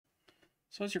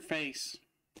So is your face.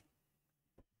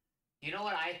 You know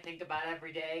what I think about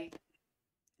every day?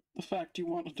 The fact you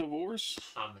want a divorce?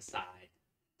 Homicide.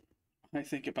 I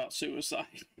think about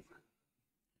suicide.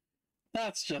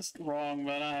 That's just wrong,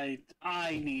 but I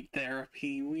need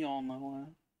therapy. We all know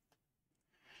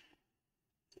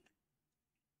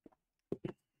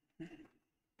that.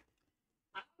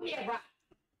 Yeah, right.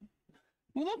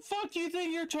 Who the fuck do you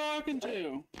think you're talking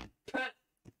to?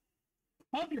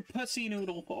 Hope your pussy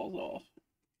noodle falls off.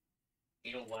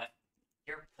 You know what?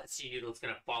 Your pussy noodle's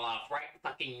gonna fall off right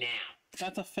fucking now.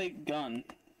 That's a fake gun.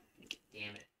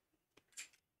 Damn it.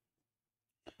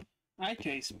 I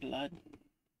taste blood.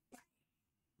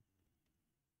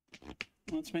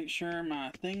 Let's make sure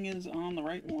my thing is on the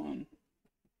right one.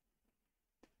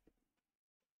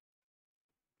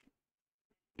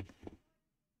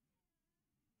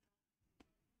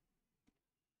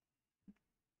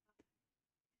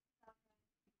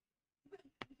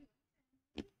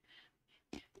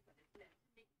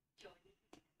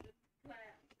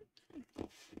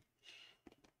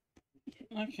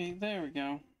 Okay, there we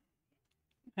go.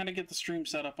 How to get the stream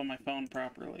set up on my phone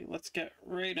properly. Let's get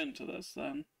right into this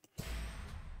then.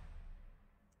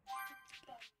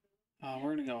 Oh,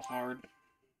 we're gonna go hard.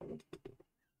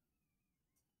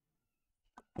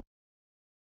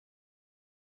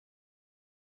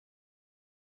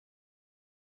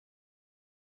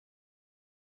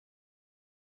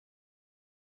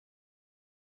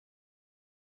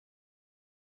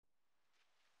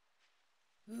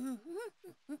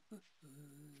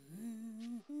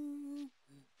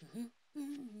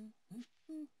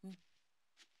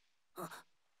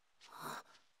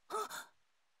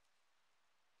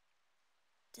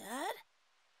 Dad?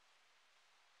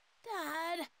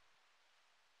 Dad?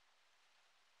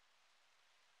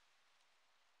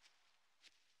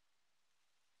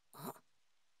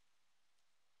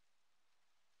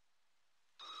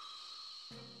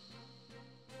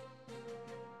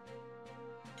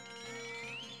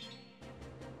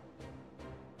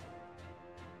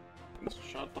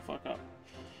 Shut the fuck up.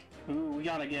 Ooh, we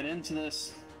gotta get into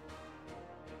this.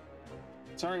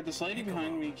 Sorry, this lady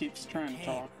behind me keeps trying to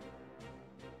talk.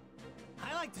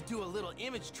 I like to do a little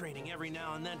image training every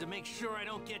now and then to make sure I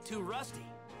don't get too rusty.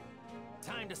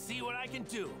 Time to see what I can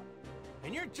do.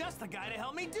 And you're just the guy to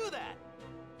help me do that.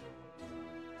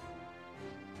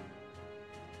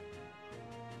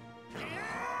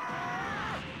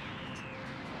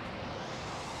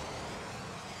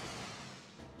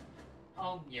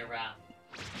 Oh, Mira.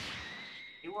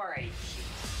 You are a cheat.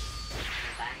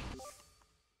 Thanks.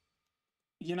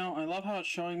 You know, I love how it's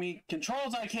showing me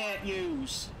controls I can't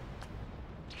use.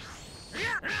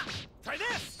 Try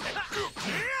this! Here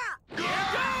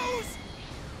goes!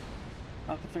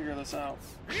 I have to figure this out.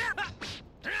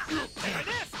 Try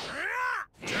this!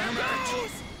 Here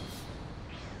goes!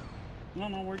 I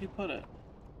don't know, where'd you put it?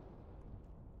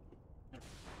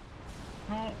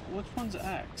 Oh, which one's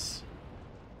X?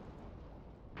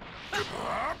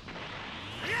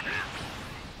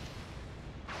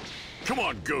 Come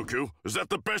on, Goku. Is that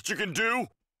the best you can do?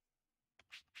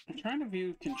 I'm trying to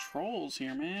view controls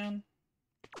here, man.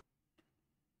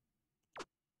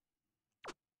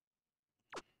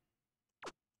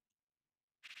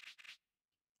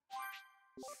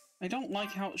 I don't like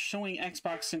how it's showing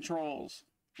Xbox controls.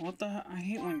 What the? I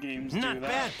hate when games do that. Not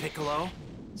bad, Piccolo.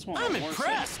 I'm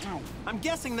impressed. Ow. I'm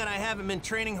guessing that I haven't been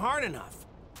training hard enough.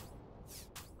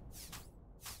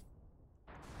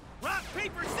 Rock,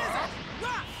 paper, scissors!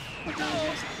 Rock!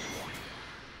 Okay,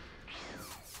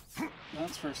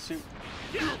 that's for soup.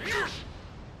 Try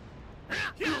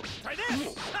this!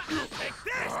 Take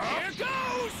this! Here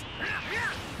goes!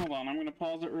 Hold on, I'm gonna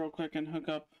pause it real quick and hook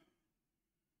up.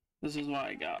 This is what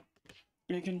I got.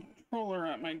 A controller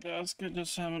at my desk. I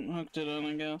just haven't hooked it in,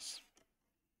 I guess.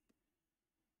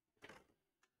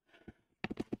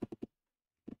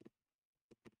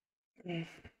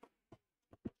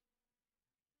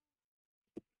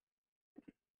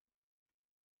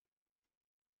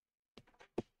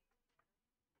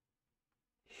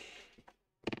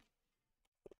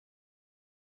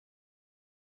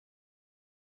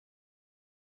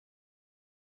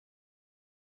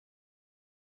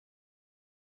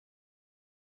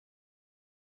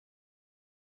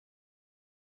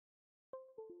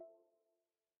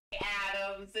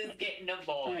 Adams is getting a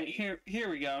boy. Alright, here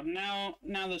we go. Now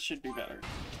this should be better.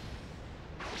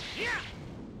 Yeah!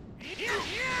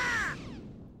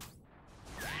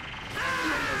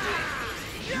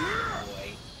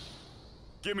 Boy.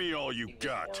 Give me all you He was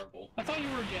got. horrible. I thought you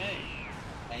were gay.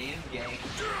 I am gay.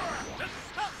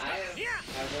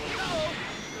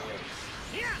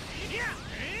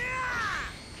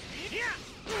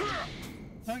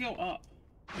 How do I go up?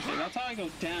 Okay, that's how I go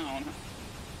down.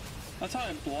 That's how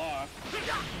I block.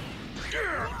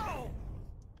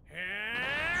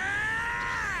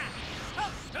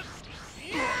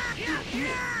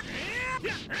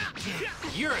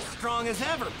 You're as strong as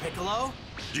ever, Piccolo.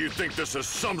 Do you think this is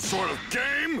some sort of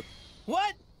game?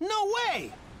 What? No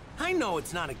way! I know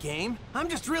it's not a game. I'm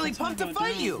just really pumped to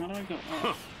fight you. How do I go up?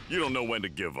 Huh, you don't know when to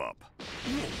give up.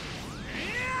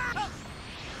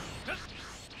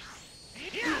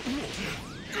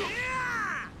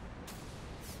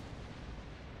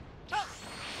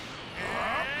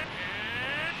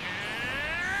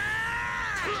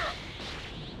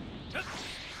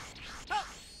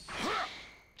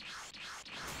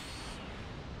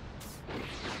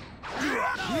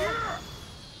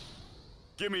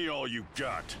 Give me all you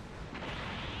got.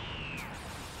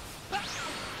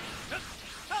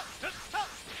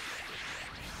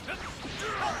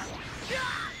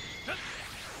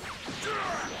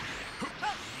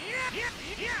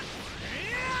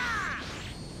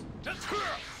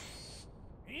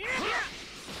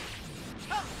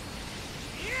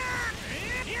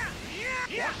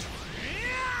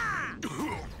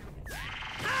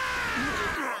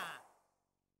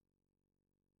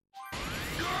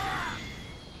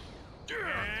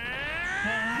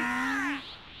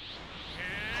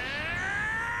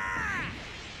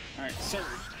 Alright, surge.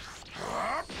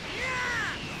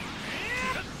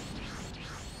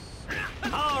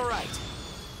 All right.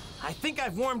 I think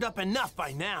I've warmed up enough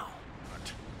by now.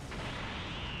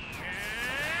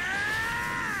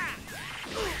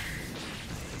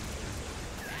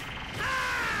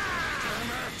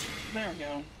 There we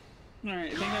go.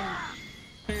 Alright, I think I've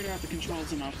figured out the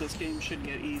controls enough. This game should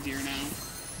get easier now.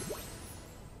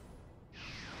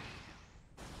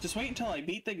 Just wait until I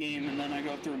beat the game and then I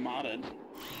go through modded.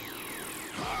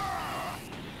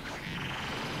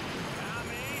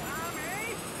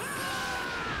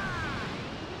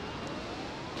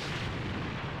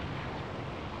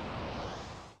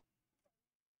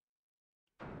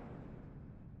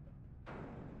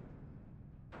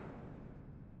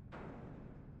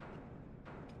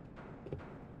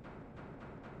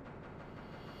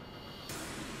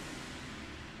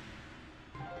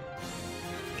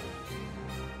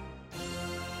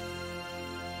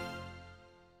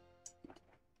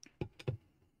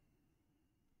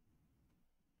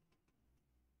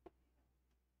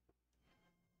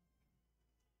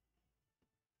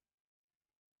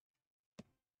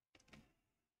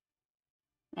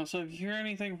 Also, if you hear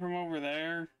anything from over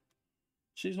there,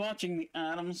 she's watching the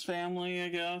Addams Family, I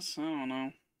guess. I don't know.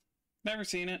 Never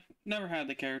seen it. Never had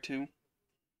the care to.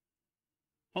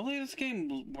 Hopefully this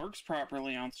game works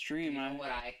properly on stream. You know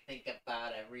what I think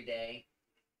about every day?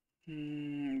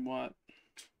 What?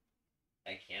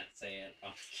 I can't say it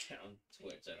on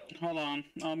Twitch. I don't. Hold on.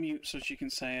 I'll mute so she can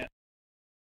say it.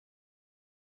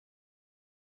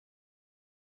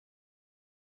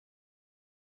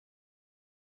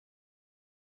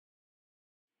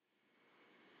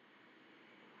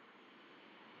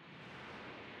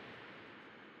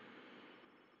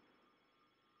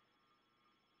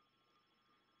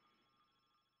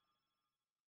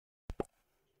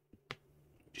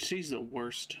 She's the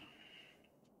worst.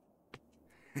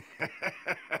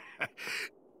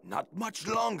 Not much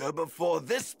longer before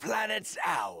this planet's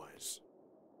ours.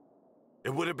 It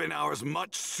would have been ours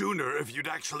much sooner if you'd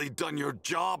actually done your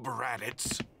job,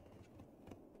 Raditz.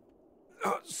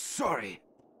 Sorry.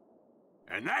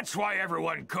 And that's why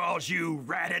everyone calls you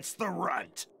Raditz the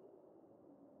Runt.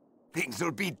 Things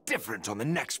will be different on the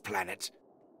next planet.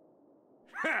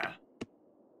 Huh.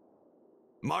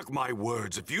 Mark my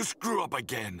words, if you screw up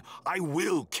again, I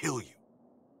will kill you.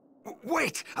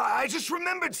 Wait, I just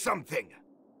remembered something.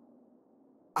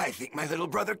 I think my little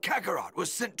brother Kakarot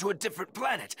was sent to a different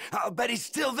planet. I'll bet he's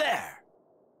still there.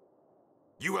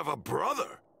 You have a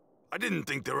brother? I didn't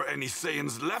think there were any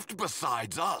Saiyans left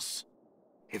besides us.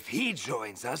 If he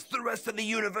joins us, the rest of the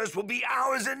universe will be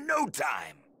ours in no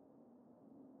time.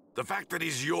 The fact that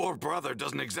he's your brother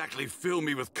doesn't exactly fill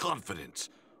me with confidence.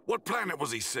 What planet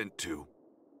was he sent to?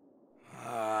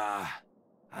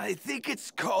 I think it's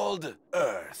called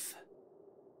Earth.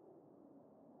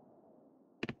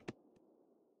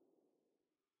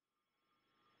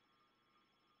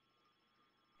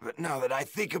 But now that I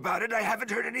think about it, I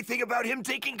haven't heard anything about him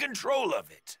taking control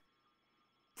of it.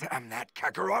 Damn that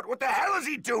Kakarot, what the hell is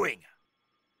he doing?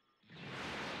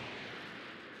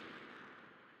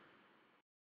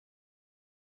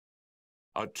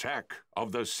 Attack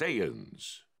of the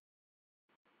Saiyans.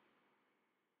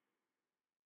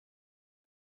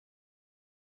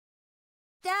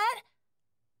 Dad?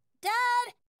 Dad?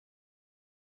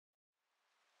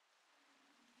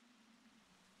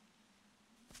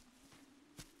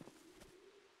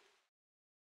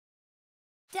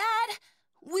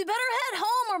 We better head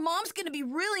home or Mom's gonna be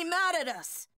really mad at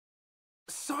us.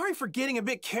 Sorry for getting a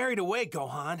bit carried away,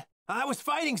 Gohan. I was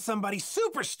fighting somebody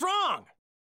super strong.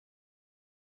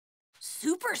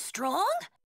 Super strong?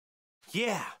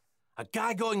 Yeah, a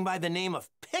guy going by the name of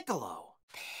Piccolo.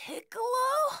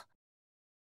 Piccolo?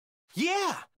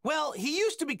 Yeah, well, he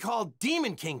used to be called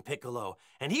Demon King Piccolo,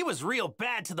 and he was real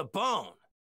bad to the bone.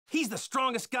 He's the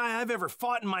strongest guy I've ever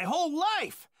fought in my whole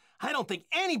life. I don't think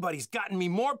anybody's gotten me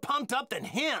more pumped up than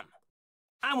him.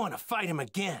 I want to fight him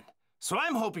again, so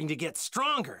I'm hoping to get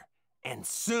stronger, and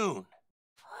soon.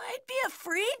 I'd be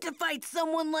afraid to fight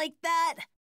someone like that.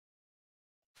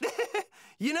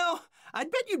 You know, I'd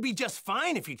bet you'd be just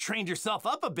fine if you trained yourself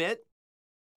up a bit.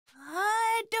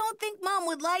 I don't think Mom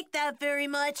would like that very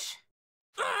much.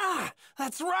 Ah,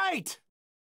 that's right!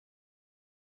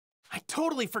 I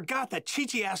totally forgot that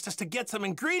Chi-Chi asked us to get some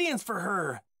ingredients for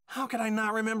her. How could I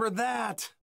not remember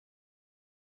that?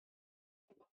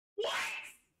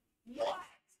 What?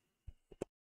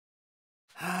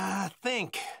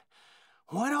 Think.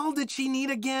 What all did she need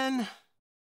again?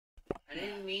 I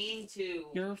didn't mean to.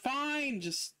 You're fine.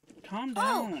 Just calm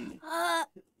down.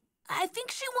 I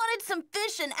think she wanted some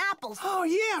fish and apples. Oh,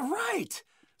 yeah, right.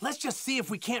 Let's just see if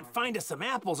we can't find us some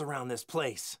apples around this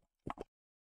place.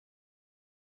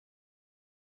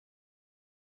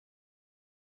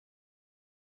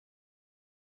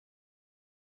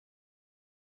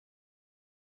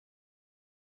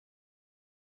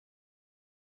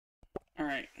 All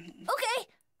right. Okay,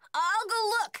 I'll go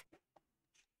look.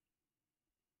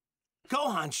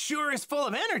 Gohan sure is full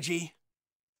of energy.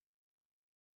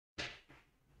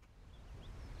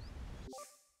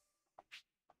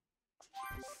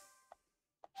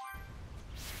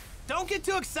 Don't get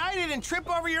too excited and trip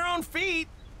over your own feet.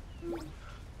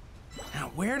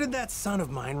 Now, where did that son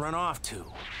of mine run off to?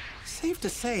 Safe to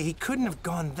say he couldn't have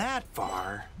gone that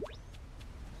far.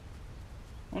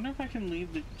 I wonder if I can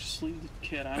just leave the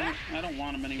kid. I don't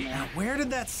want him anymore. Now, where did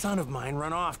that son of mine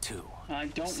run off to? I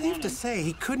don't want Safe him. to say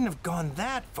he couldn't have gone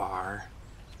that far.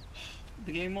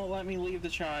 The game won't let me leave the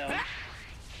child.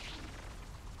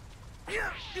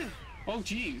 Oh,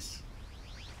 jeez.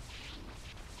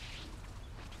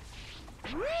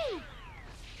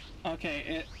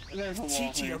 Okay, there's a wall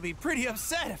Chi-Chi here. will be pretty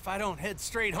upset if I don't head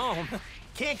straight home.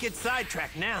 Can't get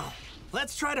sidetracked now.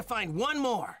 Let's try to find one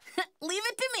more. Leave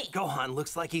it to me. Gohan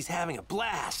looks like he's having a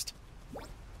blast.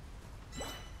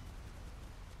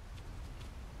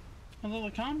 Although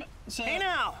the combat... So, Hey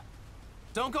now!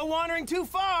 Don't go wandering too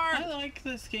far! I like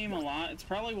this game a lot. It's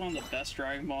probably one of the best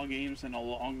Dragon Ball games in a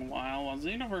long while. While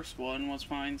Xenoverse 1 was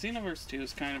fine, Xenoverse 2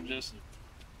 is kind of just...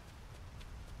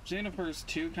 Xenoverse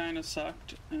 2 kind of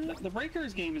sucked. The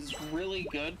Breakers game is really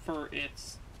good for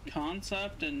its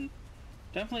concept and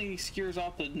definitely skews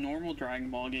off the normal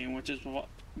Dragon Ball game, which is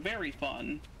very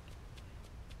fun.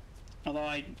 Although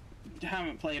I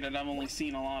haven't played it, I've only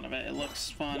seen a lot of it. It looks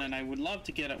fun and I would love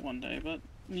to get it one day, but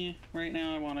yeah, right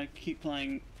now I want to keep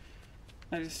playing.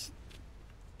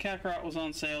 Kakarot was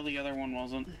on sale, the other one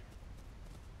wasn't.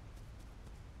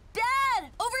 Dad!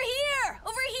 Over here!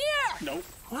 Over here! Nope.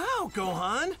 Wow,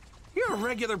 Gohan! You're a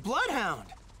regular bloodhound.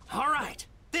 All right,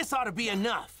 this ought to be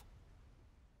enough.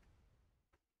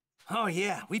 Oh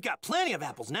yeah, we've got plenty of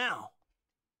apples now.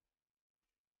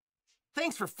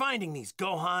 Thanks for finding these,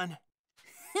 Gohan.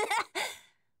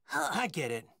 I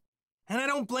get it, and I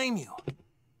don't blame you.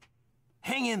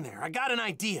 Hang in there, I got an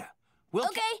idea.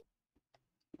 Okay.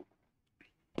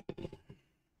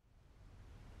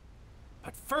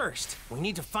 But first, we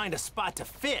need to find a spot to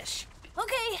fish.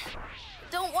 Okay.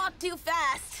 Don't walk too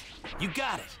fast. You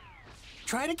got it.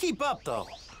 Try to keep up, though.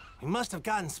 We must have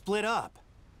gotten split up.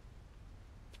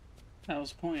 That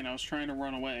was the point. I was trying to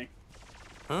run away.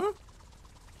 Huh?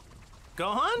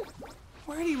 Gohan?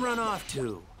 Where'd he run off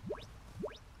to?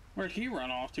 Where'd he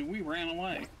run off to? We ran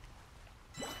away.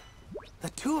 The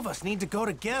two of us need to go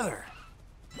together.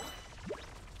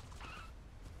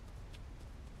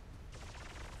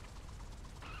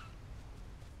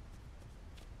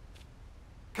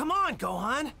 Come on,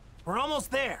 Gohan. We're almost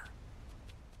there.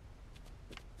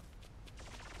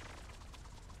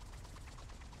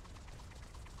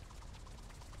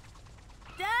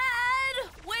 Dad!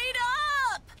 Wait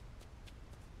up!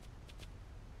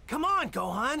 Come on,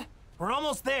 Gohan. We're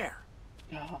almost there.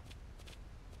 Ah.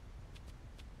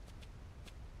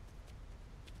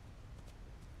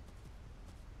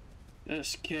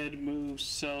 This kid moves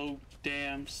so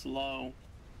damn slow.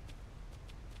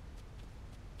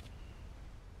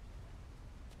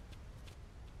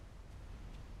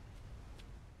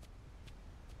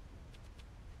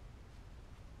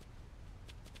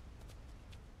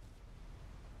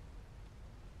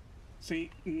 See,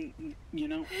 you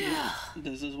know,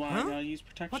 this is why I gotta use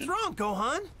protection. What's wrong,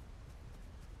 Gohan?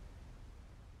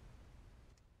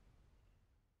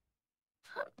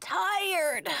 I'm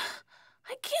tired.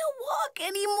 I can't walk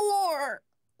anymore.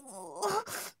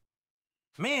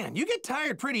 Man, you get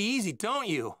tired pretty easy, don't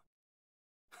you?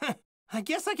 I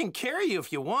guess I can carry you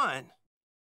if you want.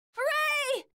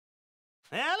 Hooray!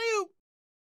 Alley-oop!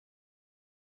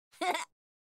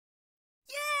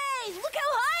 Yay! Look how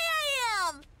high I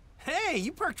am! Hey,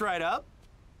 you perked right up.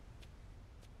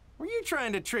 Were you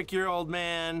trying to trick your old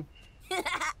man?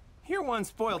 You're one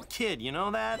spoiled kid, you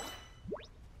know that?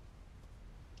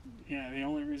 Yeah, the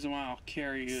only reason why I'll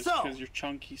carry you is So, because you're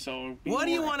chunky, so... What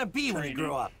do you want to be when you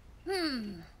grow up?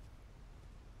 I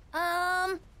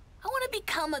want to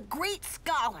become a great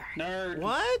scholar. Nerd.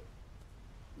 What?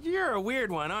 You're a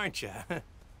weird one, aren't you?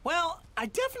 Well, I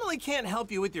definitely can't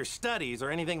help you with your studies or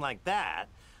anything like that.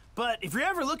 But if you're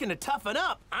ever looking to toughen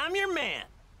up, I'm your man.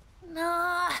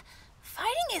 Nah,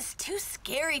 fighting is too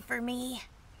scary for me.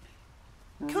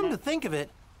 Come to think of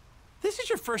it, this is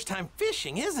your first time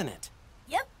fishing, isn't it?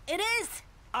 Yep, it is.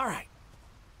 All right.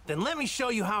 Then let me show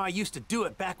you how I used to do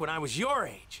it back when I was your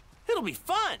age. It'll be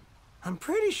fun. I'm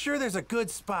pretty sure there's a good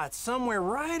spot somewhere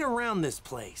right around this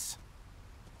place.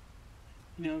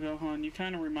 You know, Gohan, you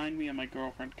kind of remind me of my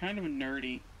girlfriend. Kind of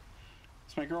nerdy.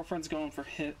 So my girlfriend's going for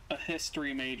a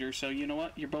history major, so you know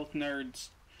what? You're both nerds.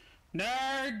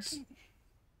 Nerds!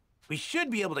 We should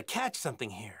be able to catch something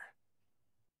here.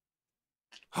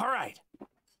 All right.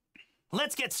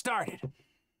 Let's get started.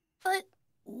 But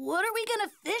what are we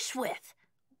gonna fish with?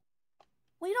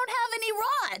 We don't have any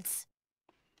rods.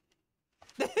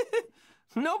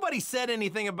 Nobody said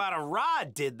anything about a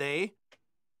rod, did they?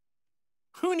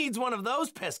 Who needs one of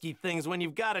those pesky things when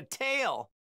you've got a tail?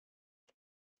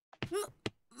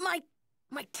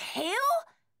 My tail?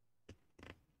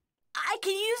 I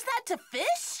can use that to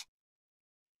fish?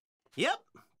 Yep.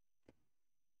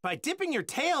 By dipping your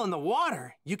tail in the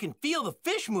water, you can feel the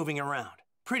fish moving around.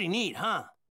 Pretty neat, huh?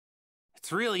 It's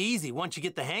really easy once you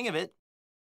get the hang of it.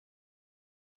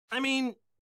 I mean,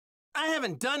 I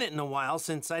haven't done it in a while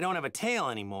since I don't have a tail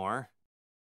anymore.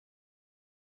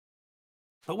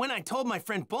 But when I told my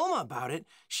friend Bulma about it,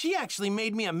 she actually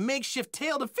made me a makeshift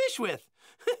tail to fish with.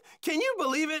 Can you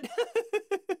believe it?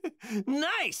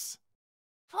 Nice!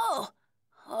 Oh,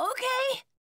 okay.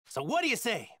 So what do you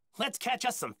say? Let's catch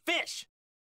us some fish.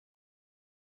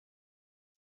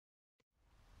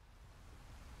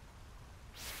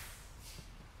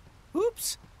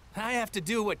 Oops, I have to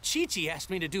do what Chi-Chi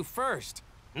asked me to do first.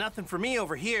 Nothing for me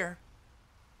over here.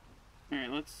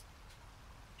 Alright, let's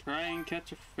try and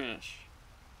catch a fish.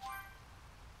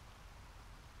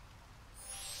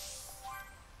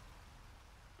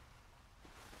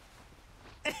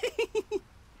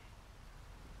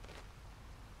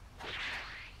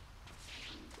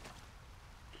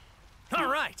 All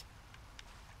right.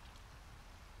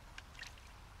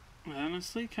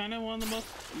 Honestly, kind of one of the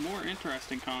more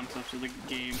interesting concepts of the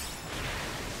game.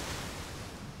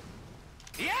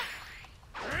 Yeah.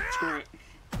 Screw it.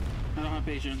 I don't have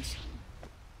patience.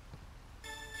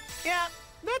 Yeah,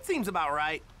 that seems about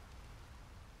right.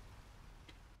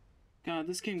 God,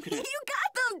 this game could have... You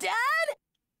got them, Dad!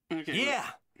 Okay. Yeah.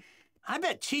 I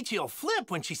bet Chi-Chi will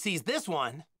flip when she sees this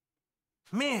one.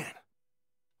 Man,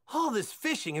 all this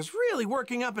fishing is really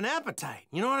working up an appetite.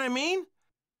 You know what I mean?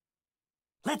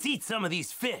 Let's eat some of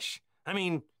these fish. I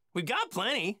mean, we've got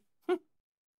plenty.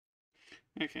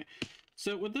 Okay.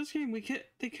 So with this game,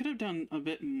 they could have done a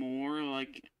bit more,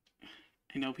 like,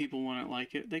 I know people wouldn't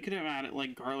like it. They could have added,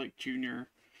 like, Garlic Jr.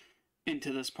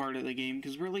 into this part of the game,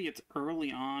 because really it's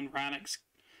early on. Radix,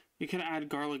 you could have added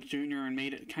Garlic Jr. and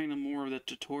made it kind of more of the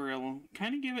tutorial.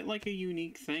 Kind of give it, like, a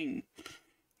unique thing.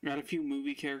 Add a few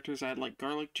movie characters, add, like,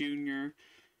 Garlic Jr.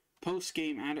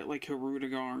 Post-game, add it, like,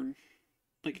 Harudagarn.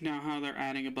 Like, now how they're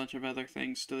adding a bunch of other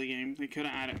things to the game. They could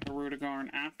have added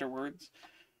Harudagarn afterwards.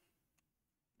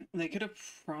 They could have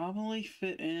probably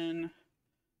fit in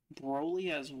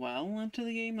Broly as well into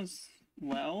the game as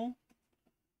well.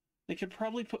 They could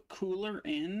probably put Cooler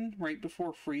in right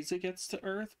before Frieza gets to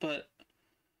Earth, but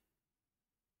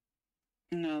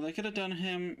no, they could have done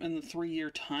him in the 3-year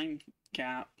time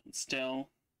gap still.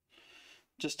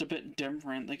 Just a bit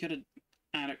different. They could have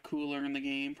added Cooler in the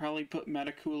game, probably put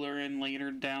Metacooler in later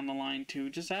down the line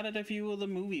too. Just added a few of the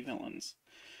movie villains.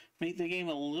 Make the game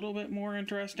a little bit more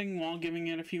interesting while giving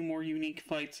it a few more unique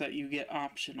fights that you get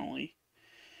optionally.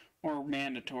 Or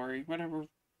mandatory. Whatever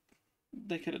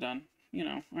they could have done. You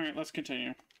know. Alright, let's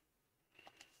continue.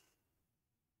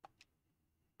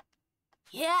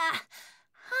 Yeah,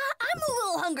 I'm a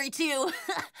little hungry too.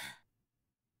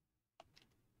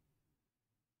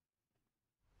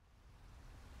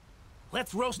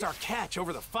 Let's roast our catch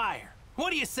over the fire.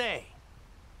 What do you say?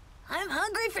 I'm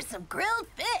hungry for some grilled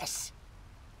fish.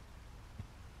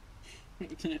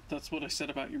 That's what I said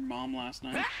about your mom last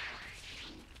night.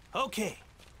 Okay,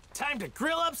 time to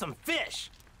grill up some fish.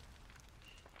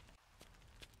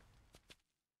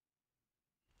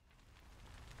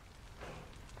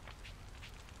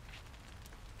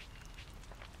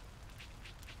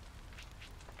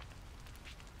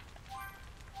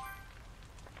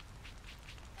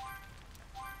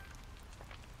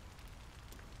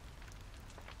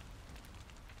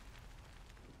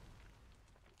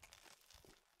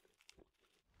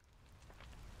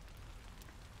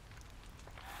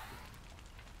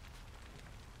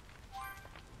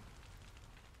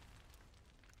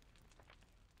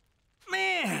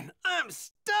 Man, I'm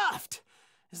stuffed!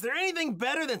 Is there anything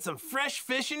better than some fresh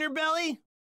fish in your belly?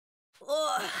 Ugh,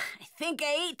 I think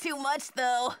I ate too much,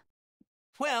 though.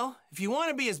 Well, if you want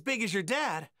to be as big as your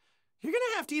dad, you're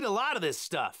gonna have to eat a lot of this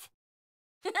stuff.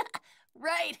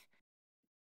 Right.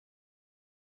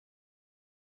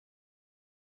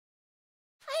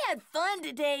 I had fun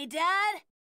today, Dad.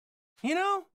 You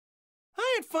know,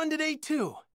 I had fun today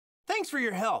too. Thanks for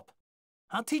your help.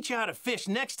 I'll teach you how to fish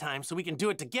next time so we can do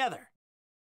it together.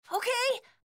 Okay.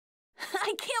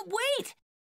 I can't wait.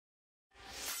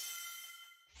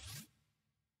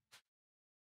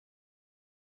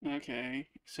 Okay,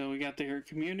 so we got their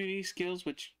community skills,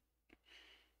 which,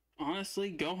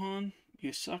 honestly, Gohan,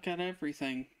 you suck at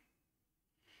everything.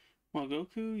 Well,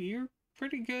 Goku, you're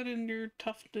pretty good in your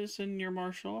toughness and your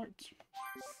martial arts.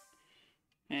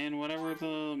 And whatever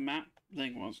the map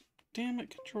thing was. Damn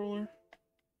it, controller.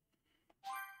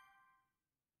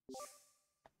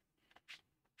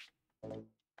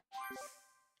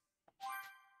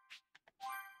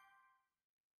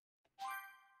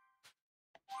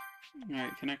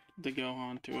 Alright, connect the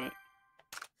Gohan to it.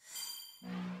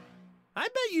 I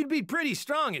bet you'd be pretty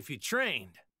strong if you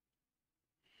trained.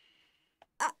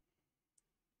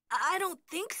 I don't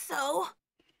think so.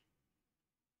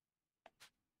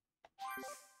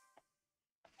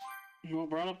 Well,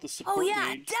 brought up the support Oh,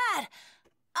 yeah, gauge. Dad!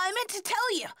 I meant to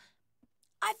tell you.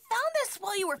 I found this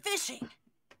while you were fishing.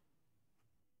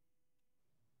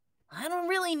 I don't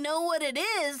really know what it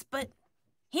is, but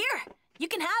here, you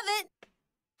can have it.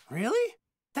 Really?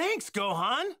 Thanks,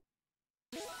 Gohan.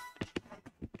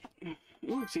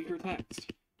 Ooh, secret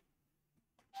text.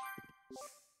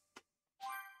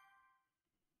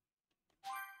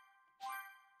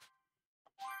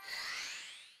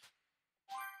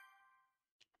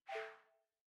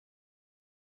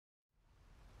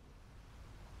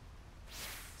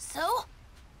 So,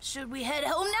 should we head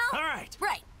home now? All right.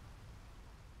 Right.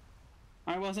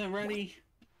 I wasn't ready.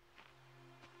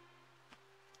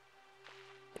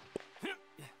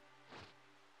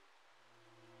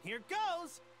 Here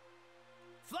goes.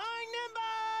 Flying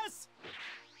Nimbus!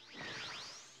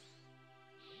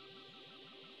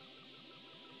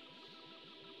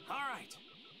 All right.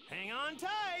 Hang on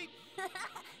tight.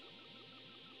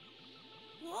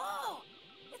 Whoa!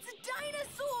 It's a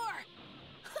dinosaur!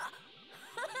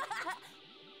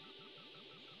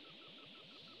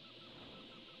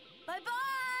 Bye-bye!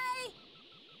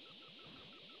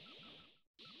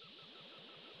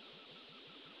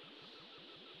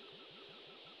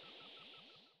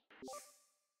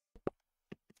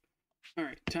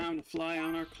 Alright, time to fly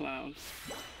on our cloud.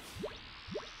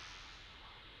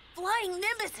 Flying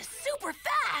Nimbus is super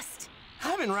fast!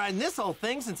 I've been riding this whole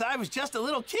thing since I was just a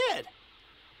little kid.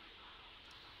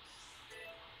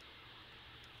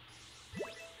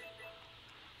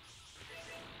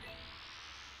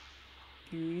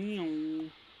 Meow.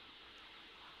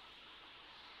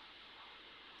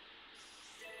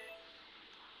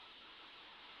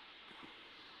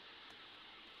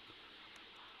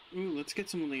 Ooh, let's get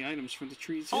some of the items from the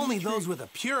trees. Only those with a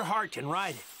pure heart can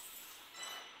ride it.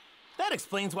 That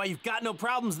explains why you've got no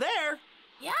problems there.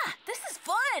 Yeah, this is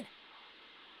fun!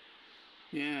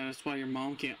 Yeah, that's why your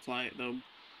mom can't fly it, though.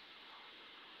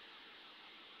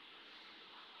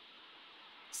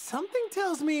 Something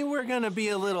tells me we're gonna be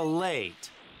a little late.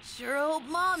 Sure hope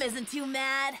Mom isn't too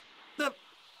mad.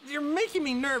 You're making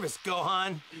me nervous,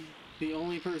 Gohan. The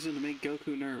only person to make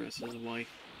Goku nervous is a wife.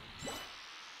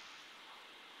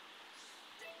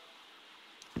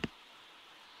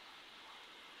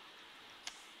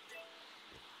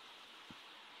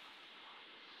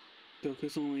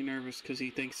 Goku's only nervous because he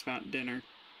thinks about dinner.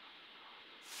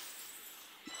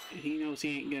 He knows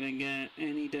he ain't gonna get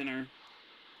any dinner.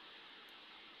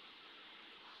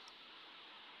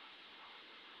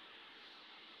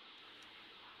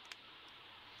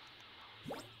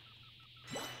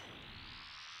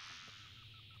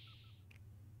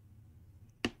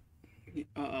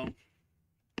 Uh-oh.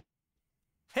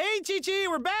 Hey, Chi-Chi,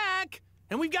 we're back!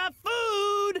 And we've got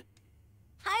food!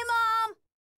 Hi, Mom!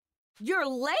 You're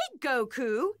late,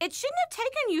 Goku. It shouldn't have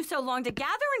taken you so long to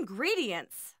gather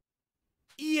ingredients.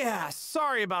 Yeah,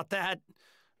 sorry about that.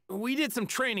 We did some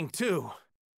training, too.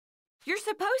 You're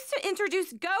supposed to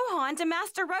introduce Gohan to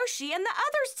Master Roshi and the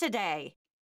others today.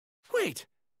 Wait,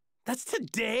 that's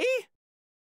today?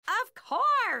 Of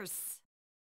course!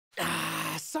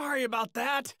 Sorry about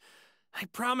that. I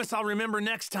promise I'll remember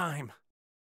next time.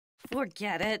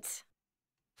 Forget it.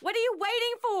 What are you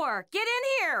waiting for? Get in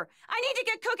here! I need to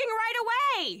get cooking right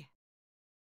away!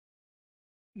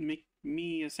 Make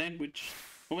me a sandwich.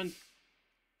 Woman.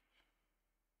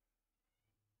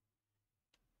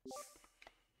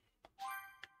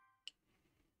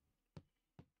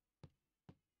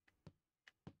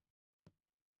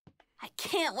 I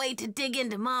can't wait to dig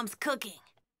into Mom's cooking.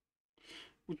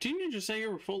 Didn't you just say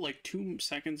you were full like 2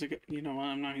 seconds ago? You know what?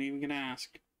 I'm not even gonna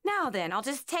ask. Now then, I'll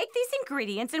just take these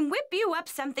ingredients and whip you up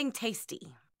something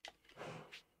tasty.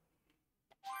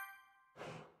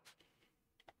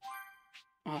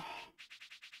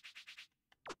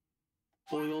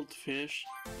 Boiled fish?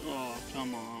 Oh,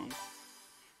 come on.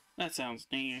 That sounds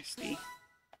nasty.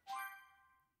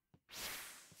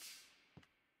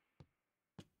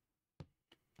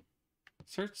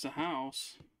 Search the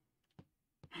house.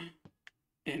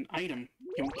 An item.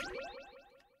 Yoink.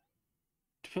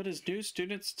 To put his new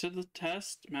students to the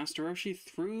test, Master Roshi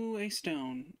threw a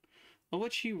stone, of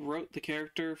which he wrote the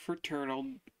character for Turtle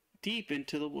deep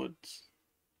into the woods.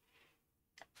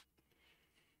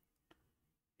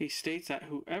 He states that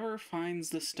whoever finds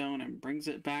the stone and brings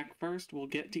it back first will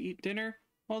get to eat dinner,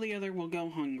 while the other will go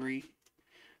hungry.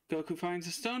 Goku finds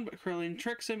the stone, but Krillin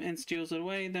tricks him and steals it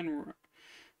away.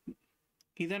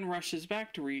 He then rushes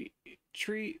back to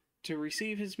retreat to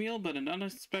receive his meal, but an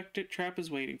unexpected trap is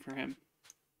waiting for him.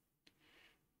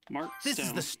 Marked This stone.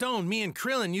 is the stone me and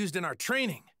Krillin used in our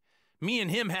training. Me and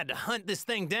him had to hunt this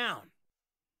thing down.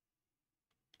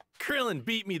 Krillin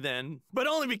beat me then, but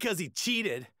only because he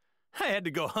cheated. I had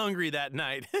to go hungry that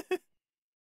night.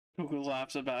 Goku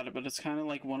laughs about it, but it's kind of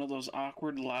like one of those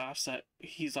awkward laughs that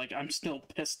he's like, I'm still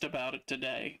pissed about it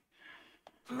today.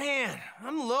 Man,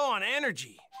 I'm low on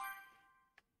energy.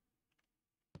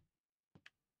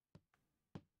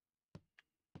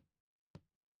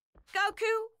 Goku,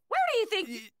 where do you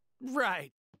think...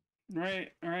 Right.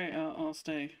 Right, I'll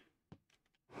stay.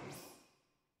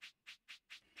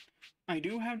 I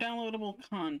do have downloadable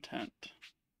content.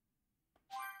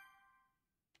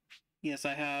 Yes,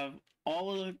 I have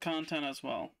all of the content as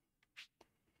well.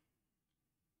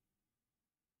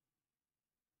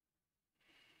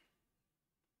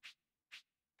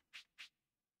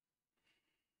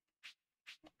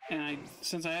 And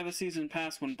since I have a season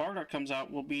pass, when Bardock comes out,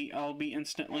 I'll be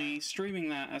instantly streaming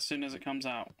that as soon as it comes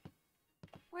out.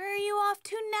 Where are you off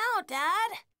to now,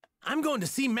 Dad? I'm going to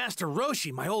see Master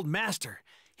Roshi, my old master.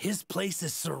 His place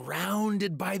is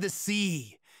surrounded by the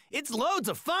sea. It's loads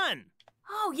of fun.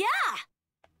 Oh, yeah!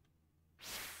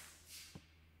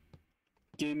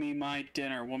 Give me my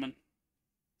dinner, woman.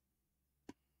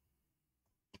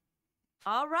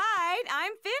 All right,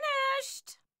 I'm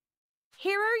finished.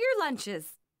 Here are your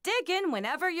lunches. Dig in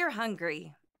whenever you're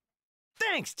hungry.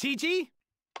 Thanks, Chi-Chi.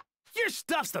 Your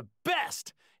stuff's the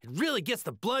best. It really gets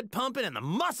the blood pumping and the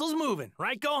muscles moving.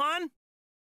 Right, Gohan?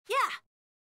 Yeah.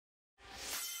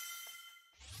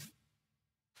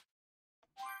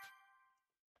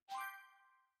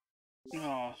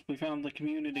 Oh, we found the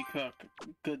community cook.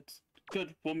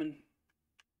 Good woman.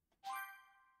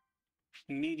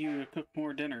 We need you to cook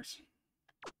more dinners.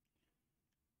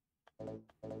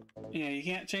 Yeah, you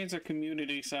can't change the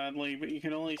community, sadly, but you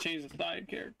can only change the side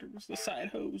characters, the side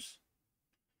hoes.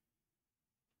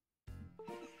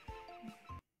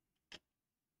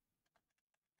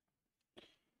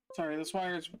 Sorry, this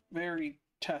wire is very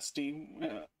testy.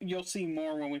 You'll see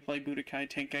more when we play Budokai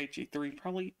Tenkaichi 3,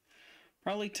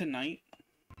 probably tonight.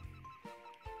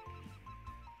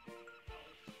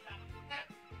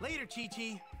 Later,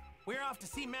 Chi-Chi. We're off to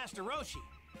see Master Roshi.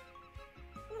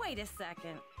 Wait a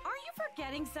second. Are you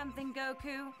forgetting something,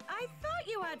 Goku? I thought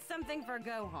you had something for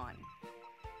Gohan.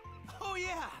 Oh,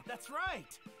 yeah, that's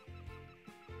right.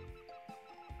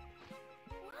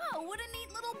 Whoa, what a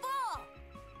neat little ball!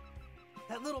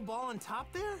 That little ball on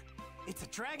top there? It's a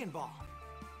Dragon Ball.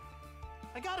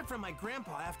 I got it from my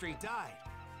grandpa after he died.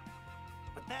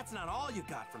 But that's not all you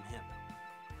got from him.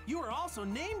 You were also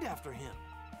named after him.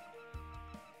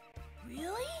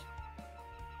 Really?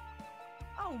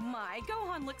 Oh my,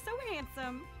 Gohan looks so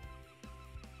handsome.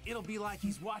 It'll be like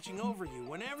he's watching over you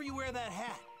whenever you wear that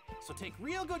hat. So take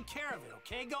real good care of it,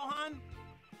 okay, Gohan?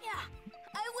 Yeah,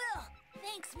 I will.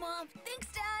 Thanks, Mom. Thanks,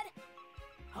 Dad.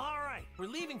 All right, we're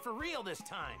leaving for real this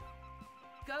time.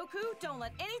 Goku, don't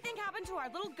let anything happen to our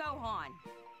little Gohan.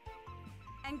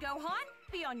 And Gohan,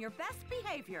 be on your best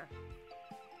behavior.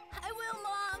 I will,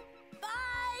 Mom.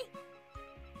 Bye.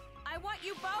 I want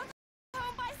you both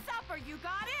home by supper. You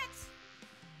got it?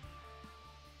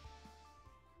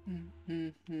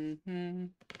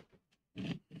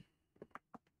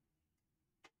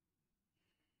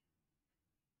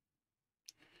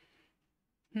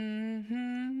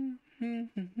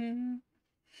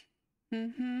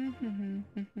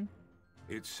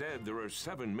 It's said there are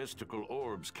 7 mystical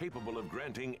orbs capable of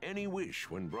granting any wish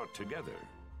when brought together.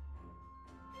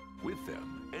 With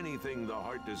them, anything the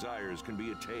heart desires can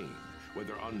be attained,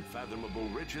 whether unfathomable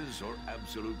riches or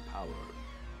absolute power.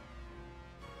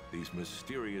 These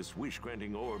mysterious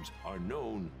wish-granting orbs are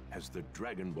known as the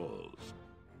Dragon Balls.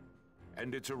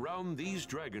 And it's around these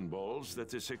Dragon Balls that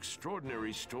this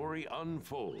extraordinary story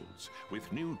unfolds,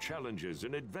 with new challenges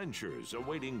and adventures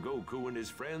awaiting Goku and his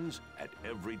friends at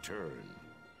every turn.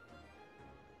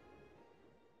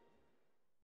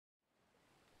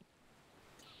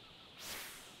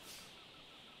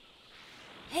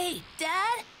 Hey,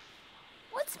 Dad.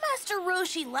 What's Master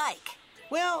Roshi like?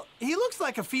 Well, he looks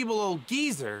like a feeble old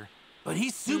geezer, but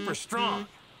he's super strong.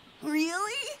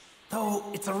 Really? Though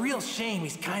it's a real shame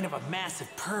he's kind of a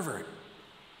massive pervert.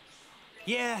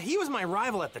 Yeah, he was my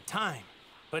rival at the time,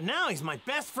 but now he's my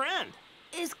best friend.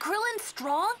 Is Krillin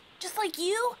strong? Just like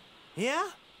you?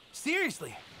 Yeah?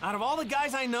 Seriously, out of all the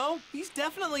guys I know, he's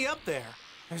definitely up there.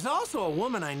 There's also a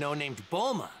woman I know named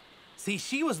Bulma. See,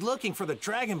 she was looking for the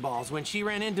Dragon Balls when she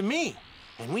ran into me,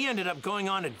 and we ended up going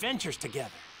on adventures together.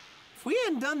 If we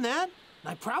hadn't done that,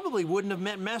 I probably wouldn't have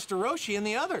met Master Roshi and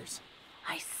the others.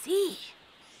 I see.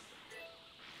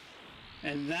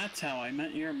 And that's how I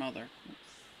met your mother.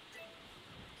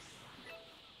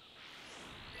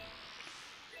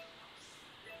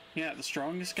 Yeah, the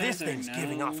strongest guys This thing's I know...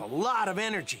 giving off a lot of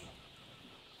energy.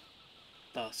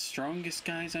 The strongest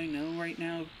guys I know right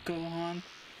now, Gohan,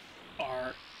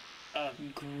 are a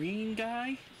green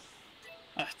guy,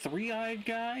 a three-eyed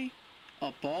guy,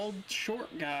 a bald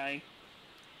short guy,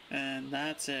 and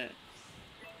that's it.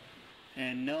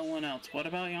 And no one else. What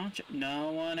about Yamcha?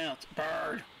 No one else.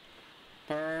 Bird!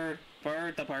 Bird!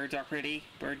 Bird! The birds are pretty.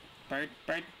 Bird! Bird!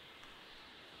 Bird!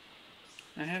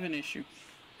 I have an issue.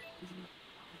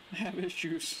 I have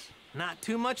issues. Not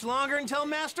too much longer until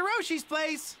Master Roshi's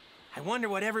place. I wonder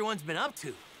what everyone's been up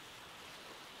to.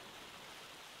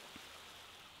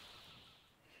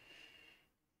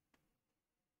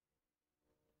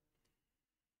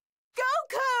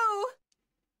 Goku!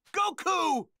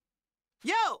 Goku!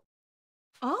 Yo!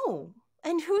 Oh,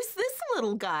 and who's this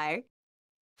little guy?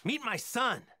 Meet my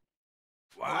son.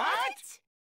 What?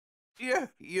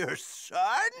 Your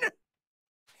son?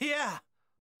 Yeah.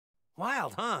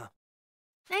 Wild, huh?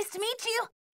 Nice to meet you.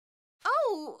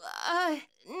 Oh, nice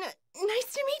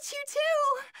to meet you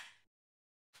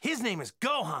too. His name is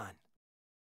Gohan.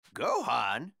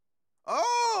 Gohan?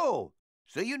 Oh,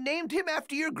 so you named him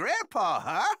after your grandpa,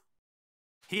 huh?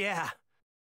 Yeah.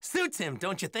 Suits him,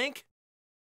 don't you think?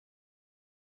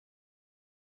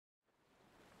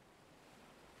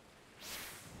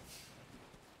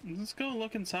 Let's go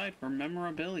look inside for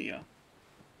memorabilia.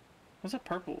 What's that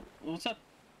purple? What's that?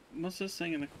 What's this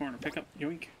thing in the corner? Pick up,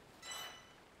 yoink.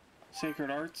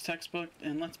 Sacred Arts textbook,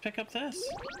 and let's pick up this.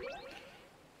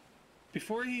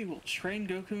 Before he will train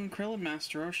Goku and Krillin,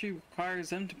 Master Roshi requires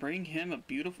them to bring him a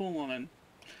beautiful woman.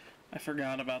 I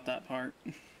forgot about that part.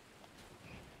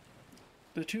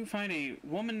 The two find a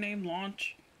woman named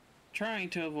Launch, trying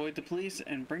to avoid the police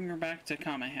and bring her back to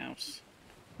Kame House.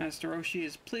 Master Roshi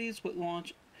is pleased with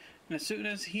Launch, and as soon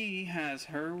as he has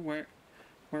her wear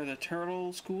the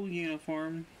turtle school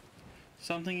uniform,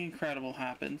 something incredible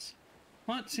happens.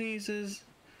 Launch sneezes,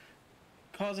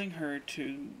 causing her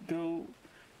to go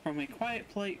from a quiet,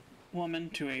 polite woman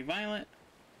to a violent,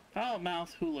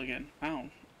 foul-mouthed hooligan. Wow.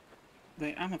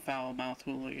 I'm a foul-mouthed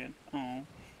hooligan. Oh.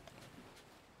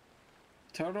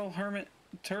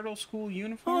 Turtle school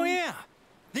uniform? Oh, yeah.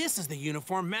 This is the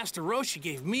uniform Master Roshi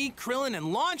gave me, Krillin,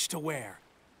 and Launch to wear.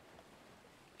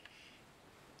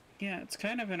 Yeah, it's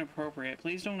kind of inappropriate.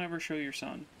 Please don't ever show your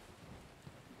son.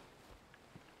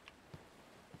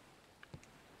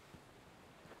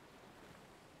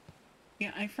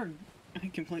 Yeah, I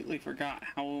completely forgot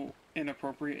how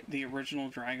inappropriate the original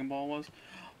Dragon Ball was.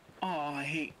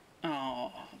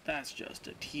 Oh, that's just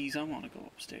a tease. I want to go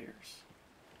upstairs.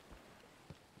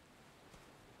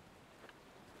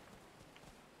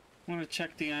 I want to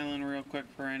check the island real quick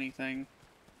for anything.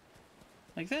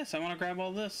 Like this. I want to grab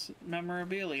all this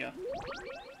memorabilia.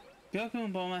 Goku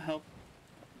and Bulma help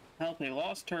a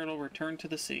lost turtle return to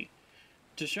the sea.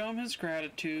 To show him his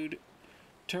gratitude,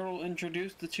 Turtle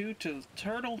introduced the two to the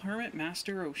Turtle Hermit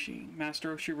Master Roshi.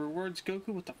 Master Roshi rewards Goku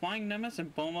with the Flying Nimbus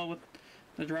and Bulma with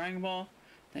the Dragon Ball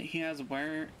that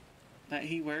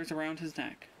he wears around his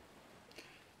neck.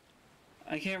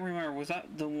 I can't remember, was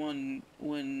that the one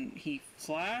when he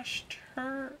flashed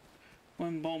her?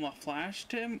 When Bulma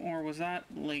flashed him? Or was that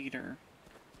later?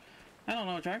 I don't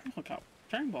know,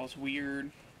 Dragon Ball's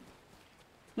weird.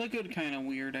 The good kind of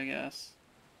weird, I guess.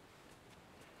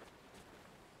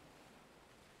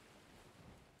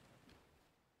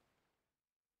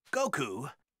 Goku,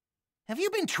 have you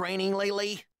been training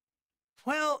lately?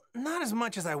 Well, not as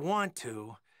much as I want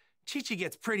to. Chi-Chi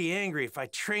gets pretty angry if I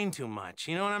train too much,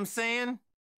 you know what I'm saying?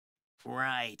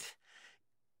 Right.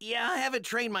 Yeah, I haven't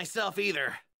trained myself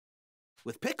either.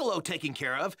 With Piccolo taken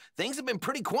care of, things have been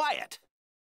pretty quiet.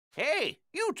 Hey,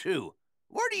 you two!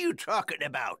 What are you talking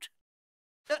about?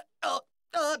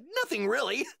 Nothing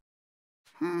really.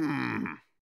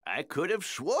 I could have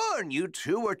sworn you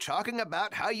two were talking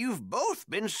about how you've both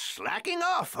been slacking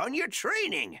off on your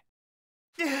training.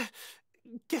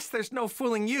 Guess there's no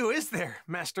fooling you, is there,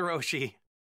 Master Roshi?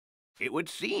 It would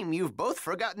seem you've both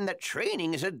forgotten that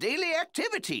training is a daily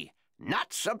activity,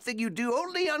 not something you do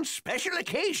only on special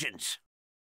occasions.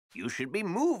 You should be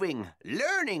moving,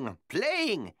 learning,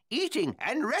 playing, eating,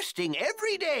 and resting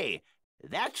every day.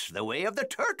 That's the way of the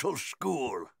Turtle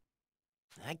School.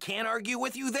 I can't argue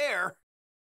with you there.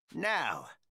 Now,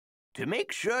 to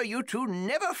make sure you two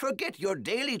never forget your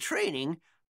daily training,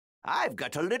 I've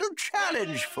got a little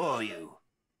challenge for you.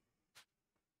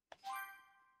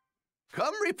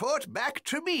 Come report back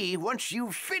to me once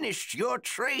you've finished your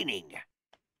training.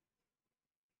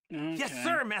 Okay. Yes,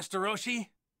 sir, Master Roshi.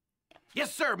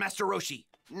 Yes, sir, Master Roshi.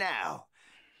 Now,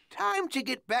 time to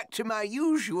get back to my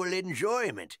usual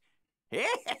enjoyment.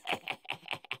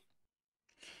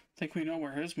 Think we know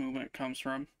where his movement comes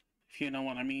from, if you know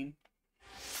what I mean.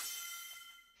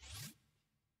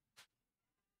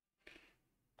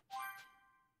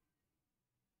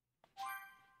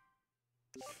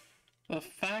 The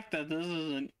fact that this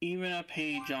isn't even a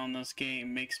page on this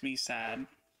game makes me sad.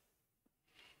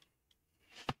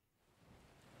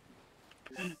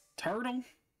 Turtle?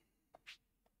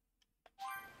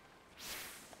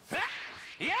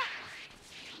 Yeah.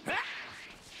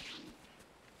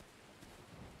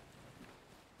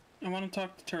 I want to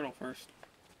talk to Turtle first.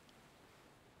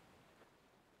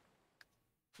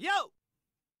 Yo!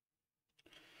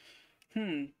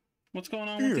 What's going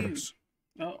on with you?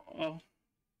 Oh.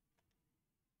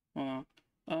 Hold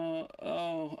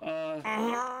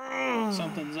on.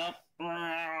 Something's up.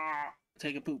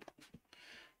 Take a poop.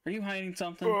 Are you hiding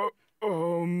something?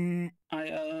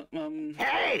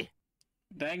 Hey!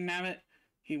 Dagnabbit,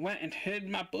 he went and hid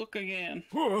my book again.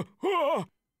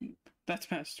 That's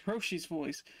Master Roshi's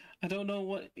voice. I don't know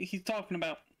what he's talking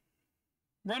about.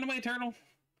 Run away, Turtle.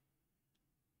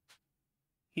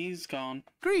 He's gone.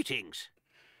 Greetings.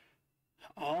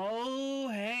 Oh,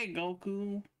 hey,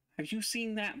 Goku. Have you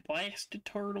seen that blasted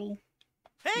turtle?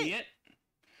 Hey! Yet?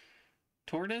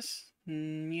 Tortoise?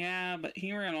 Yeah, but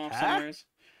he ran off somewhere.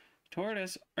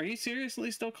 Tortoise, are you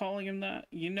seriously still calling him that?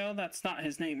 You know that's not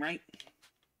his name, right?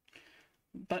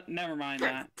 But never mind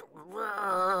that.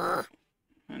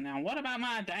 Now, what about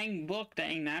my dang book,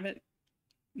 dang nabbit?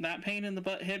 That pain in the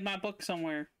butt hid my book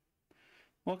somewhere.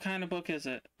 What kind of book is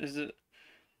it? Is it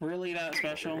really that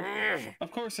special?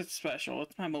 Of course it's special.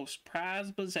 It's my most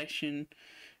prized possession.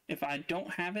 If I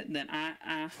don't have it, then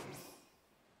I'm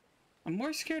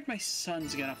more scared my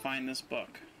son's gonna find this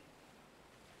book.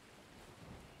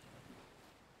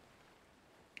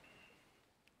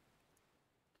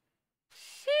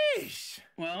 Sheesh.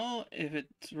 Well, if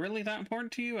it's really that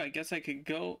important to you, I guess I could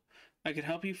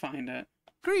help you find it.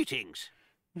 Greetings.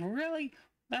 Really?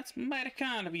 That's mighty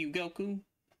kind of you, Goku.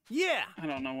 Yeah. I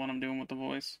don't know what I'm doing with the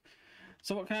voice.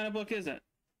 So what kind of book is it?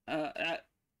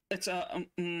 It's a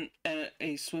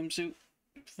swimsuit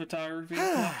photography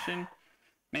collection.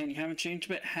 Man, you haven't changed a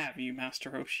bit, have you, Master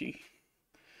Roshi?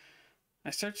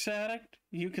 I searched the attic.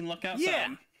 You can look outside.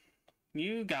 Yeah.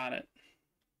 You got it.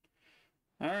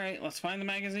 Alright, let's find the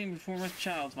magazine before my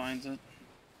child finds it.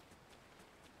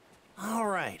 All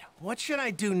right, what should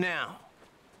I do now?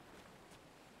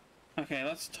 Okay,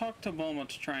 let's talk to Bulma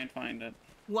to try and find it.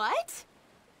 What?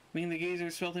 I mean, the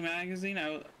Gazer's Filthy Magazine,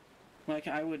 I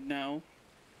would know.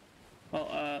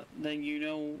 Well, then you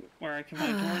know where I can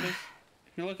find Tortoise.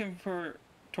 If you're looking for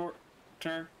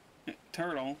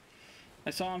Turtle,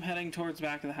 I saw him heading towards the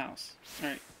back of the house.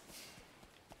 Alright.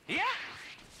 Yeah.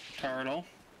 Turtle.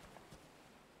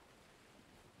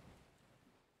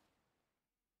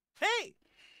 Hey!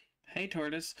 Hey,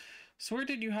 Tortoise. So where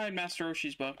did you hide Master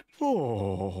Roshi's book?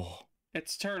 Oh.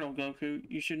 It's Turtle, Goku.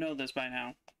 You should know this by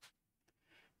now.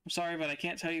 I'm sorry, but I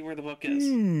can't tell you where the book is.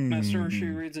 Master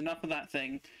Roshi reads enough of that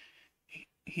thing.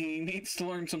 He needs to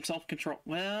learn some self-control.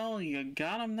 Well, you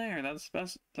got him there.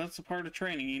 That's a part of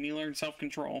training. You need to learn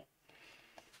self-control.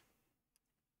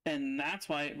 And that's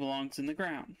why it belongs in the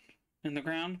ground. In the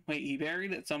ground? Wait, he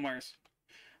buried it somewhere.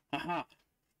 Aha.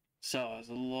 So, as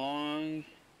long...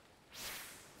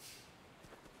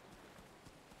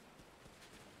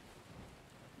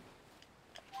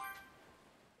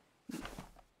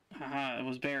 Aha, it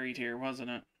was buried here,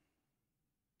 wasn't it?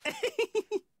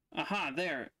 Aha,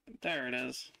 there it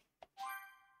is.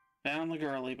 Found the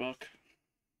girly book.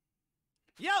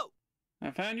 Yo! I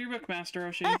found your book, Master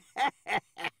Roshi.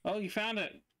 Oh, you found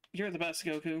it. You're the best,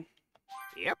 Goku.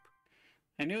 Yep.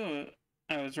 I knew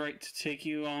I was right to take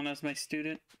you on as my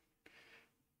student.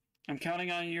 I'm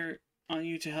counting on you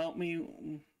to help me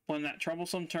when that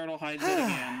troublesome turtle hides it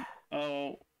again.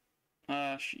 Oh,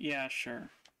 yeah, sure.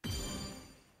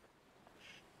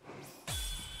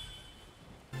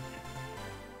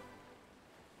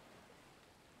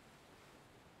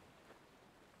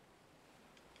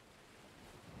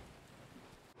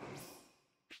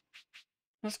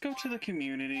 Let's go to the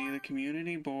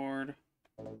community board.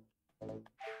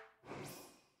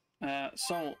 The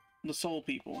soul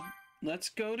people. Let's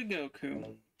go to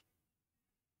Goku.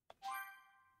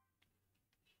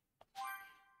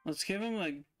 Let's give him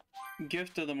a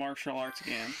gift of the martial arts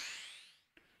again.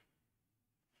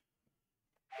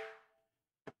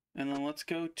 And then let's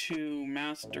go to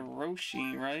Master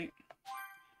Roshi, right?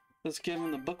 Let's give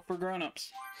him the book for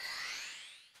grown-ups.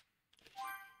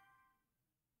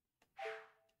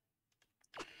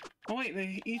 Oh wait,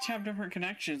 they each have different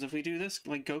connections. If we do this,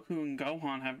 like Goku and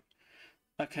Gohan have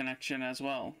a connection as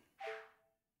well.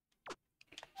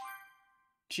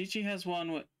 Chi-Chi has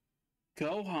one with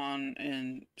Gohan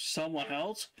and someone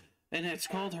else, and it's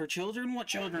called her children. What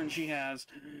children she has?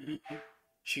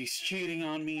 She's cheating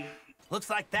on me. Looks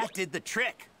like that did the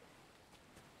trick.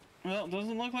 Well, it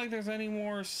doesn't look like there's any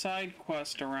more side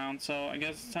quest around, so I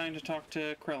guess it's time to talk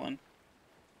to Krillin.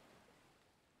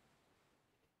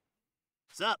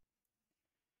 What's up?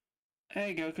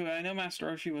 Hey Goku, I know Master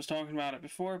Roshi was talking about it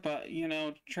before, but you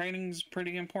know, training's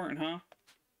pretty important, huh?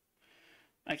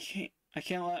 I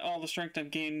can't let all the strength I've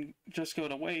gained just go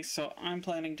to waste, so I'm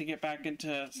planning to get back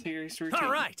into serious routine.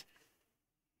 Alright!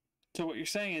 So what you're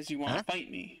saying is you want to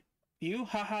fight me. You?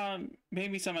 Haha,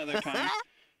 maybe some other time.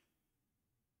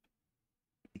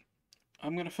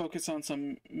 I'm gonna focus on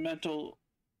some mental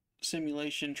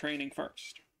simulation training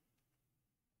first.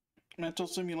 Mental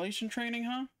simulation training,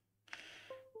 huh?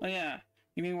 Oh yeah,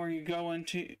 you mean where you do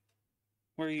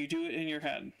it in your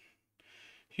head.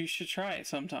 You should try it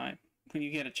sometime, when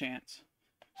you get a chance.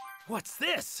 What's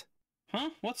this? Huh?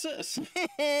 What's this?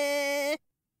 I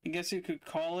guess you could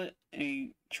call it a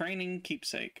training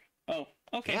keepsake. Oh,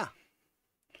 okay. Yeah.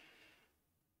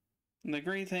 The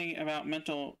great thing about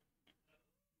mental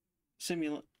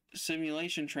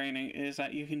simulation training is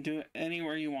that you can do it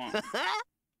anywhere you want.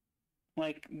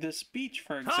 Like this beach,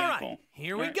 for example. Alright,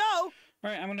 here we go!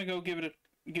 Alright, I'm gonna go give it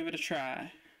a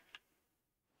try.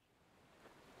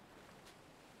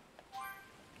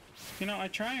 You know, I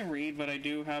try and read, but I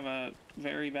do have a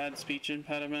very bad speech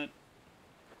impediment.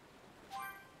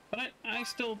 But I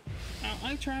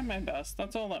try my best.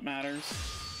 That's all that matters.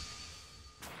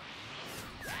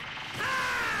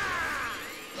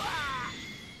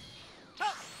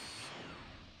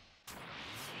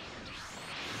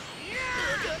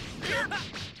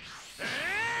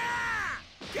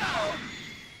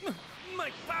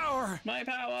 My power! My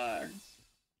power!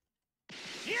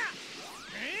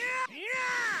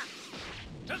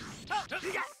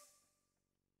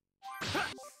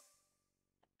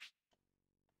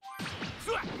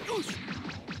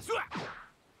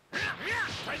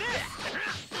 Try this!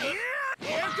 Here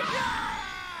goes!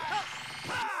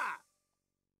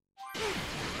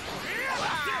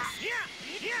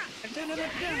 I did it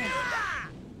again!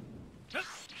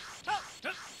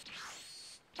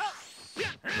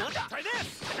 Try this!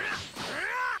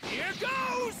 Here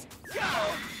goes!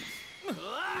 Go!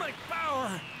 My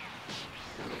power!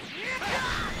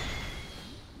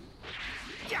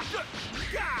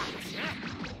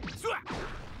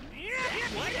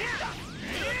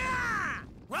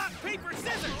 Rock, paper,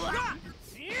 scissors! Rock!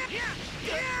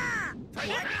 Try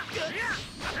that!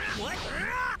 What?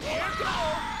 Here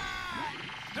goes!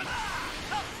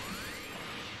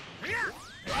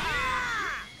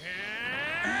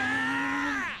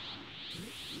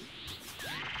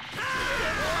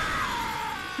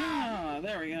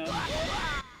 There we go.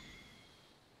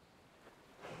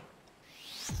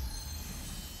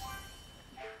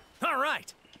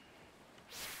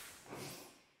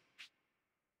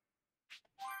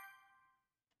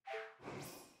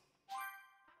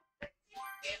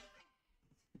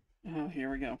 Oh,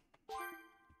 here we go.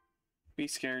 Be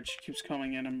scared. She keeps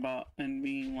coming in and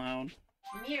being loud.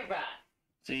 Nearby.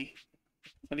 See?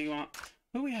 What do you want?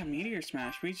 Oh, we have Meteor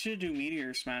Smash. We should do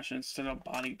Meteor Smash instead of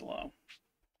Body Blow.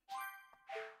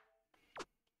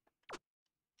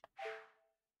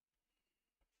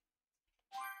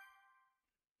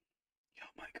 Yo,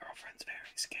 my girlfriend's very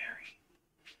scary.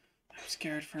 I'm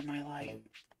scared for my life.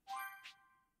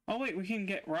 Oh wait, we can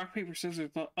get rock, paper, scissors.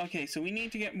 Okay, so we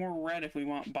need to get more red if we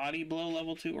want Body Blow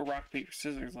level 2 or rock, paper,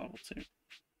 scissors level 2.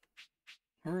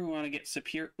 Or we want to get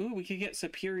superior. Ooh, we could get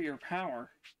superior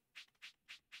power.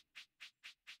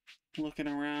 Looking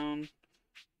around.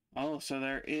 Oh, so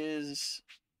there is.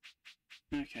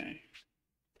 Okay.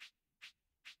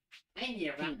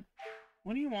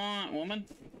 What do you want, woman?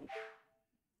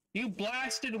 You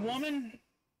blasted woman?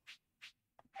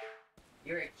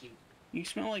 You're a cute. You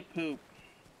smell like poop.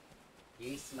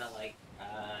 You smell like,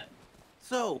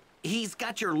 So, he's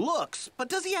got your looks, but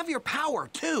does he have your power,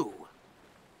 too?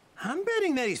 I'm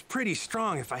betting that he's pretty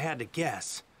strong if I had to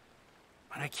guess.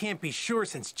 But I can't be sure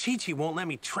since Chi-Chi won't let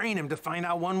me train him to find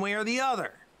out one way or the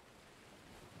other.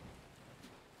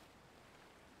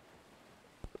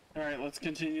 Alright, let's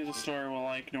continue the story while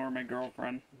I ignore my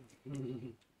girlfriend.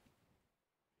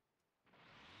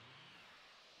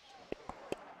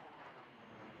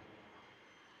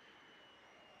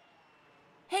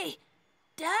 Hey,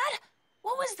 Dad?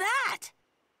 What was that?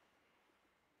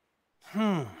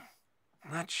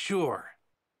 Not sure.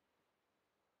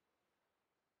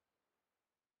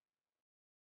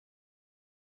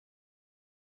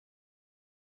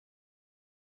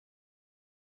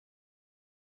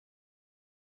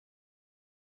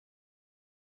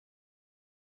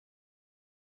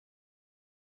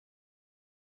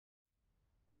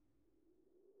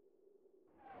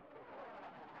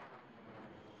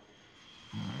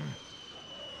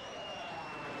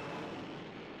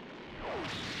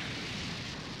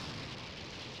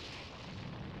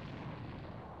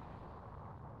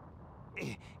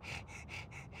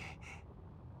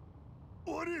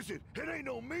 What is it? It ain't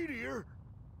no meteor.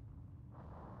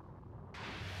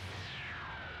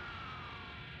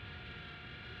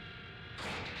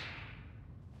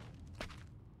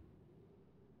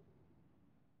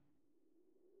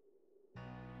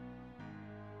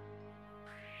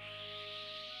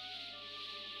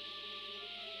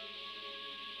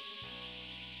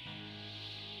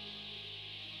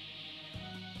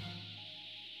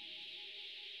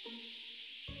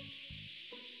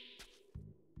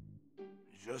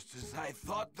 Just as I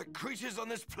thought, the creatures on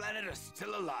this planet are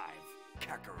still alive.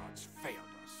 Kakarot's failed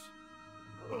us.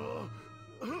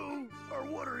 Who or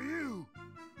what are you?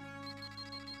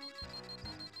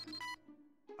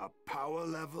 A power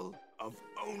level of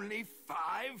only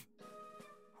 5?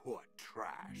 What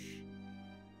trash.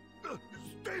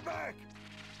 Stay back!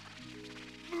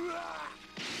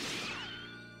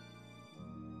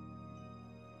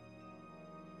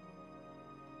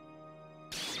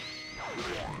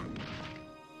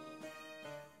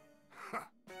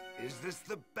 Is this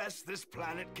the best this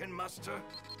planet can muster?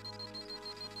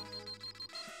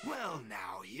 Well,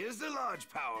 now, here's a large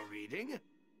power reading.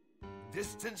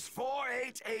 Distance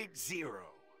 4880.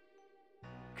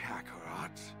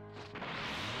 Kakarot.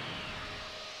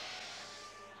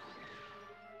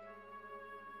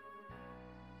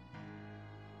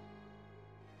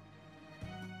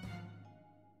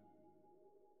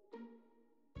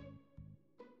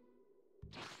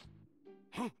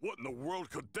 What in the world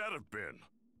could that have been?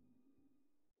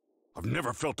 I've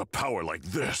never felt a power like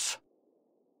this.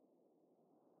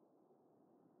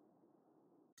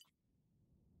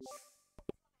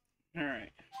 All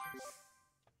right.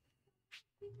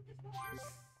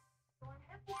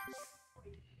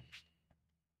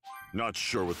 Not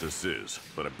sure what this is,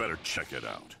 but I better check it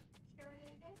out.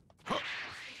 Huh.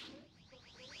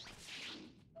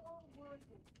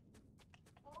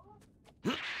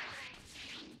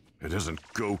 It isn't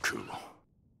Goku.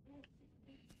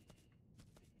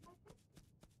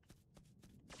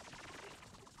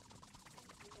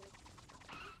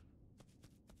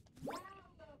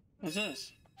 What's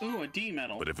this? Ooh, a D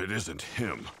medal. But if it isn't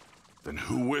him, then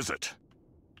who is it?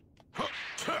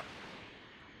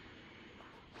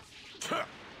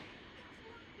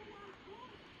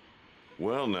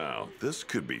 Well now, this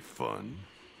could be fun.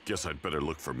 Guess I'd better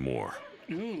look for more.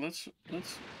 Ooh, let's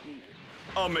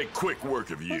I'll make quick work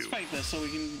of you. let's fight this so we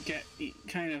can get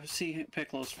kind of see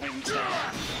Piccolo's fighting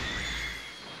style.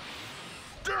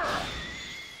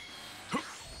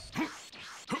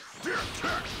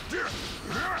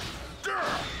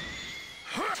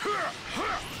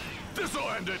 This'll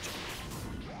end it.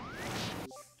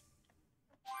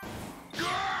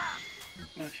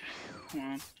 Okay, come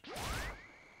on.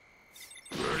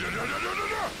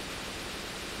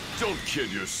 Don't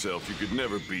kid yourself, you could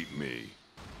never beat me.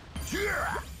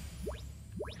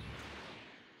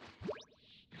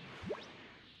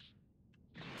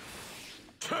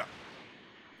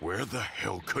 Where the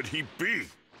hell could he be?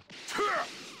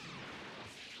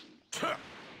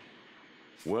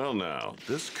 Well now,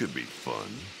 this could be fun.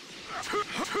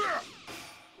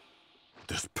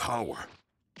 This power,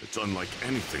 it's unlike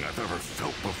anything I've ever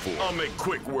felt before. I'll make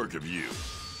quick work of you.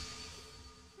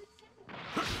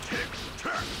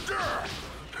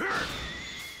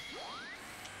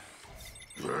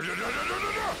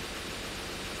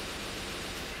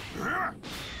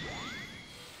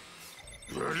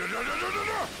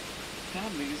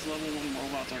 God, these level 1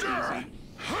 robots are easy.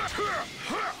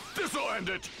 This'll end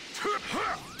it!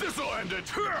 This'll end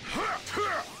it!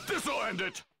 This'll end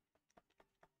it!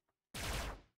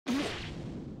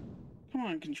 Come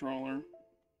on, controller.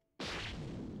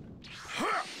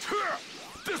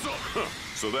 This'll...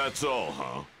 So that's all,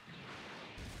 huh?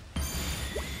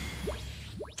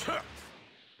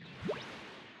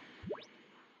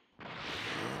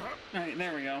 Alright,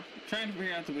 there we go. I'm trying to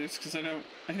figure out the boost because I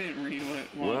didn't read what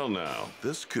it was. Well now,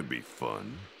 this could be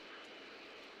fun.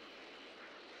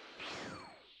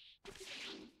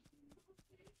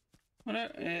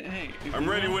 Hey, I'm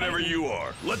ready whenever you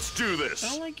are. Let's do this. I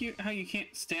don't like how you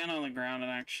can't stand on the ground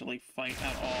and actually fight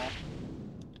at all.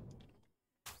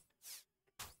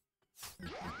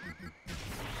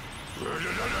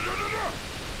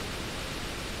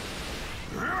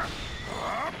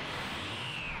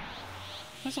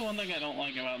 That's the one thing I don't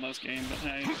like about this game, but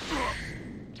hey.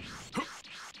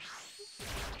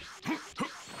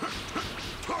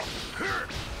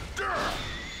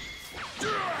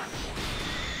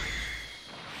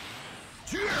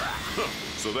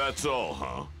 So that's all,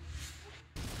 huh?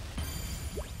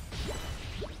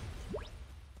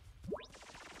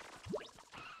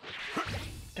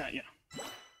 Got ya.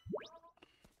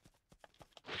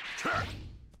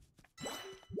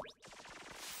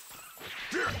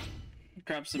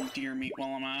 Grab some deer meat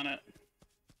while I'm at it.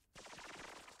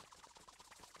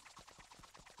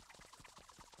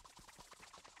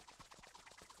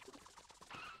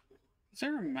 Is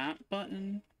there a map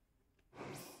button?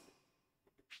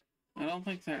 I don't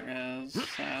think there is,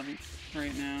 sad,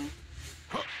 right now.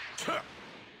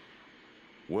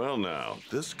 Well now,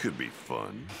 this could be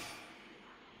fun.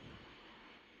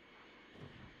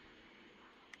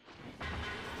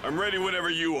 I'm ready whenever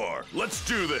you are. Let's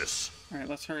do this! Alright,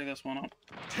 let's hurry this one up.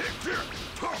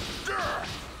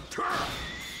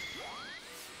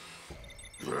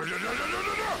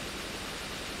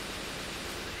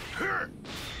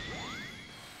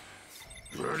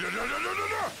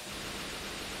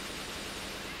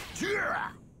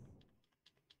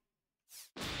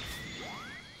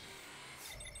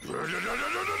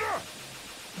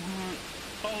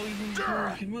 Oh, you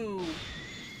can move.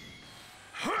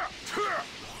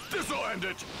 This'll end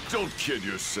it! Don't kid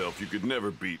yourself, you could never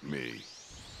beat me.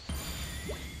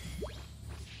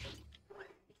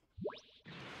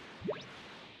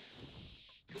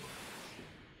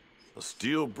 A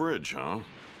steel bridge, huh?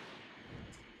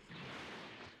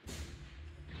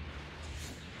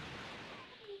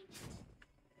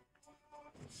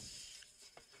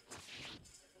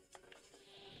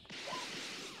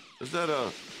 Is that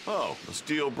a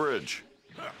steel bridge?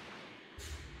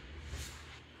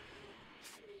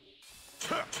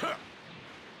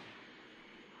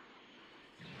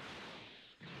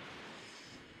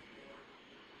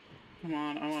 Come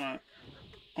on, I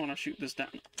wanna shoot this down.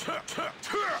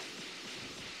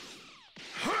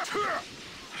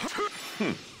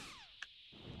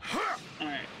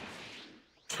 Alright.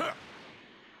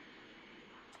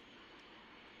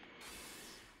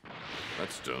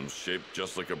 That stone's shaped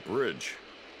just like a bridge.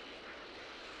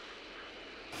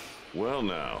 Well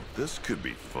now, this could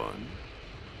be fun.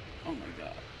 Oh my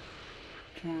god.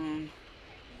 Come on.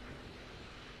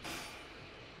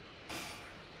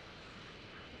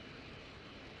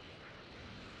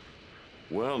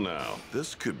 Well now,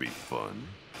 this could be fun.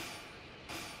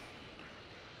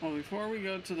 Well, before we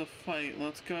go to the fight,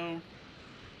 let's go.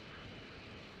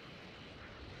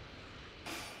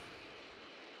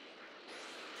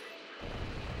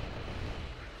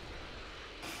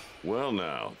 Well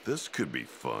now, this could be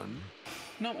fun.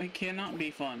 No, it cannot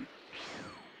be fun.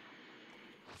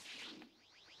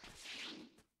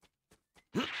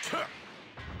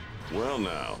 Well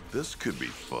now, this could be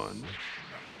fun.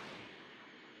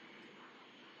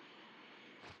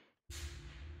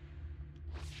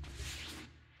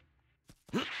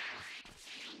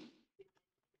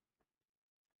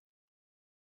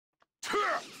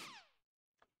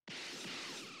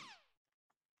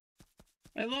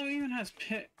 I love it even has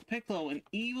Piccolo, an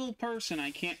evil person. I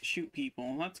can't shoot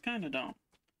people. That's kind of dumb.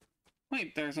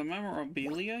 Wait, there's a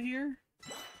memorabilia here?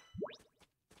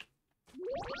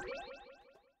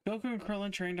 Goku and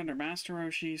Krillin trained under Master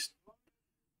Roshi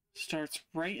starts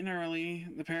bright and early.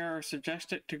 The pair are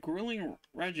subjected to grueling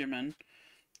regimen.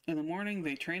 In the morning,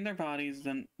 they train their bodies.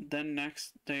 Then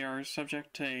next, they are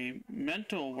subject to a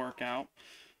mental workout.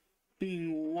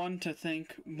 Being one to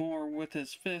think more with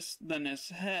his fists than his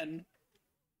head,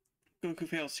 Goku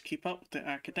fails to keep up with the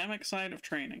academic side of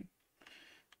training.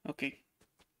 Okay.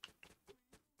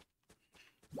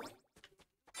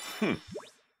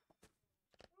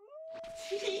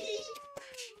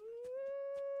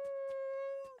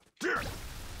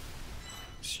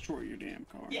 Destroy your damn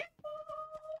car. Yeah.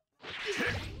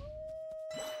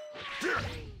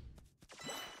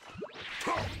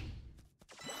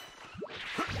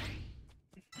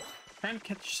 Trying to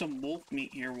catch some wolf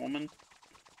meat here, woman.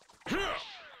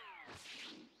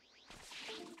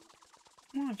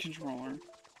 Come on, controller.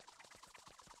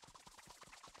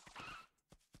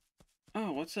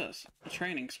 Oh, what's this? A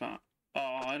training spot.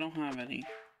 Oh, I don't have any.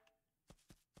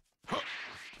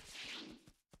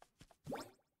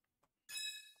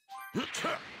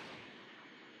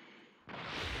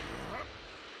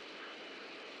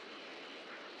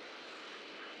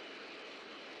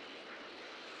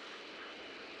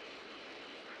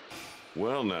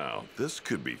 Well now, this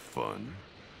could be fun.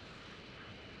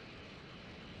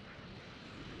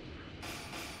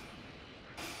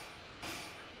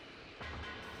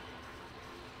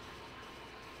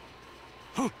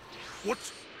 Huh?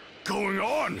 What's going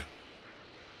on?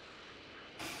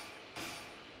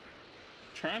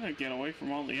 Trying to get away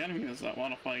from all the enemies that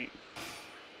want to fight.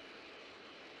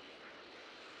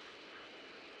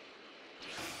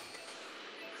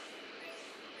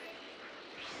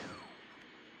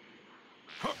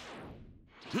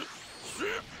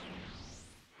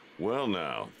 Well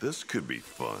now, this could be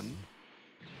fun.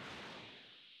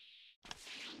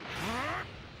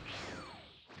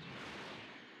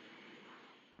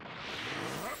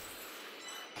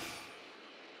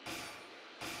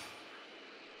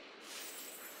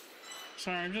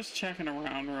 Sorry, I'm just checking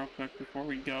around real quick before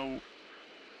we go.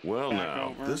 Well back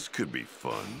now, over. this could be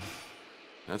fun.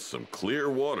 That's some clear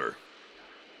water.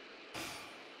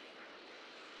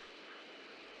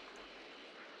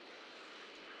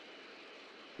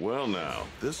 Well now,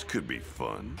 this could be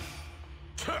fun.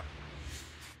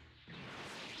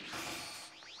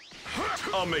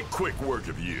 I'll make quick work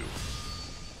of you.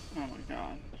 Oh my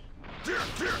god.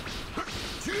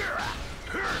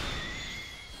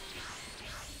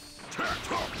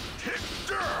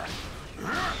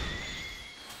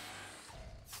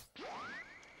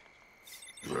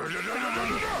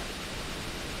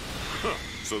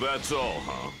 So that's all,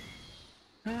 huh?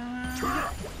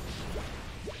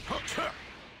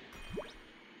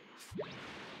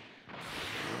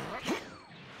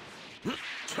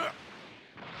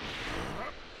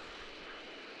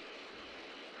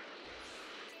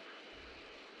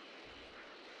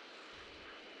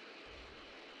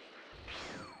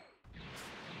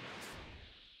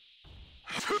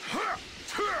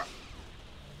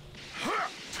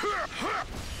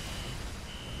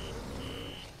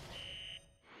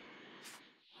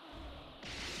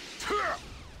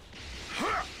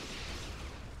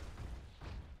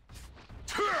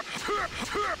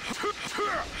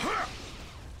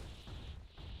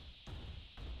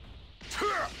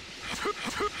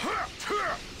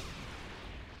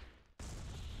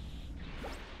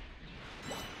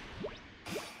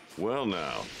 Well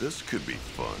now, this could be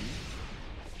fun.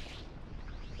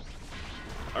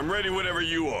 I'm ready whenever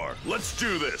you are. Let's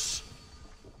do this!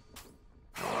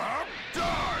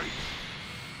 Die!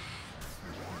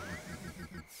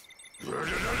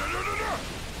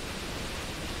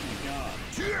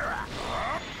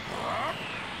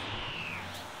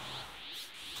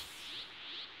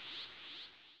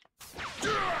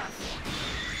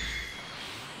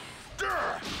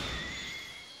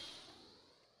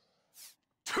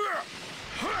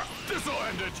 This'll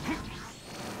end it!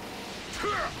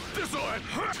 This'll end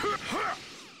it!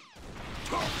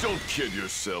 Don't kid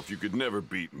yourself, you could never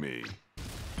beat me.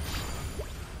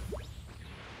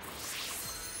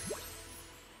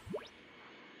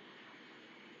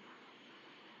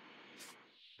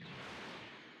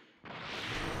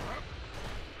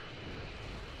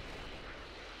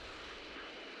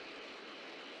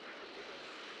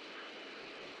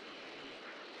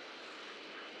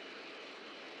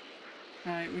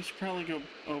 Alright, we should probably go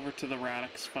over to the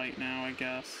Radix fight now, I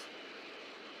guess.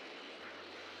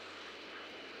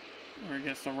 Or I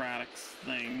guess the Radix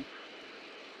thing.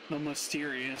 The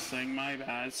mysterious thing, my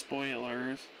bad,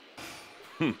 spoilers.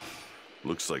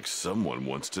 Looks like someone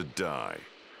wants to die.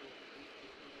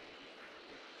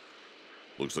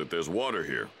 Looks like there's water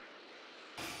here.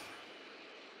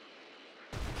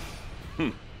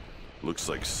 Looks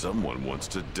like someone wants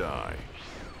to die.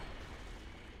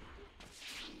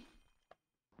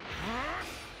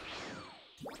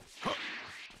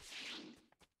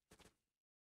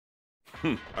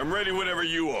 I'm ready whenever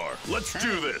you are. Let's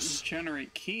do this.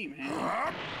 Generate key,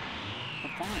 man.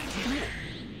 Fine.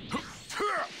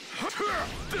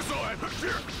 This'll end.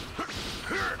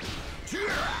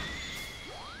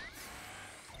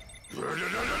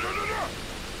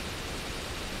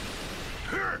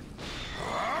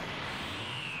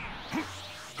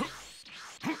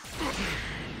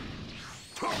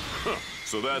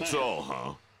 So that's all,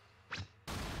 huh?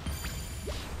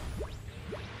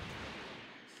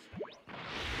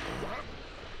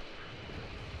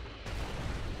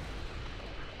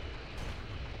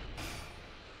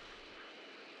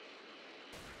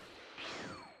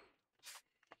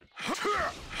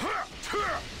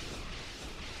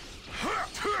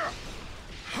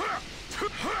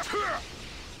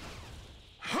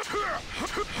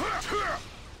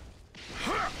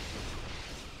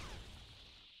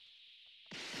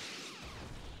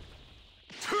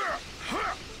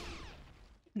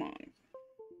 Come on.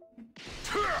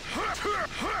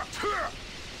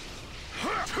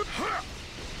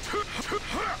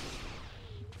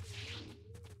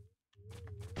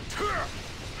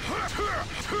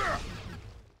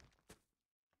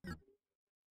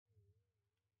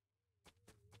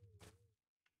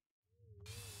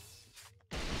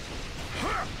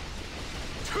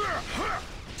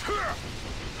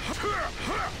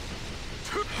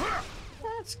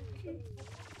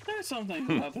 There's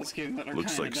something about this game that are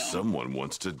Looks kinda like dumb. someone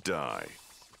wants to die.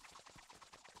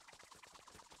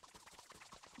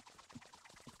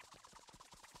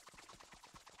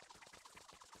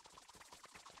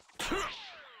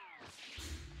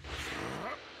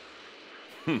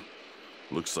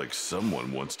 Looks like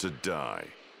someone wants to die.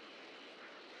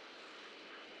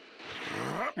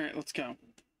 Alright, let's go.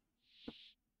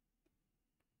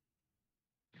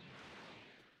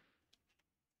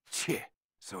 Cheh,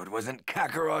 so it wasn't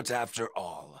Kakarot after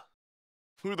all.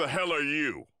 Who the hell are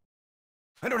you?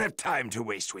 I don't have time to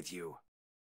waste with you.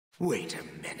 Wait a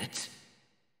minute.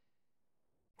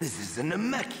 This is a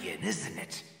Namekian, isn't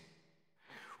it?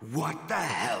 What the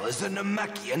hell is a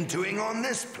Namekian doing on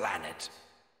this planet?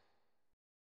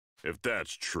 If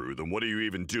that's true, then what are you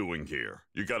even doing here?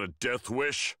 You got a death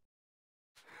wish?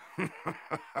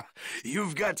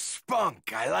 You've got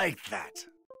spunk, I like that.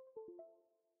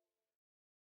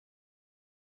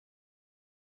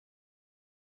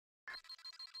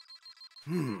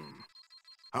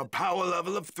 A power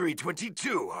level of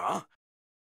 322, huh?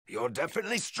 You're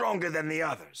definitely stronger than the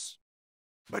others.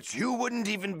 But you wouldn't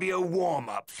even be a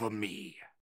warm-up for me.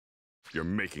 You're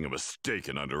making a mistake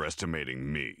in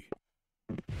underestimating me.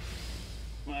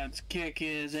 Let's kick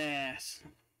his ass.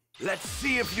 Let's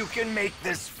see if you can make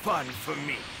this fun for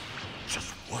me.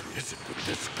 Just what is it with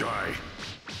this guy?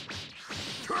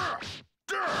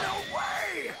 No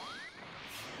way!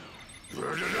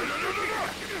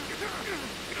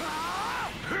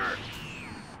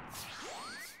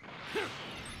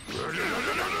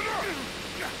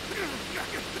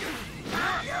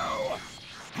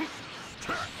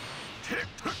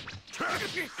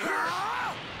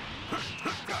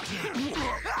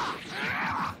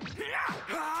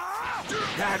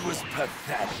 That was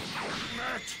pathetic.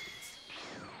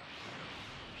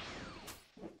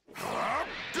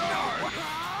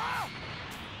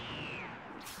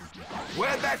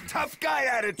 Where'd that tough guy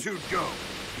attitude go?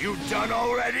 You done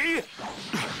already?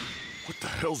 What the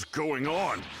hell's going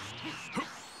on?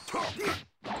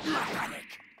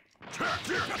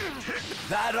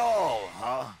 That all,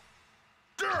 huh?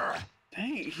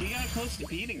 Dang, he got close to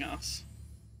beating us.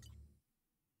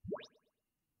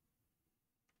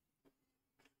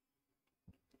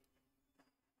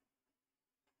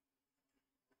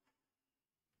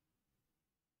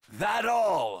 That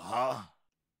all, huh?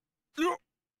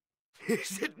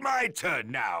 Is it my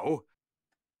turn now?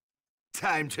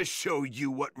 Time to show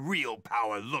you what real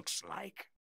power looks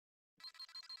like.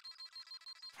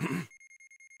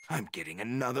 I'm getting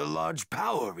another large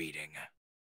power reading.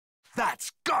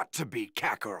 That's got to be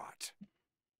Kakarot.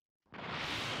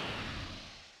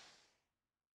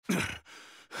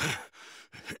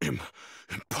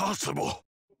 Impossible.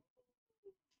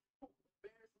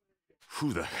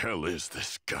 Who the hell is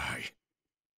this guy?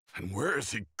 And where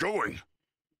is he going?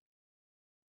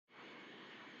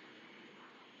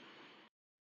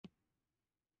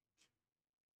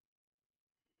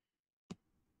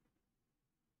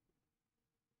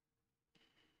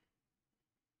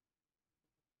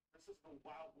 system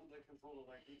while they control the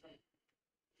light.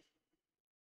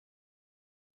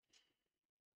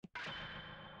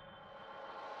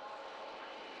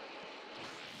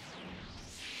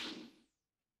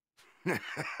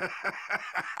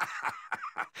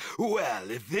 Well,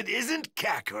 if it isn't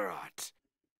Kakarot,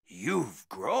 you've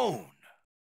grown.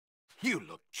 You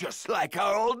look just like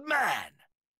our old man.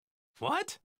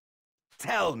 What?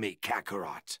 Tell me,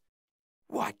 Kakarot,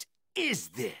 what is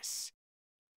this?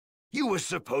 You were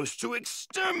supposed to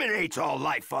exterminate all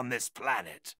life on this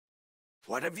planet.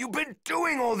 What have you been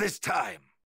doing all this time?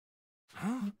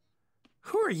 Huh?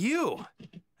 Who are you?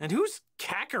 And who's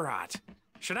Kakarot?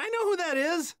 Should I know who that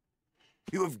is?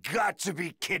 You have got to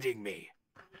be kidding me.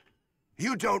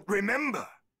 You don't remember?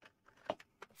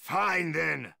 Fine,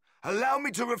 then. Allow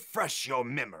me to refresh your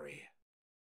memory.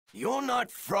 You're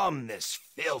not from this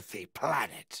filthy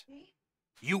planet.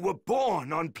 You were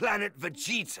born on planet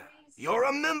Vegeta. You're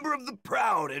a member of the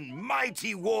proud and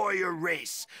mighty warrior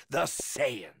race, the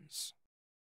Saiyans.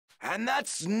 And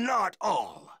that's not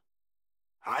all.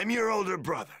 I'm your older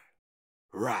brother,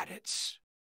 Raditz.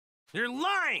 You're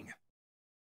lying!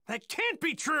 That can't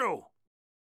be true!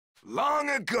 Long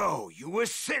ago, you were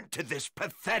sent to this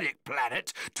pathetic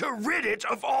planet to rid it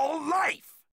of all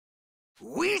life.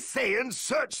 We Saiyans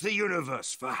search the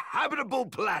universe for habitable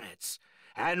planets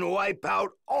and wipe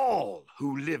out all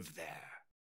who live there,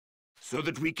 so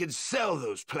that we can sell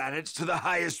those planets to the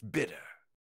highest bidder.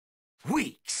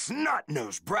 Weak,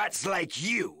 snot-nosed brats like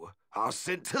you are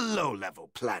sent to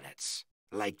low-level planets,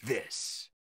 like this.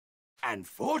 And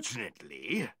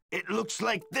fortunately, it looks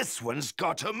like this one's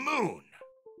got a moon.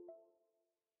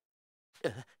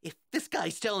 If this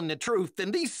guy's telling the truth,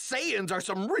 then these Saiyans are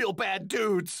some real bad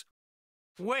dudes.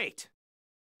 Wait.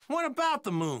 What about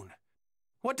the moon?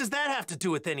 What does that have to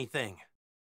do with anything?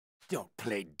 Don't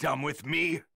play dumb with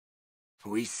me.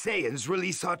 We Saiyans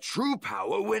release our true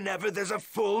power whenever there's a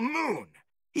full moon.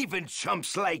 Even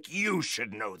chumps like you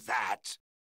should know that.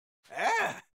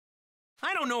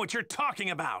 I don't know what you're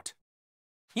talking about.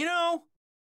 You know,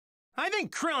 I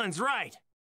think Krillin's right.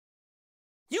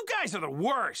 You guys are the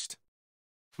worst.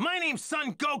 My name's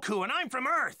Son Goku, and I'm from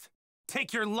Earth.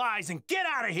 Take your lies and get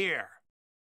out of here.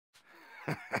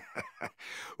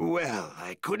 Well,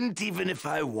 I couldn't even if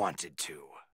I wanted to.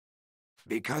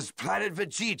 Because planet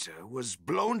Vegeta was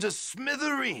blown to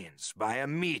smithereens by a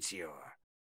meteor.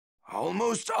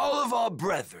 Almost all of our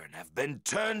brethren have been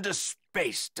turned to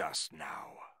space dust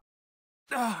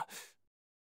now.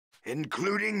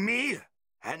 Including me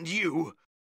and you,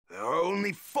 there are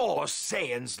only 4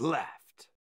 Saiyans left.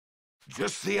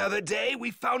 Just the other day,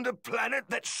 we found a planet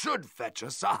that should fetch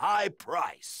us a high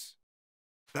price.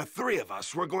 The 3 of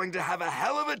us were going to have a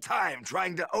hell of a time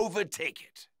trying to overtake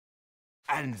it.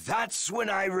 And that's when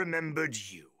I remembered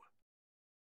you.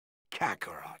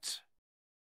 Kakarot.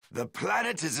 The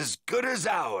planet is as good as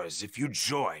ours if you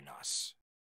join us.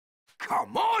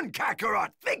 Come on,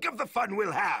 Kakarot! Think of the fun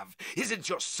we'll have! Isn't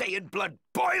your Saiyan blood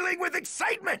boiling with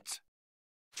excitement?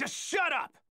 Just shut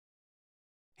up!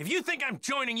 If you think I'm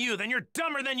joining you, then you're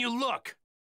dumber than you look!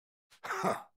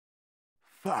 Huh.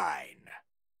 Fine.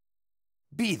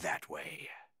 Be that way.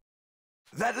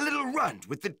 That little runt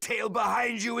with the tail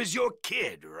behind you is your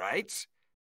kid, right?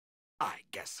 I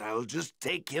guess I'll just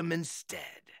take him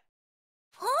instead.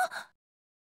 Huh?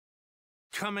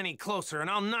 Come any closer and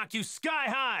I'll knock you sky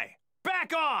high!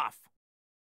 Back off!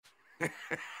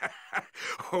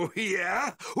 Oh,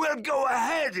 yeah? Well, go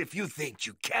ahead if you think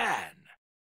you can.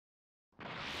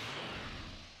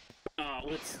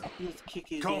 Let's kick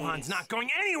his Gohan's ass. not going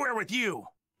anywhere with you!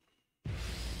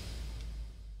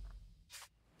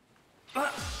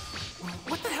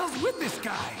 What the hell's with this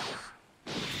guy?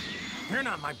 You're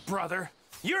not my brother.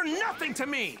 You're nothing to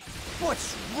me!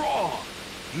 What's wrong?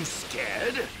 You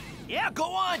scared? Yeah, go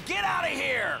on, get out of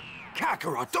here!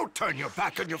 Kakarot, don't turn your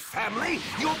back on your family,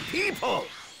 your people!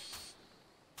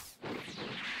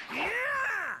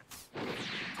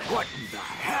 What in the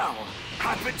hell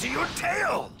happened to your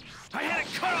tail? I had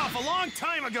it cut off a long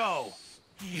time ago!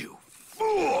 You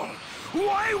fool!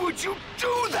 Why would you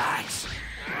do that?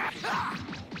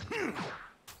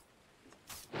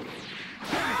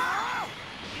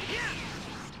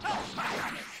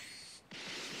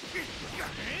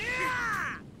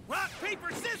 Rock,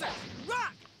 paper, scissors!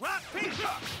 Rock! Rock, paper!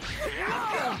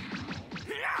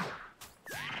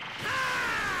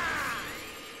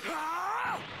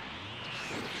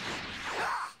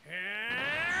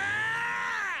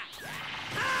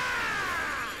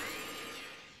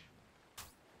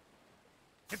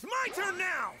 It's my turn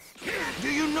now! Do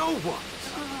you know what?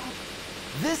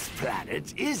 This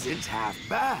planet isn't half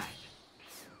bad.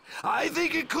 I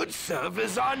think it could serve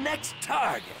as our next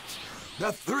target.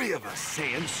 The three of us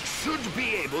Saiyans should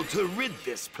be able to rid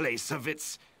this place of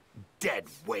its dead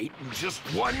weight in just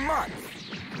 1 month.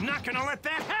 I'm not gonna let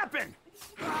that happen!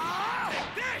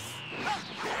 This!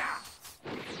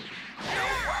 No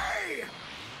way!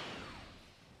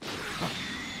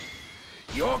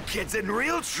 Your kid's in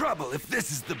real trouble if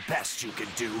this is the best you can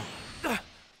do.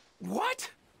 What?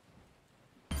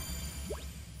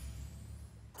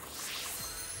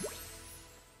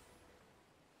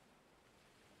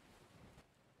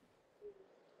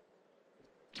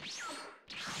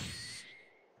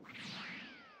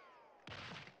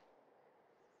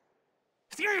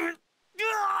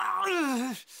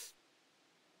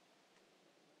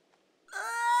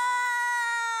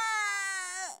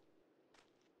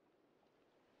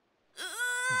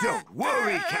 Don't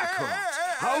worry, Kakarot.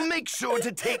 I'll make sure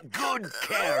to take good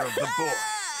care of the boy.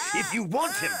 If you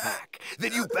want him back,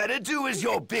 then you better do as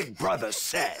your big brother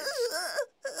says.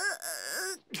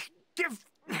 Give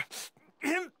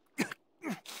him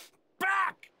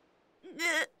back!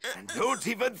 And don't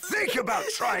even think about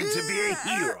trying to be a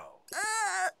hero.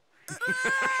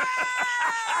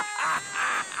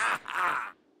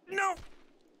 No!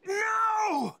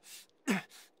 No!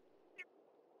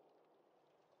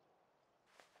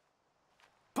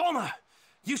 Bulma,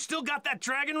 you still got that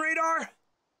dragon radar?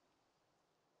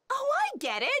 Oh, I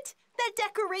get it! That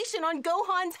decoration on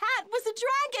Gohan's hat was a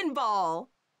Dragon Ball!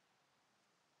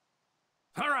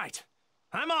 All right,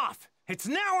 I'm off. It's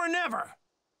now or never.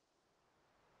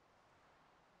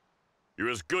 You're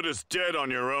as good as dead on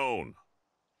your own.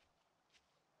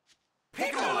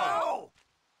 Piccolo!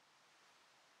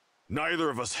 Neither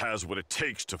of us has what it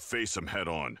takes to face him head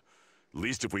on. At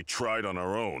least if we tried on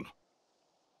our own.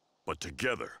 But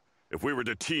together, if we were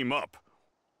to team up,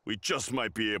 we just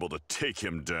might be able to take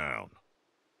him down.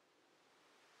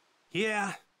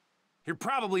 Yeah, you're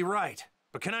probably right.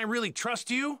 But can I really trust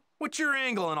you? What's your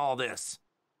angle in all this?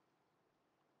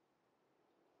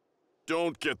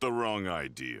 Don't get the wrong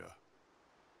idea.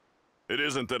 It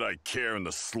isn't that I care in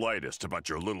the slightest about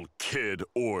your little kid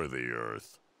or the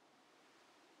Earth.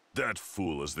 That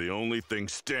fool is the only thing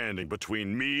standing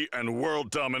between me and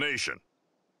world domination.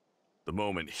 The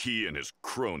moment he and his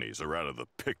cronies are out of the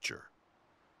picture,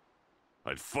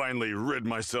 I'd finally rid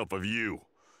myself of you.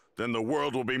 Then the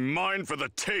world will be mine for the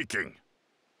taking.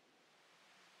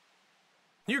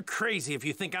 You're crazy if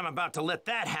you think I'm about to let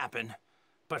that happen.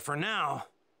 But for now,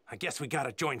 I guess we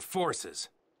gotta join forces.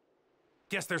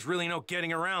 Guess there's really no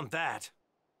getting around that.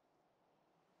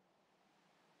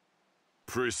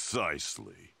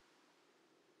 Precisely.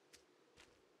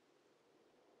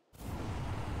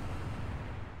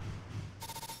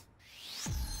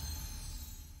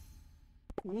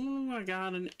 Ooh, I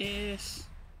got an S.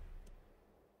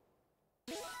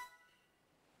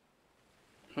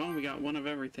 Oh, we got one of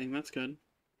everything. That's good.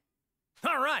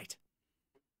 All right.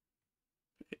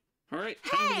 All right.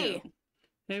 Hey!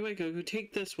 Hey, wait, Goku,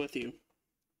 take this with you.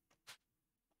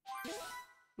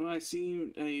 Well, I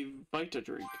see a Vita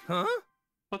drink. Huh?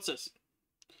 What's this?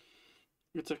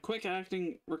 It's a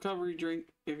quick-acting recovery drink.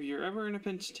 If you're ever in a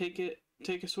pinch, take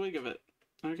a swig of it.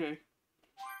 Okay.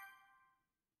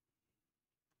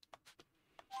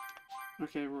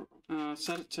 Okay,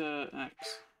 set it to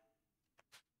X.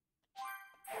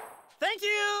 Thank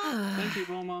you! Thank you,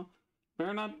 Bulma.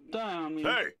 Better not die on me.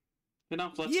 Hey!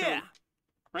 Enough, let's Yeah! go.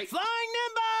 Right. Flying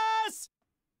Nimbus!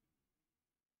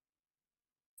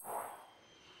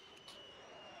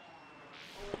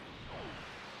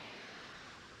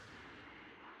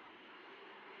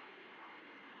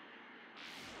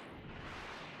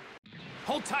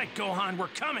 Hold tight, Gohan, we're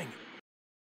coming!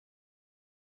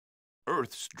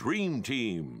 Earth's Dream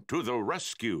Team to the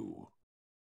rescue.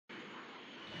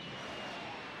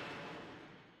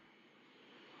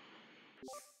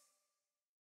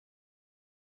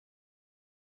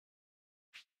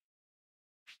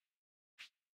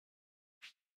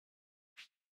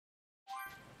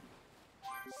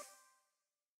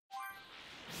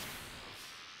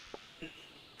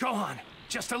 Gohan,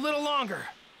 just a little longer.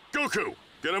 Goku,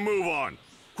 get a move on.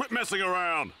 Quit messing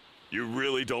around. You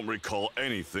really don't recall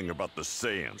anything about the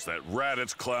Saiyans that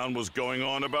Raditz clown was going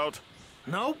on about?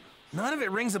 Nope, none of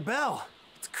it rings a bell.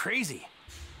 It's crazy.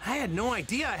 I had no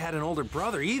idea I had an older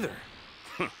brother either.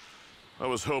 I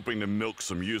was hoping to milk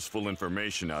some useful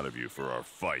information out of you for our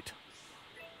fight.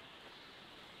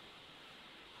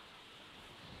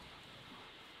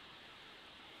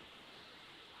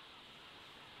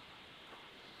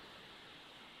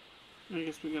 I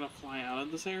guess we gotta fly out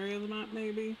of this area of the map,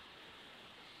 maybe?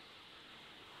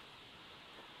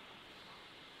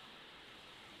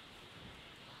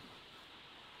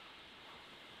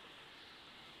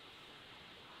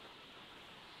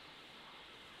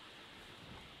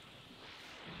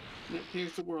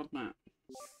 Here's the world map.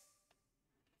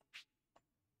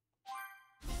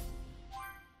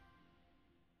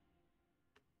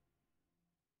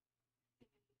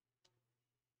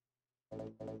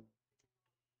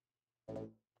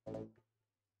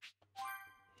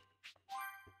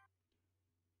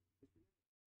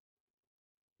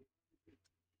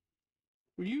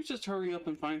 Will you just hurry up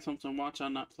and find something to watch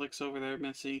on Netflix over there,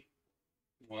 Missy?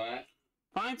 What?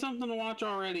 Find something to watch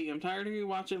already. I'm tired of you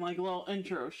watching like little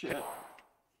intro shit.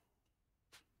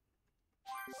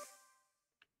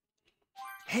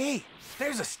 Hey,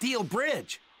 there's a steel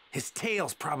bridge. His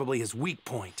tail's probably his weak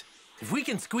point. If we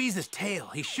can squeeze his tail,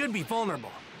 he should be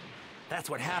vulnerable. That's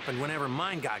what happened whenever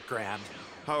mine got grabbed.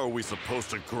 How are we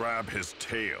supposed to grab his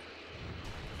tail?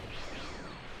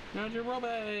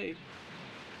 Najirobe!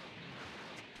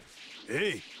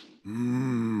 Hey!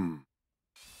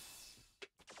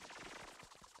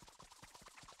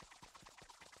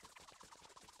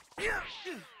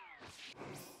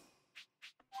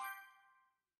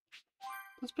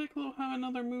 Does Piccolo have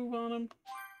another move on him?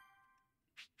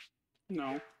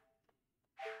 No.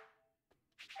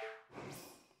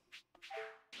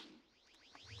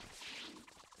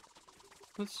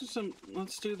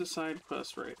 Let's do the side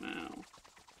quest right now.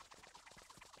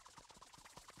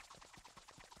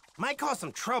 Might cause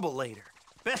some trouble later.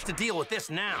 Best to deal with this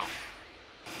now.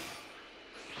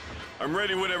 I'm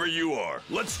ready whenever you are.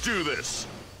 Let's do this!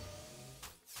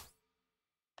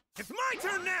 It's my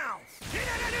turn now!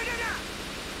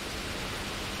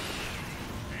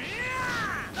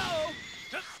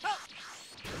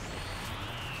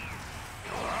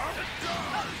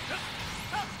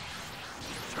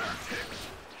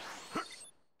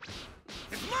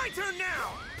 It's my turn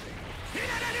now!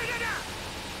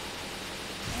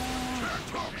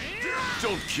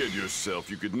 Don't kid yourself,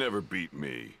 you could never beat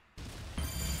me.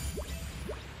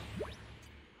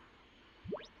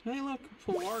 Hey, look,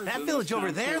 Pilar. That village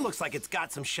over there looks like it's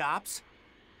got some shops.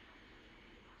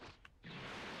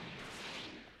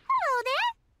 Hello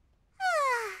there.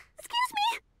 Excuse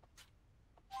me.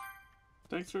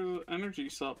 Thanks for the energy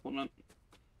supplement.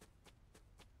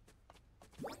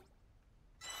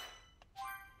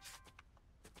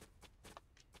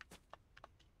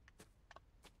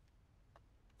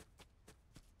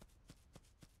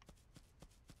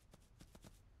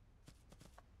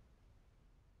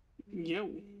 Yo.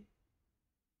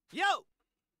 Yo!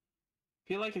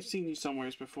 Feel like I've seen you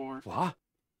somewheres before. What?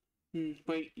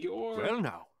 Wait, you're... Well,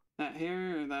 now. That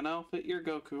hair, that outfit, you're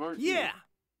Goku, aren't you? Yeah!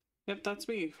 Yep, that's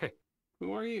me.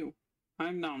 Who are you?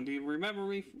 I'm Nam. Do you remember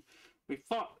me? We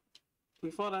fought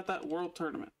at that world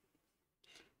tournament.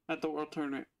 At the world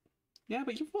tournament. Yeah,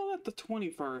 but you fought at the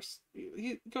 21st.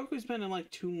 Goku's been in like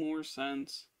 2 more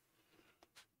since.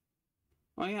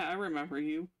 Oh yeah, I remember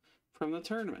you from the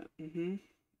tournament.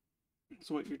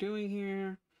 So what you're doing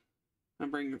here? I'm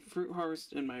bringing fruit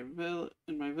harvest in my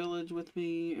village with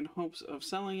me in hopes of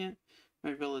selling it.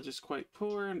 My village is quite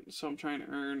poor, so I'm trying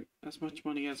to earn as much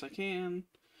money as I can.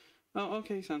 Oh,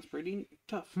 okay, sounds pretty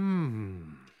tough.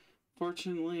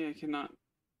 Fortunately, I cannot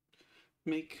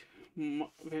make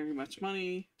very much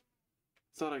money.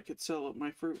 Thought I could sell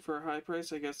my fruit for a high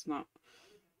price. I guess not.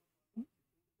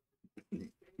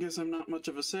 Guess I'm not much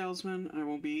of a salesman. I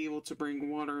won't be able to bring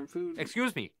water and food.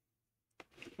 Excuse me.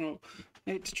 Oh,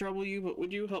 I hate to trouble you, but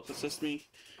would you help assist me?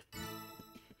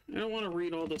 I don't want to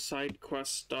read all the side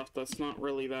quest stuff. That's not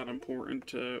really that important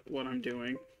to what I'm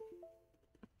doing.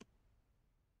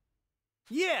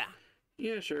 Yeah!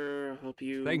 Yeah, sure, I'll help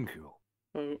you. Thank you.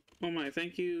 Oh my,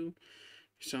 thank you.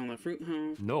 You're selling that fruit,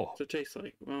 huh? No. What's it taste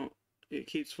like? Well, it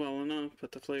keeps well enough,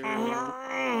 but the flavor...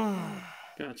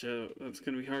 Gotcha. That's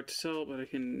gonna be hard to sell, but I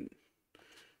can...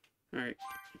 Alright.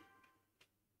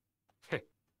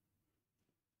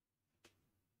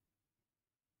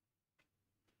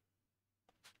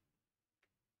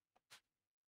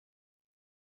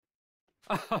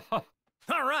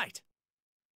 All right.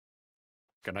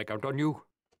 Can I count on you?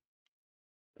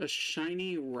 A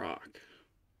shiny rock.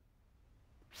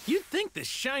 You'd think this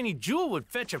shiny jewel would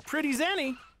fetch a pretty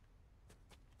zenny.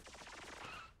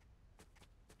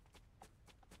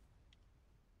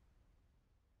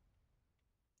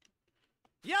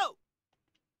 Yo!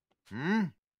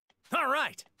 All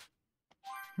right.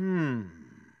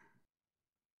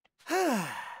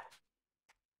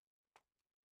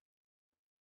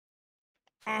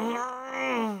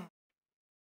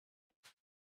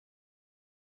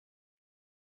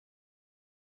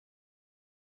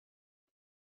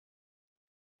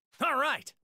 All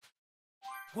right.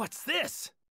 What's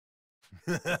this?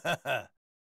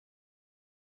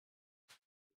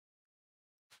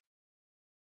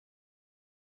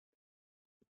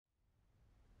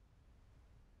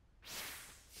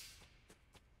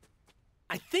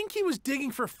 I think he was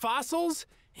digging for fossils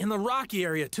in the rocky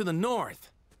area to the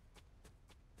north.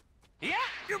 Yeah,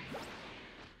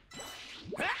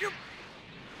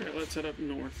 let's head up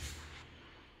north.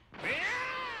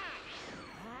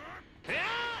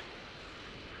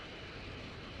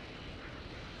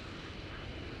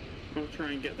 I'll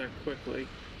try and get there quickly.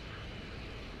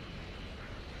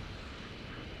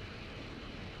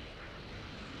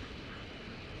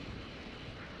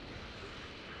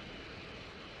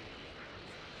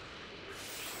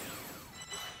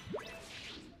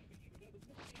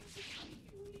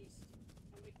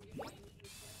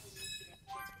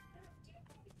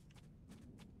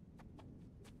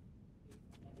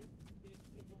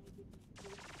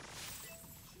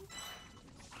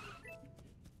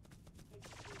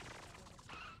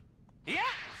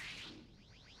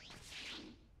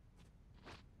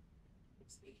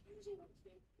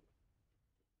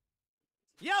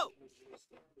 Yo!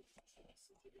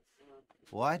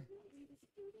 What?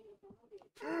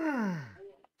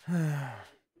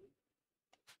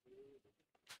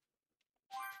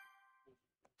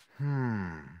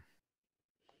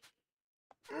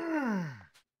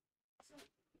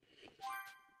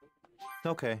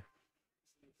 Okay.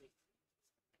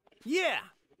 Yeah!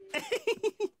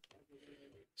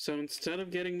 So instead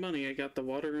of getting money, I got the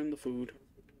water and the food.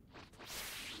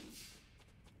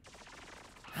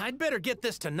 I'd better get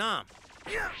this to Nam.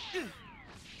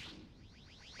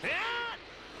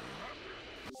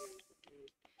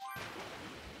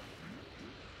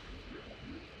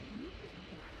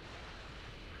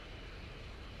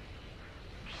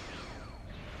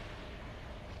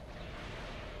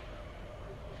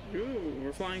 Ooh,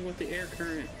 we're flying with the air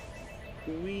current.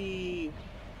 Whee!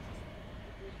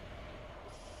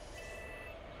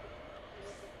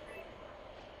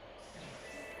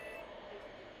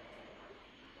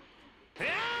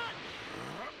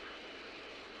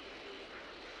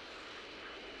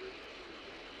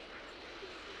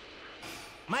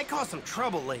 Might cause some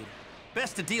trouble later.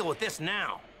 Best to deal with this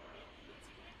now.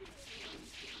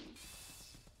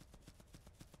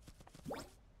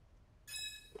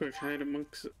 Quick hide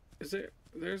amongst...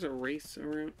 There's a race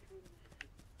around?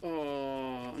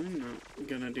 Oh, I'm not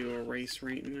gonna do a race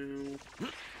right now.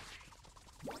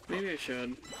 Maybe I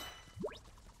should.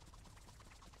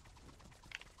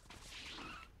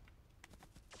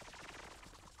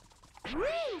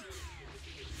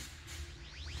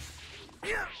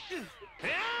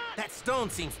 That stone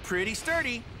seems pretty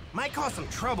sturdy. Might cause some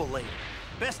trouble later.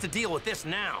 Best to deal with this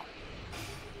now.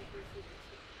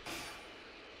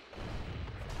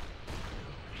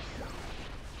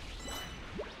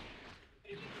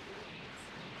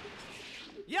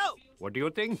 Yo! What do you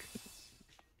think?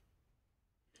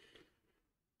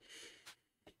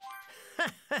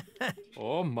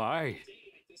 Oh my.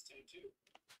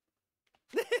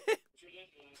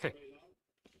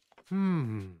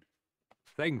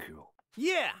 Thank you.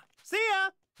 Yeah! See ya!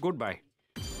 Goodbye.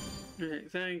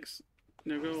 Alright, thanks.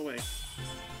 Now go away.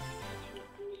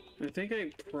 I think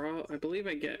I believe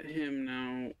I get him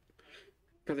now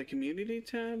for the community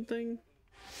tab thing.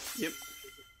 Yep.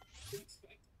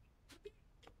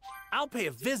 I'll pay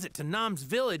a visit to Nam's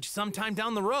village sometime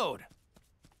down the road.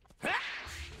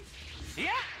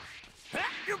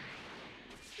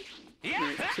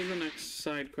 Right, to the next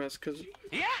side quest, because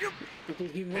I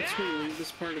believe once we leave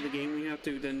this part of the game, we have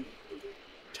to then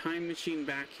time machine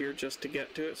back here just to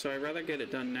get to it, so I'd rather get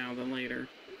it done now than later.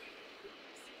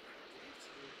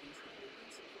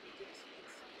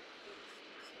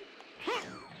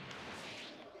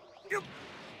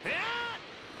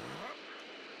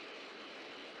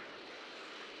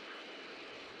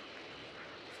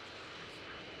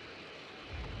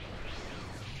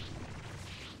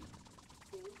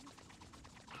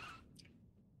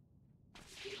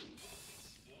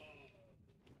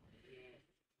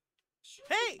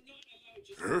 Hey!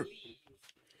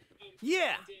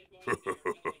 Yeah!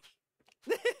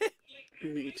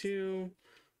 Me too.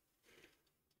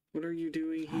 What are you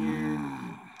doing here?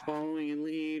 Following in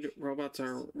lead. Robots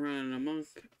are running amok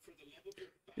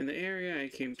in the area. I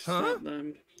came to stop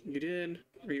them. You did?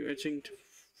 Are you itching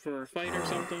for a fight or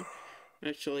something? I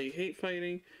actually hate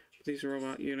fighting. These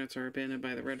robot units are abandoned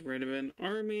by the Red Ribbon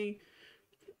Army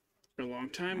a long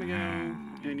time ago.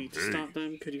 I need to stop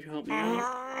them. Could you help me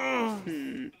out?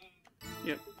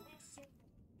 Yep.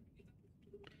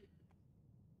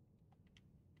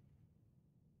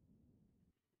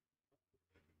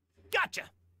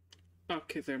 Gotcha!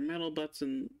 Okay, they're metal butts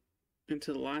into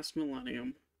the last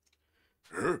millennium.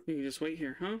 You can just wait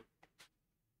here, huh?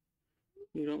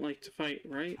 You don't like to fight,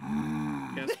 right?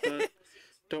 Yes, but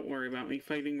don't worry about me.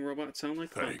 Fighting robots sound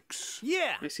like fun. Thanks.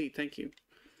 Yeah! I see, thank you.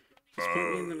 Just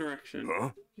point me in the direction. Huh?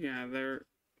 Yeah, they're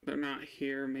not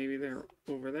here. Maybe they're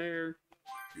over there.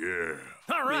 Yeah.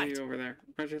 All right. Maybe over there.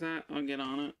 Roger that. I'll get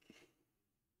on it.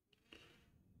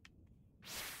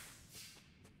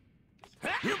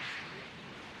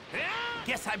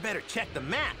 Guess I better check the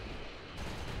map.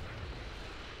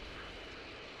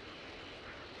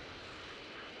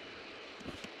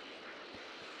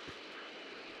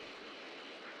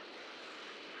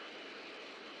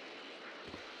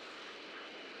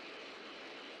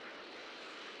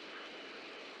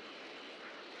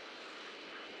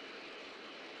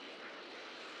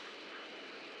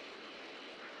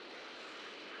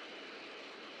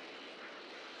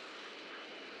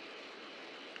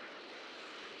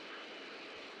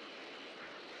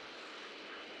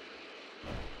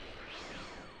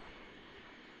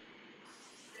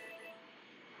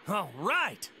 All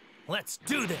right, let's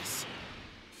do this.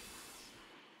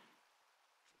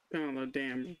 Oh, the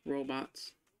damn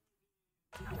robots.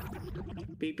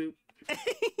 Beep boop.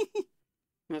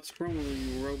 What's wrong with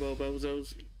you,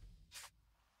 robo-bozos?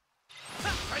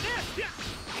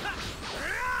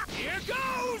 Here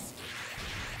goes!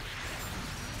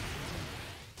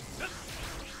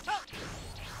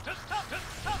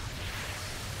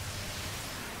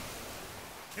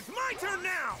 It's my turn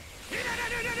now!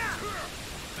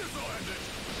 This'll end it!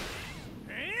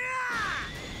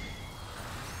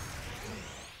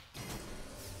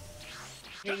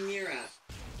 Hey, Mira.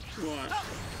 What?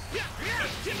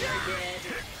 If you did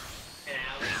an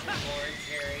Alice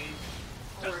Moritary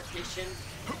politician,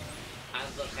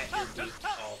 I'd look at your beat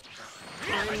all the time.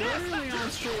 I'm literally on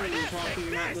stream talking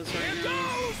about this right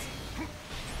now.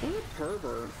 What a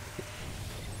pervert.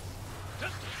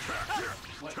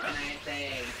 What can I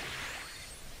say?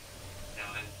 No,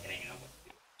 I'm kidding. I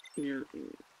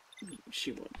wouldn't.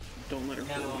 She would. Don't let her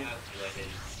No, fool you. I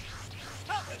wouldn't.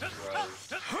 That's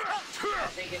gross. I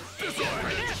think if any other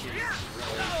nation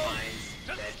really finds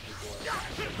dead people.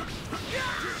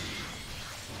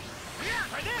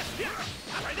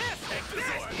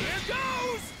 Here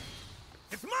goes!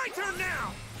 It's my turn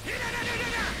now!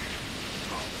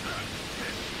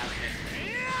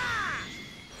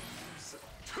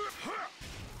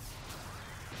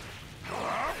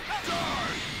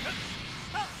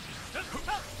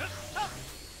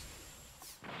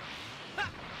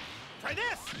 Try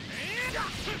this!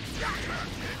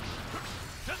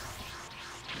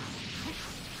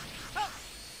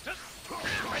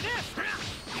 Try this!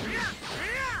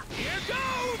 Here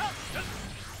goes!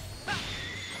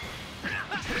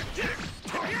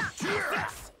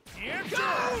 Here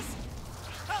goes!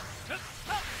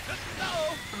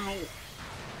 Ow.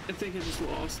 I think I just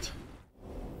lost.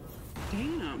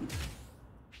 Damn.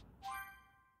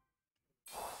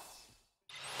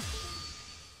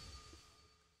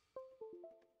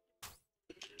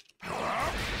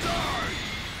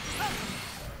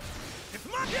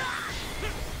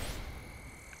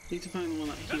 Need to find the one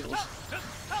that heals.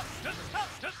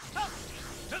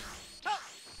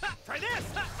 Try this!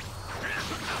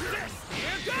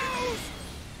 Here goes!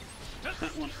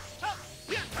 That one.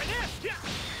 Try this!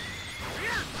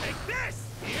 Take this!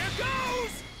 Here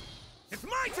goes! It's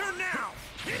my turn now!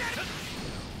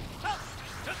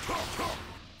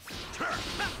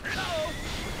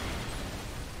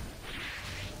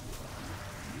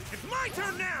 It's my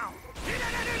turn now! Here goes!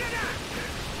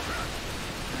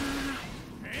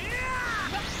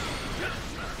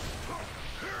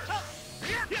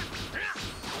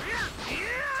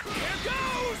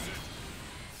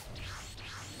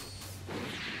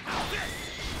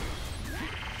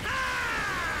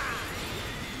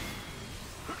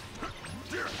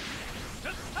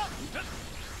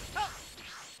 Take this!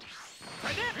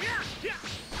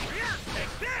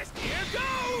 Here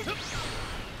goes!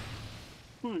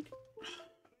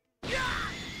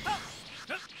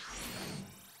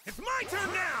 It's my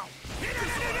turn now!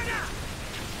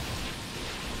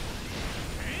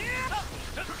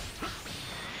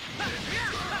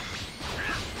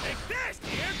 Take this!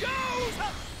 Here goes!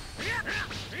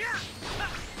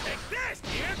 Take this!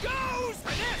 Here goes!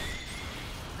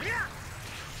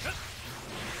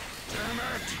 Damn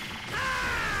it!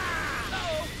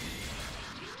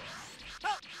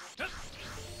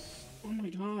 Oh my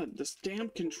god, this damn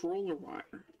controller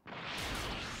wire.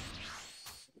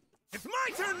 It's my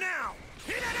turn now!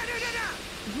 Will you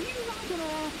knock it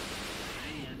off?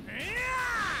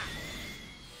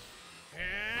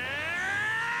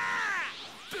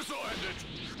 This'll end it!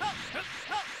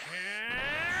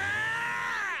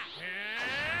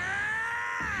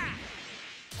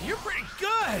 You're pretty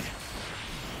good!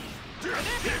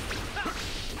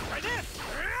 Try this!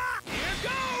 Here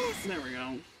goes! There we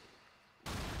go.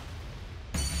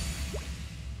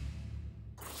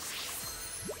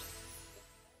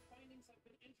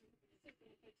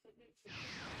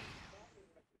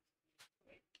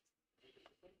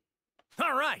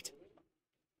 All right.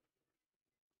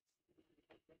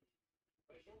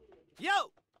 Yo!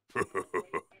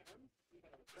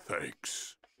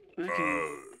 Thanks.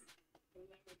 Okay.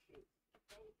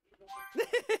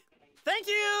 Thank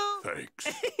you! Thanks.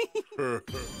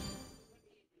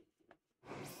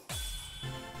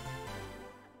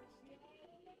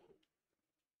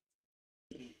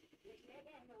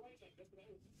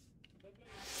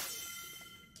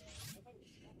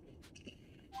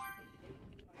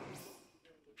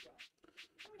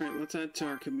 Alright, let's add to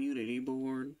our community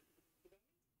board.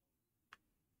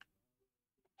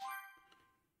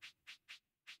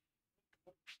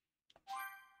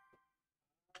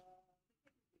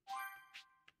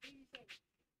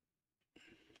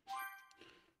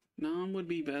 Nom would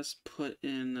be best put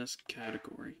in this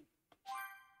category.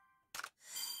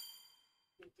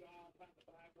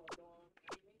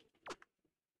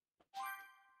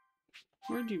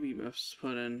 Where'd you be best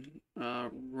put in?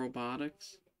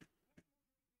 Robotics?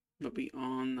 But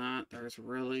beyond that, there's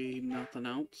really nothing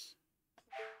else.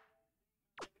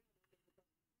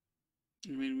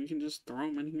 I mean, we can just throw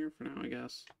them in here for now, I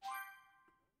guess.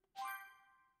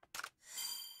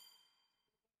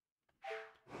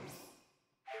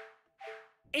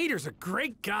 Ader's a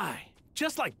great guy,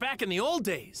 just like back in the old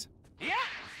days. Yeah!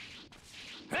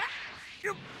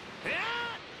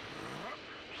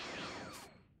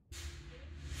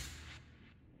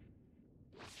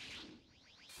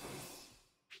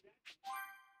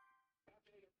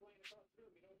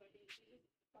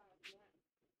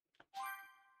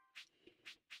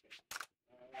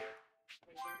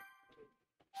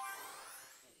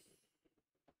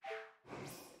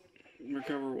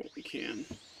 Recover what we can.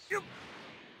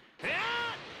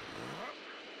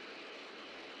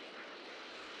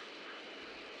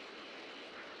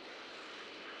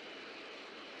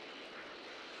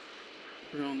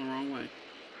 We're going the wrong way.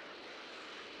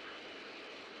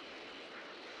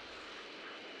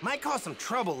 Might cause some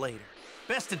trouble later.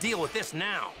 Best to deal with this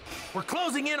now. We're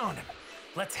closing in on him.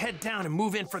 Let's head down and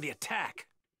move in for the attack.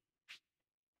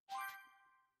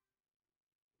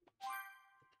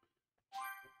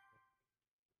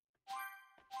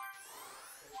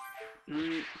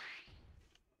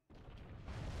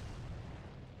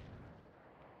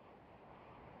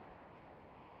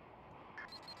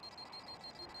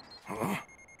 Huh?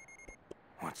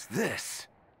 What's this?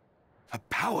 A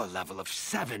power level of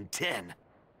 710.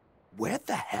 Where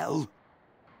the hell?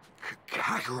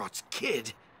 Kakarot's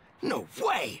kid? No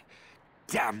way!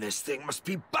 Damn, this thing must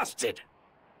be busted!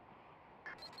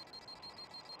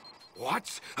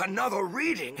 What? Another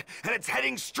reading, and it's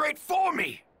heading straight for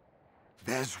me!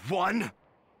 There's one.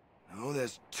 No,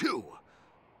 there's two.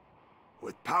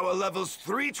 With power levels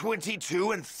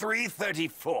 322 and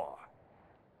 334.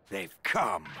 They've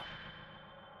come.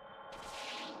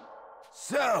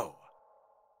 So,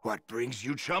 what brings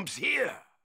you chumps here?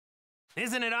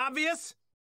 Isn't it obvious?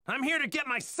 I'm here to get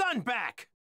my son back!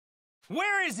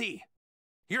 Where is he?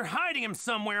 You're hiding him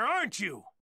somewhere, aren't you?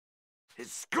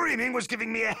 His screaming was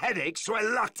giving me a headache, so I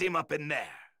locked him up in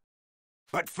there.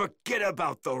 But forget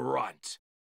about the runt.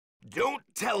 Don't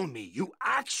tell me you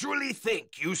actually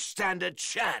think you stand a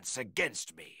chance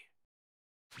against me.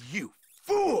 You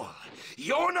fool!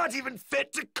 You're not even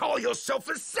fit to call yourself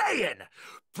a Saiyan!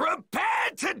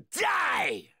 Prepare to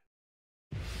die!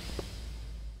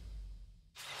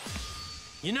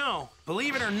 You know,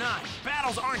 believe it or not,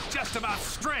 battles aren't just about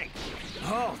strength.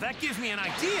 Oh, that gives me an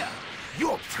idea.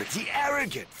 You're pretty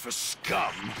arrogant for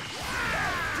scum.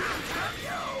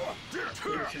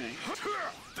 Okay.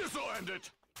 This'll end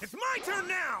it. It's my turn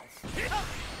now!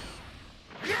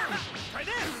 Try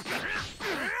this!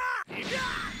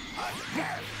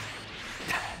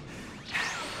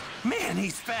 Man,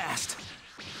 he's fast.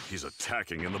 He's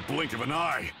attacking in the blink of an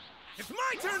eye. It's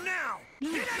my turn now!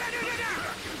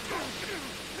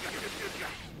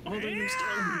 Oh, they used to.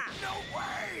 No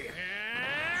way!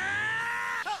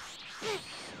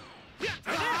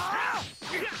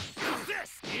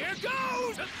 Here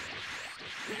goes!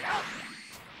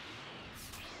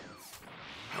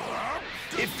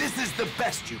 If this is the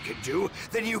best you can do,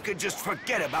 then you can just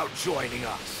forget about joining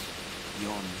us.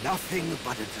 You're nothing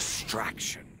but a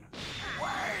distraction.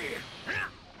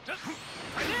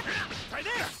 Try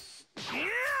this! Here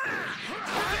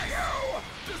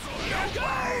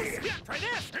goes! Try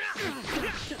this!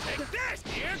 Take this!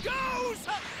 Here goes! I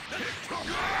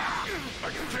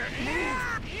can't move.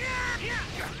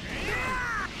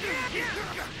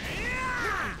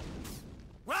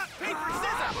 Rock, paper,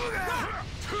 scissors!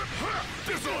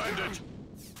 This'll end it.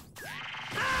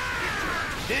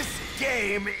 This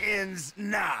game ends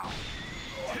now.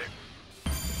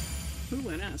 Ooh,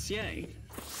 an S, yay.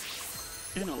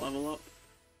 And a level up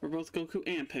for both Goku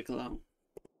and Piccolo.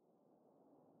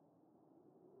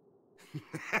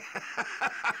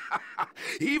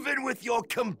 Even with your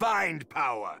combined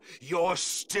power, you're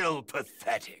still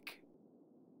pathetic.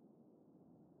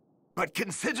 But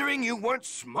considering you weren't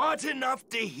smart enough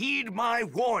to heed my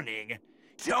warning,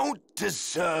 don't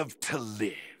deserve to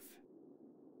live.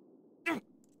 You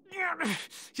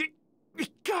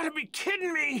gotta be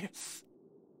kidding me!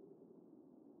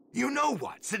 You know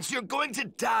what? Since you're going to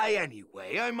die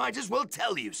anyway, I might as well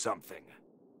tell you something.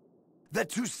 The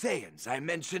two Saiyans I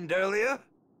mentioned earlier,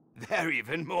 they're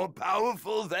even more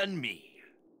powerful than me.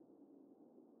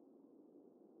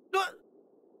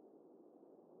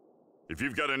 If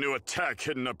you've got a new attack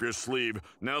hidden up your sleeve,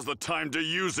 now's the time to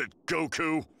use it,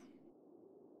 Goku!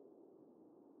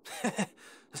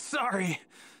 Sorry.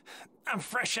 I'm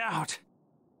fresh out.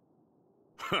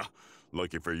 Huh.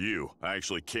 Lucky for you, I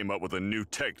actually came up with a new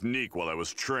technique while I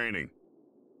was training.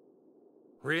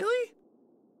 Really?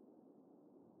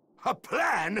 A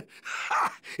plan?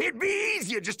 Ha! It'd be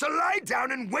easier just to lie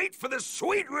down and wait for the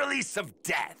sweet release of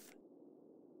death.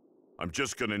 I'm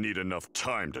just gonna need enough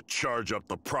time to charge up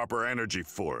the proper energy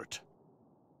for it.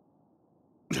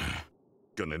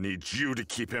 Gonna need you to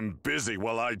keep him busy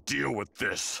while I deal with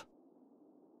this.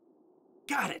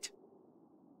 Got it.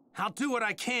 I'll do what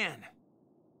I can.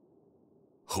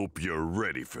 Hope you're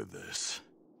ready for this.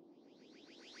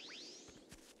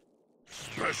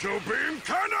 Special Beam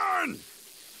Cannon!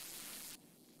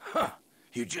 Huh.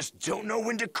 You just don't know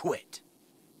when to quit.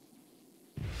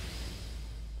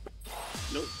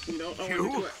 Nope, you don't know when to You?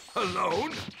 quit.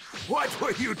 Alone? What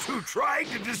were you two trying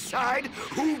to decide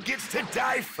who gets to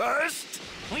die first?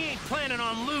 We ain't planning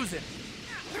on losing.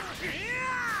 It's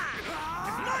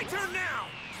my turn now!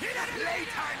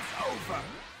 Playtime's over!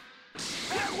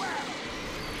 Farewell!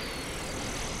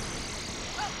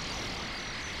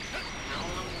 How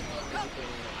long ago did you go to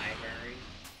the library?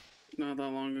 Not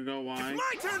that long ago, why?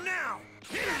 My turn now!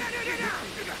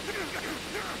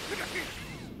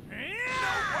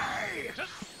 No way!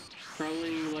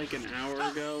 Probably like an hour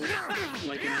ago.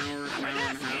 Like an hour and a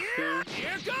half ago.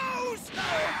 Here goes!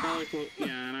 Probably yeah,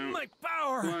 I know. My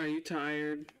power! Why, are you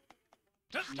tired?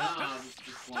 No, I was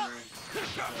just wondering.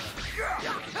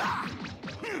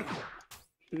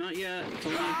 Not yet. It's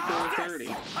only 4:30.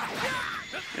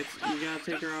 You gotta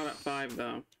take her out at 5,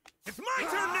 though. It's my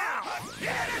turn now!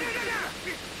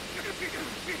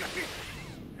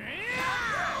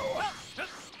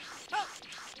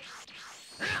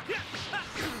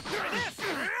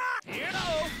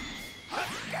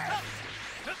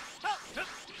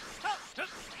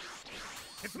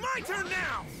 It's my turn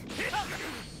now!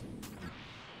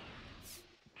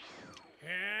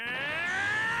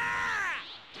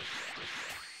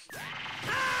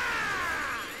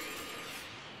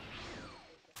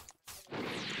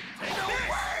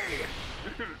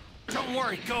 Don't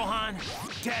worry, Gohan.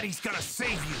 Daddy's gonna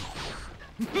save you.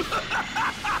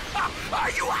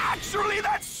 Are you actually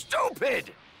that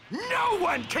stupid? No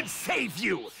one can save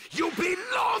you! You'll be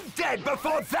long dead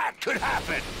before that could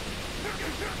happen!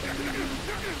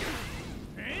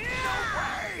 No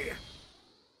way!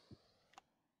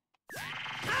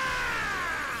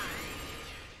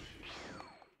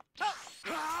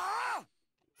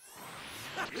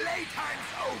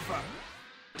 Playtime's over!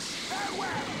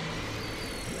 Farewell!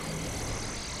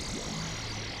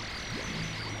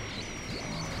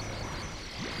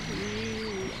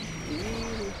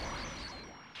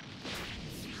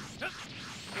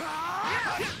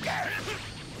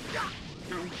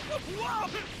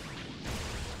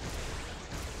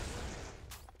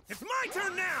 It's my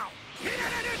turn now!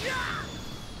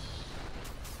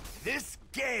 This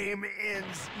game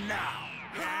ends now.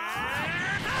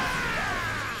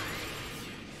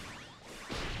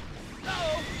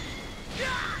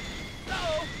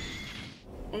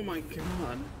 Oh my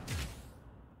god.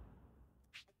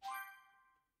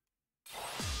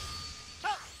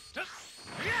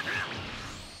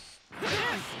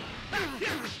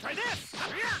 Try this!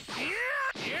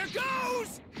 Here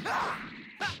goes!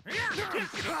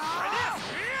 Try this!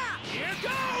 Here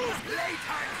goes!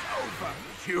 Playtime's over.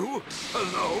 You?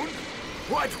 Alone?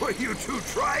 What were you two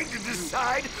trying to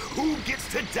decide who gets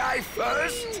to die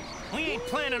first? We ain't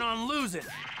planning on losing.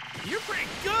 You're pretty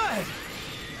good!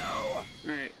 No.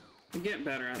 Alright, I'm getting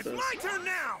better at this. My turn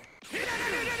now! No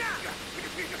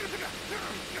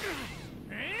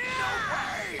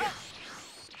way!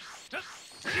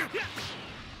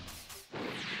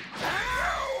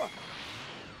 No!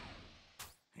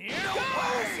 Here No goes!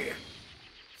 way!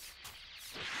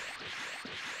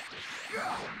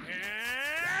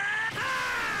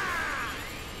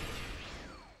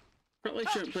 Probably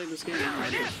shouldn't play this game. I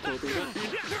just told you that.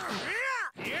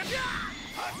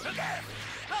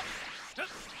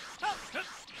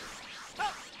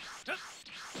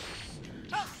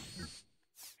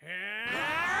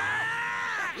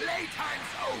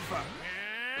 Playtime's over.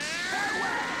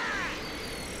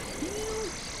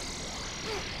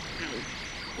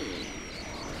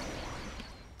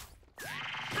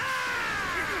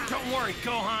 Don't worry,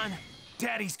 Gohan.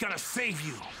 Daddy's gonna save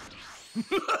you.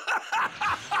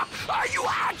 Are you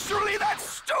actually that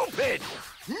stupid?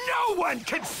 No one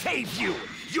can save you!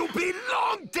 You'll be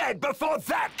long dead before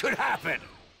that could happen!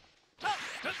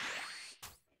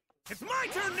 It's my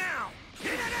turn now! No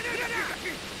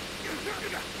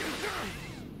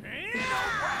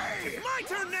way! It's my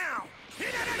turn now!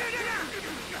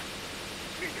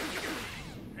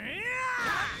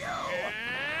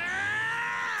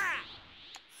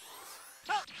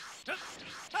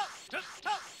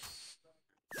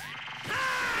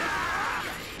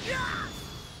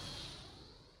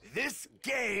 This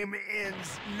game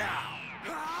ends now.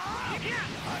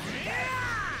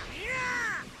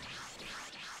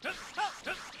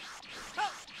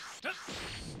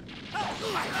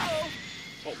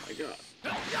 Oh my god. Oh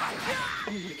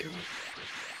my god.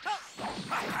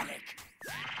 Panic.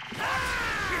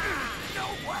 No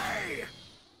way!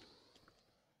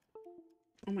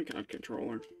 Oh my god,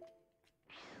 controller.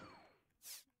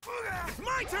 It's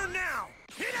my turn now!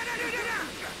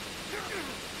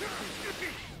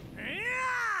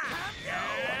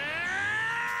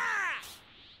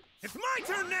 It's my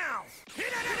turn now!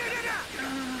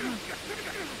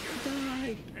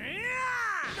 Die.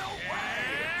 No way!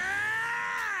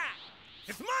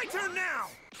 It's my turn now!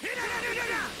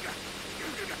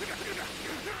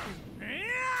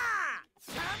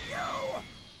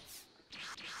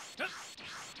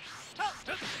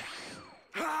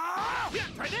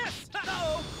 Try this!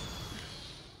 Uh-oh!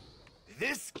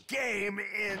 This game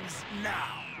ends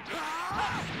now.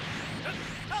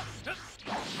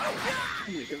 Oh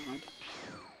my god.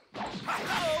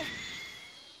 Uh-oh!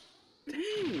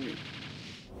 Dang!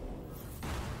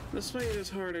 This fight is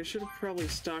hard. I should have probably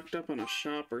stocked up on a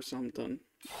shop or something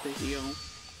to heal.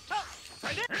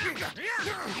 Try this!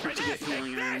 Try to get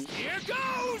healing items. Here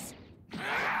goes!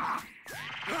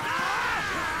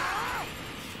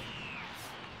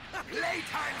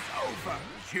 Playtime's over.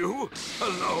 You?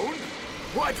 Alone?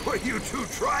 What were you two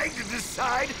trying to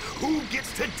decide who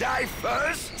gets to die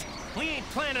first? We ain't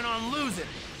planning on losing.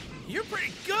 You're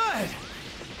pretty good!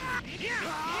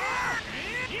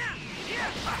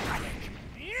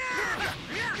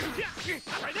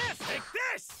 Try this! Take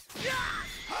this!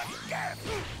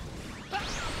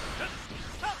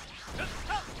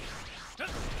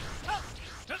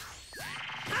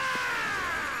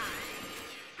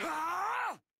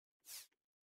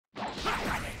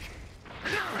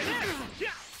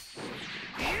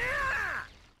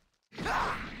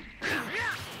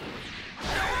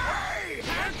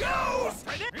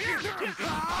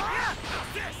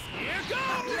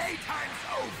 Playtime's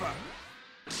over.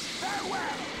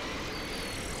 Farewell.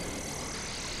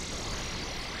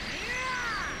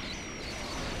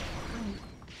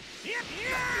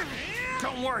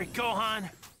 Don't worry, Gohan.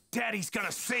 Daddy's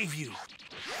gonna save you.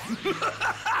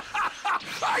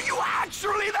 Are you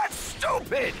actually that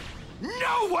stupid?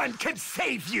 No one can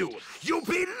save you! You'll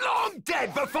be long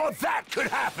dead before that could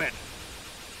happen!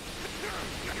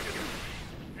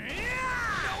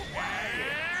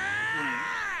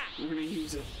 We're gonna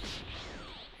use it.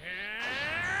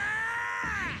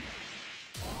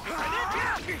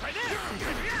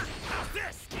 How's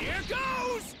this? Here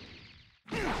goes!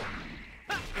 Here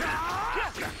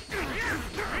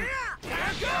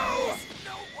goes!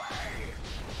 No way!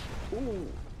 Ooh.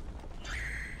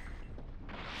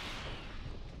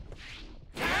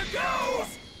 Here goes!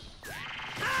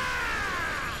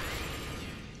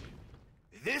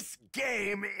 This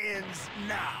game ends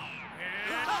now.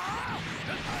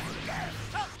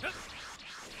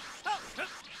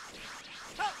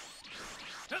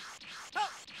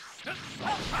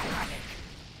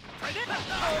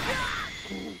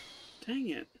 Oh, dang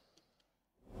it.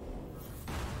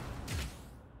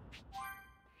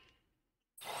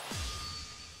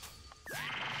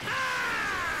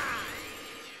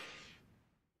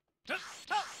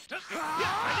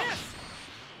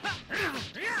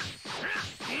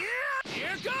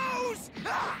 Here goes!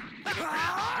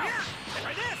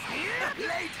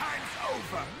 Playtime's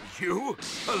over. You?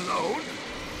 Alone?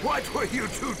 What were you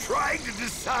two trying to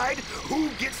decide who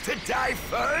gets to die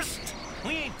first?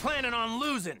 We ain't planning on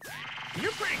losing.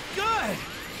 You're pretty good!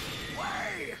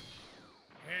 Way!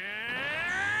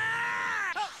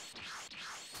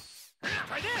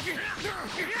 Try this!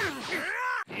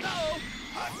 Uh-oh!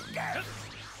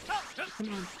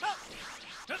 Come on.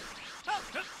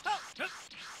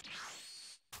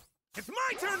 It's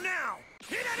my turn now!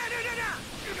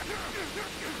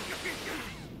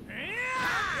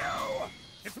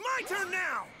 It's my turn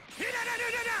now!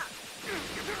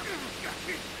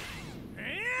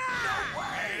 No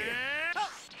way!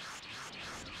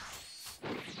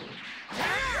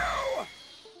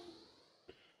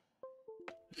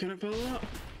 Can I pull it up?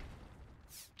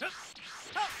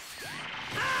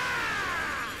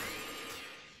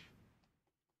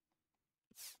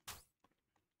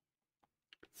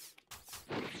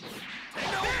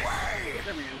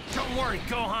 Don't worry,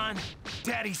 Gohan.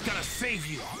 Daddy's gonna save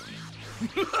you.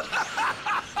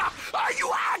 Are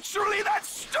you actually that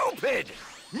stupid?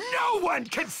 No one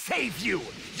can save you!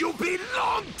 You'll be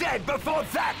long dead before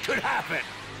that could happen!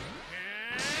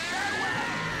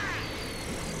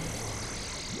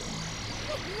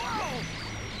 Whoa!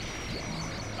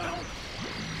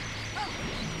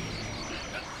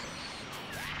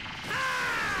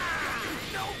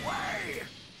 No way!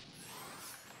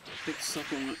 Big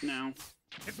supplement now.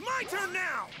 It's my turn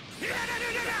now!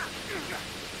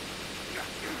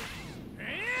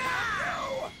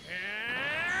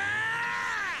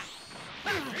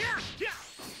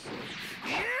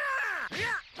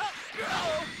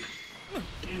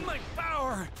 My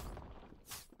power!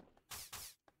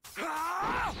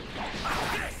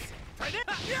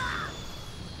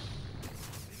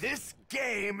 This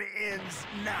game ends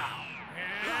now.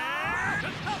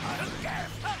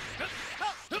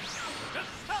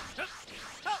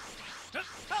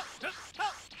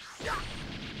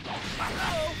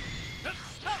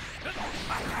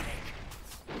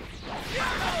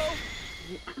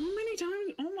 How many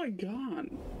times? Oh my god.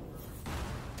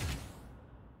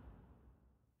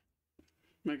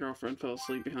 My girlfriend fell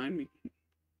asleep behind me.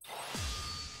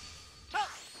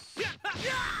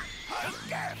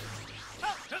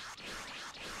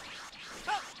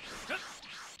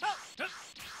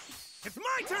 It's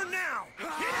my turn now!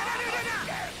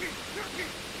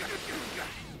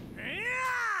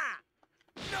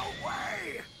 No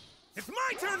way! It's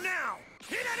my turn now!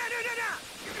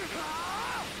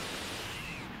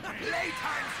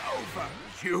 Playtime's over!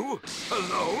 You?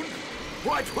 Alone?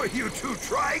 What were you two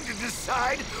trying to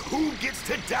decide who gets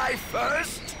to die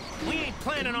first? We ain't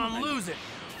planning on losing.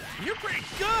 You're pretty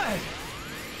good!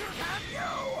 Have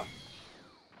you?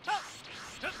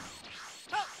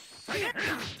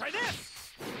 Try this!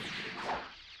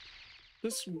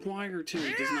 This wire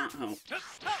too does not help.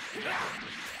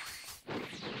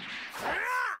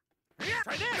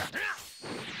 Try this!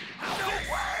 No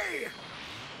way!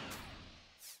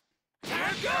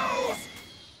 There goes!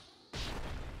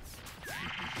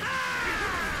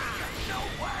 No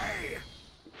way!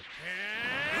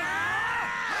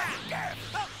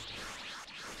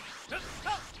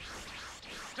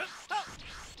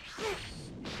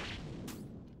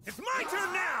 It's my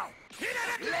turn now!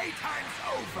 Playtime's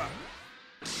over!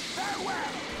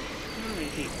 Farewell! I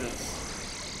hate this.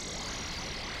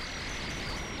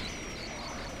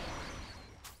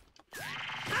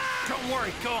 Don't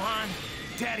worry, Gohan.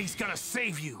 Daddy's gonna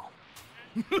save you.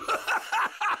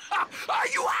 Are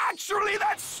you actually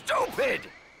that stupid?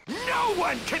 No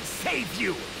one can save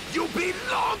you! You'll be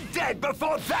long dead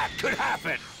before that could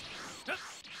happen!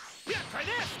 Try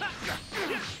this!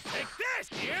 Take this!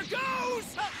 Here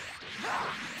goes!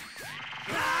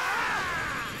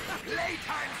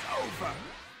 Playtime's over!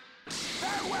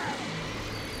 Farewell!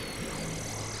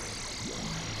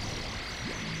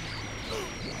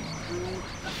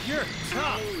 You're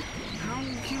tough. How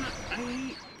can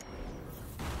I...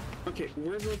 Okay,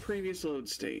 where's the previous load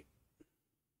state?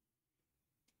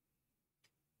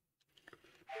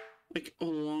 Like, a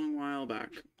long while back,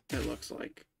 it looks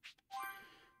like.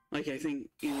 Like, I think,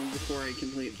 even before I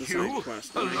complete the side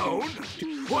quest. Alone?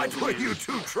 What were you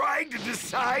two trying to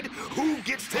decide who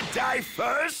gets to die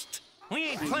first?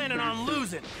 We ain't planning on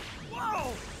losing.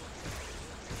 Whoa!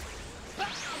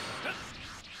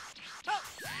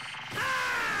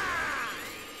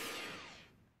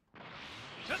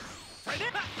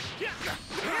 Take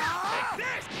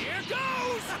this! Here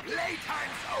goes!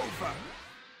 Playtime's over!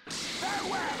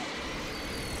 Farewell!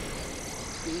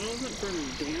 If it wasn't for the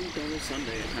damn double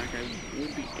Sunday attack, I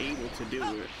would be able to do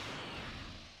it.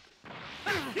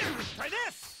 Try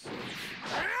this!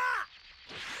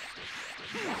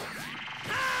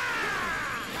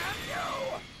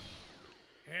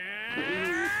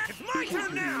 It's my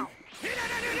turn now!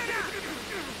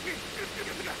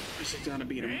 I just gotta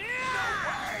beat him. No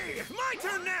way! It's my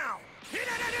turn now!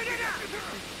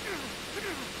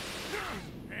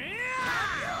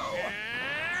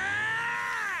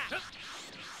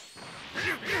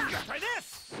 Try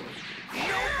this! No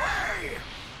way!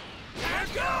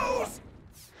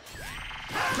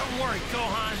 worry,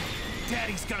 Gohan.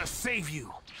 Daddy's gonna save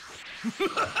you.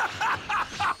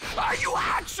 Are you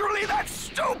actually that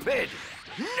stupid?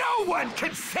 No one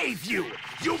can save you!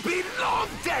 You'll be long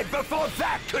dead before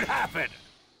that could happen!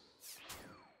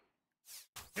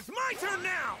 It's my turn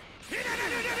now!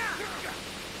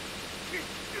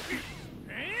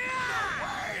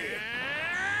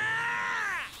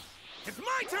 It's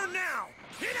my turn now!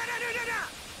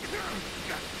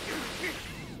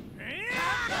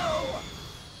 No!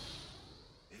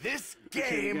 This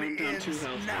game is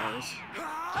now.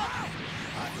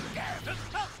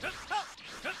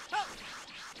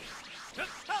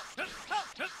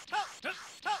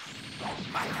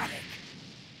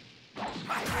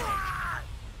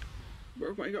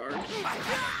 Broke my guard.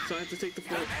 So I have to take the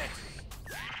flip.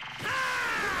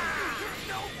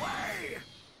 No way!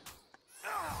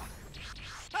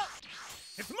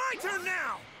 It's my turn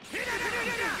now!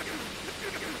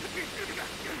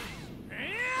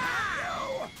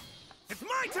 No! It's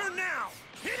my turn now!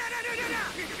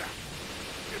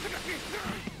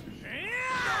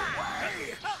 No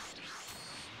way!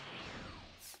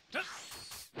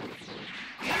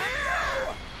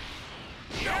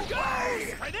 Here goes!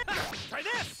 Try this! Try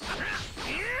this!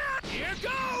 Here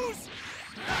goes!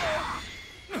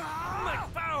 My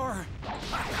power!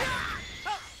 Try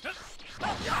this!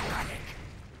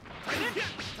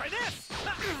 Try this!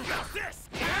 How's this?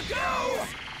 Here goes!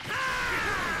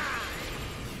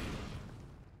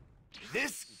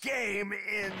 This game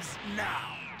ends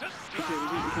now. Okay, we're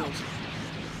getting close.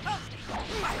 What?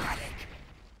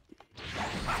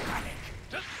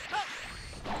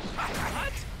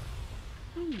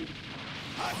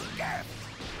 A gift!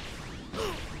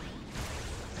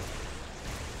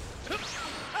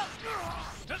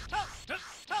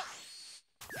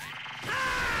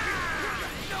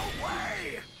 No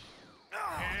way!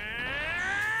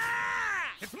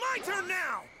 It's my turn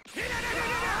now!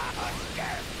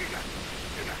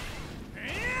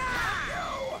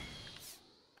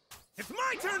 It's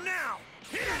my turn now!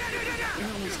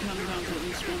 We're almost counting down to at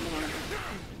least one more.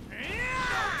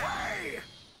 No way!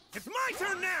 It's my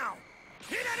turn now!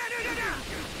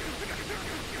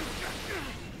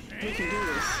 We can do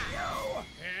this.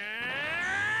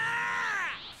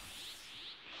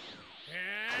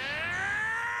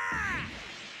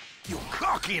 You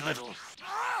cocky little...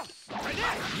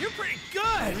 You're pretty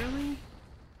good! Really?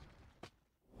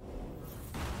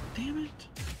 Damn it.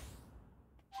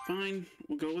 Fine,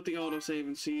 we'll go with the autosave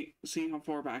and see how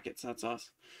far back it sets us.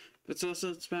 If it sets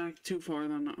us back too far,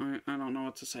 then I don't know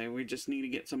what to say. We just need to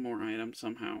get some more items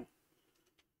somehow.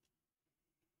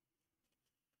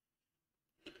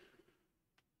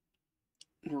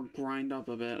 Or grind up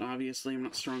a bit. Obviously, I'm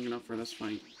not strong enough for this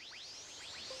fight.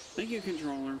 Thank you,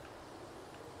 controller.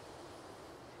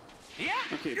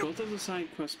 Okay, both of the side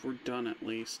quests were done at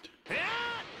least.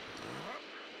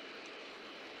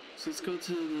 So let's go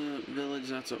to the village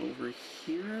that's over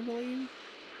here, I believe.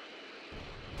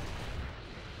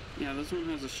 Yeah, this one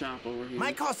has a shop over here.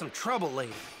 Might cause some trouble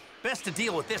later. Best to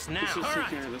deal with this now. Let's just take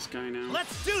care of this guy now.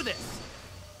 Let's do this!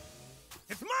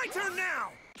 It's my turn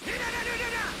now!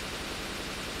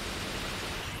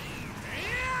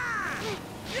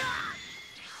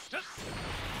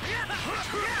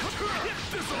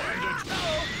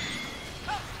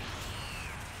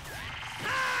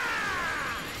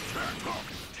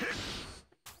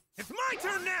 It's my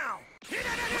turn now!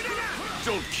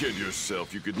 Don't kid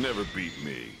yourself, you could never beat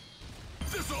me.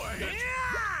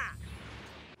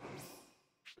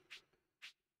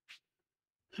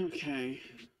 Okay.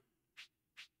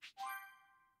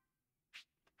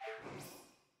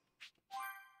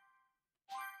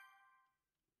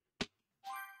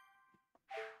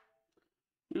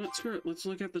 You know what, screw it. Let's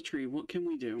look at the tree. What can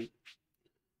we do?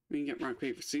 We can get rock,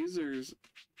 paper, scissors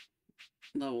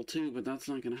level 2, but that's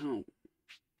not going to help.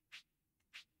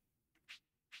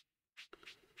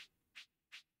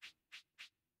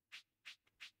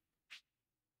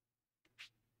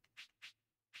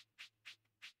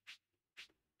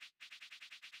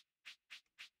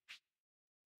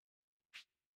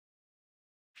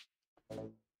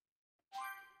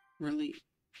 Really?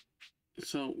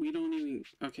 So, we don't even...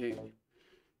 Okay.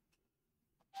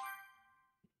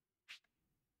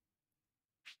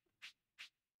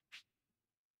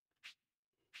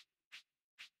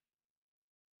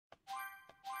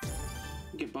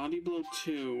 Get body blow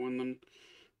 2, and then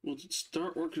we'll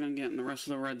start working on getting the rest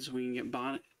of the red so we can get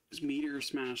meteor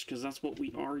smash, because that's what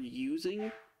we are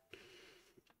using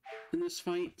in this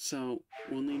fight, so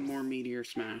we'll need more meteor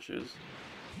smashes.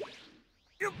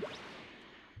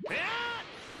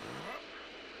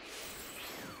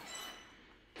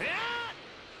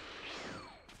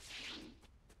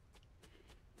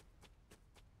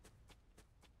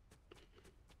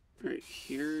 Wait,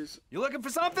 here's... You looking for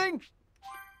something?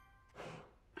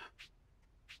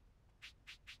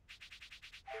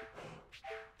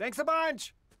 Thanks a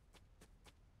bunch!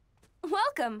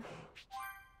 Welcome.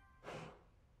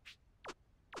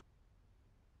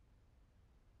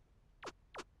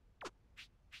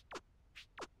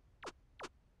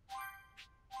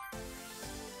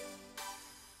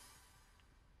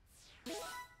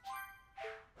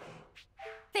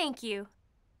 Thank you.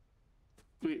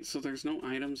 Wait, so there's no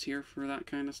items here for that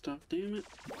kind of stuff? Damn it.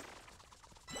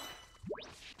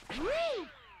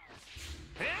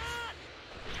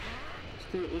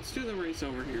 Screw it, let's do the race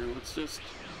over here. Let's just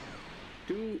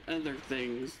do other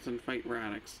things than fight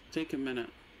Radix. Take a minute.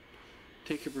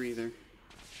 Take a breather.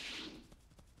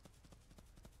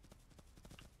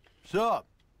 Sup?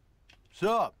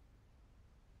 Sup?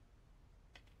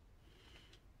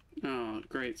 Oh,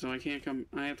 great. So I can't come.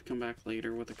 I have to come back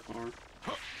later with a car.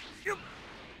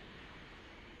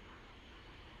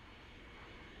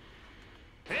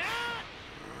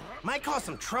 Might cause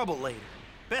some trouble later.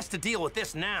 Best to deal with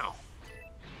this now.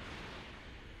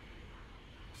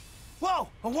 Whoa!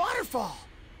 A waterfall!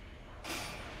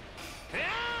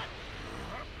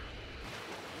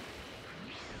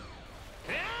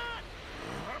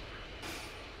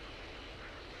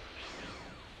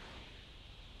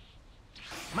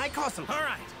 Might cause some... All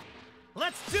right,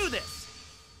 let's do this!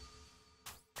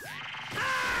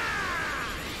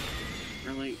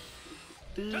 Really?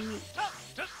 Damn it.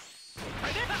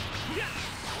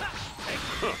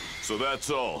 Huh, so that's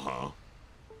all, huh?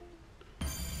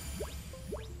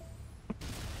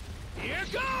 Here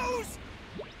goes!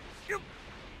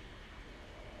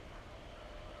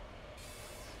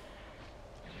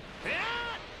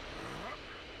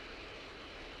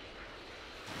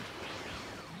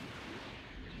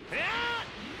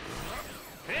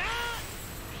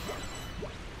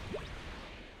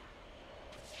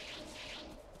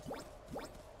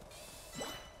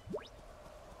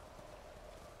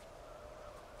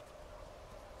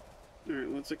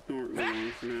 Alright, let's ignore it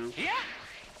along for now.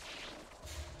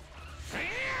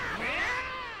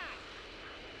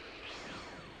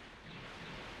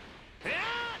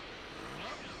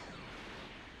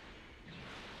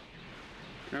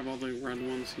 Grab all the red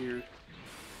ones here.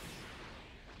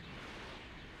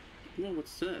 Whoa,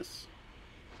 what's this?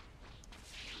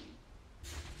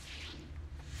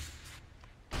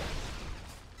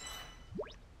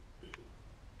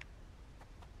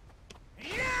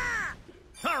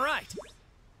 All right!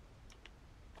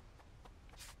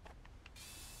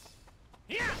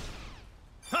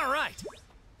 All right!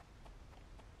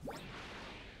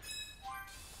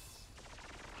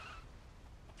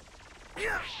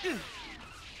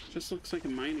 Just looks like a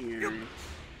mining area.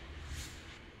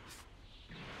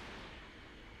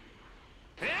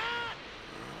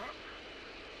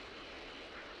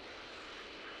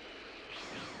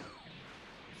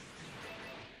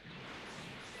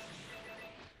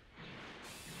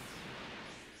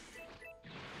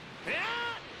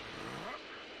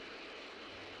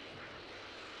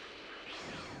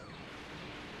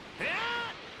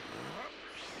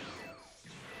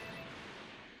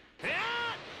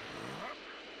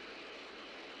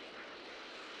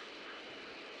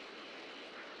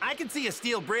 I can see a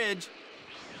steel bridge.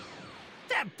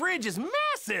 That bridge is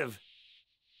massive!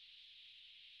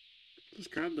 Let's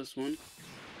grab this one.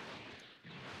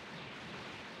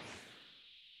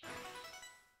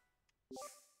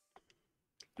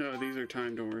 Oh, these are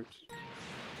timed orbs.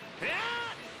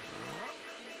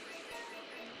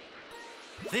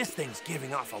 This thing's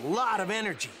giving off a lot of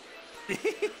energy.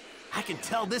 I can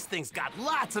tell this thing's got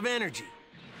lots of energy.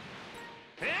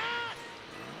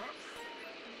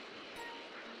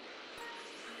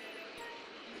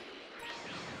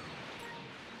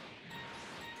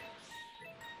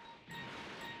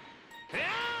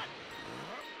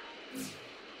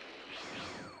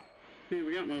 Yeah,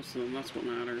 we got most of them. That's what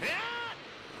matters.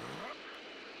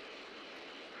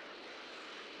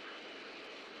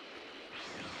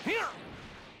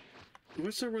 I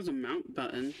wish there was a mount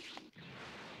button.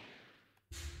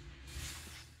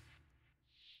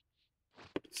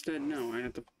 Instead, no, I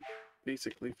had to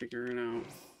basically figure it out.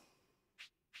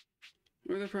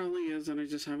 Or there probably is, and I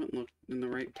just haven't looked in the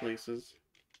right places.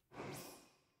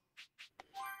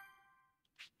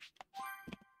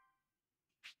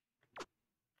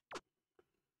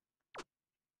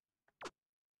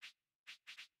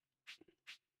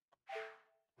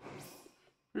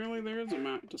 Really, there is a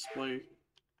map display.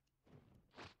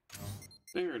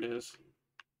 There it is.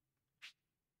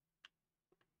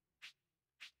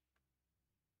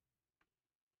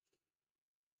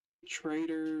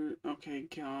 Trader, okay,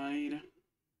 guide.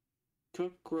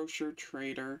 Cook, grocer,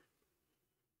 trader.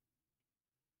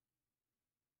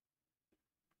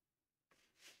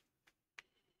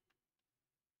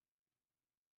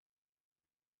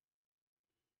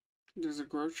 There's a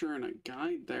grocer and a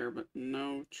guide there, but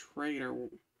no trader.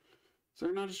 Is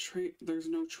there not a trade? There's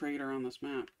no trader on this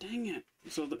map. Dang it!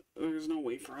 So there's no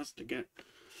way for us to get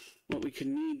what we could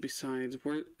need besides...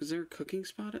 Where is there a cooking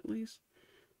spot at least?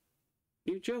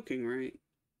 You're joking, right?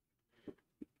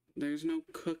 There's no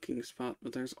cooking spot,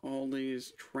 but there's all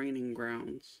these training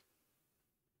grounds.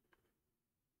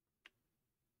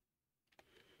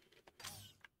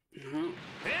 Well,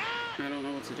 I don't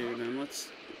know what to do then.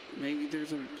 Maybe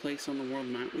there's a place on the world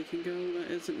map we can go that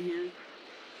isn't here?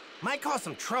 Might cause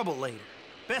some trouble later.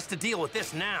 Best to deal with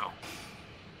this now.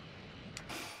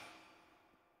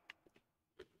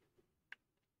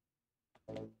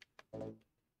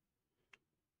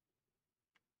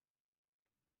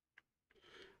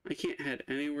 I can't head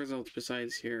anywhere else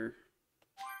besides here.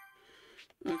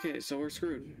 Okay, so we're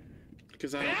screwed.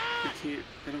 Because I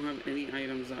don't have any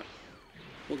items that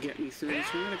will get me through this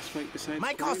Radix fight besides...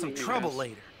 Might cause some trouble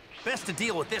later. Best to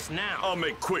deal with this now. I'll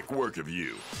make quick work of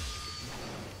you.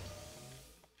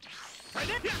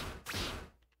 Here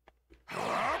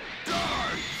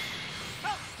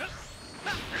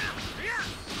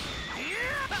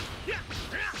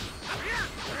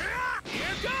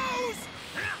goes!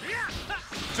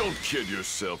 Don't kid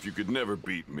yourself, you could never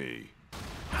beat me.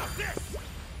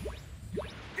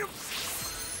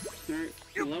 Alright,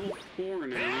 level 4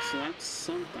 now, so that's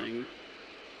something.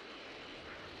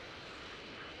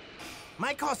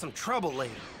 Might cause some trouble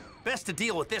later. Best to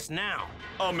deal with this now.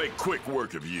 I'll make quick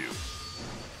work of you.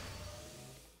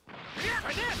 Here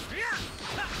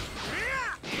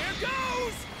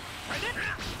goes!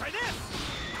 Try this!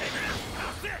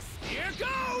 How's this? Here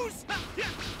goes!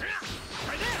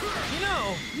 You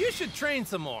know, you should train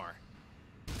some more.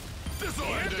 This'll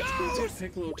Let's end it. get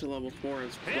Piccolo to level 4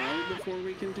 as well before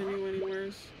we continue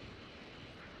anywheres.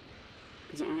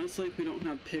 Because honestly, if we don't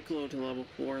have Piccolo to level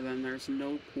 4, then there's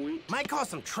no point. Might cause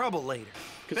some trouble later.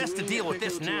 Best to deal with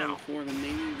this now.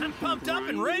 I'm pumped up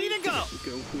and ready to go.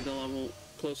 Goku to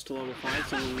close to level 5,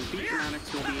 so when we beat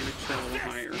Radix, we'll be an extra level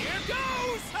higher. Here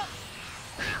goes!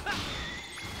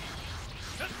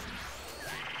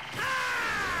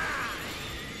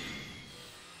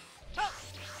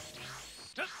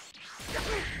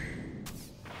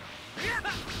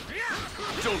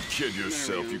 Don't kid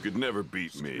yourself, you could never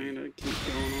beat Just me. trying to keep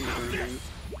going on the version.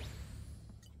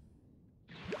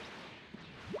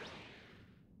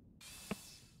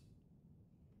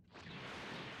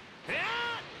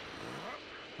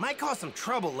 Might cause some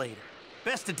trouble later.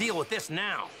 Best to deal with this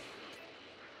now.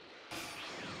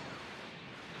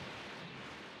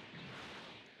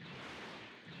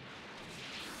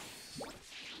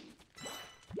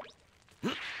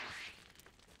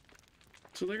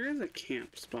 So there is a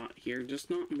camp spot here,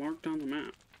 just not marked on the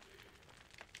map.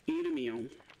 Eat a meal.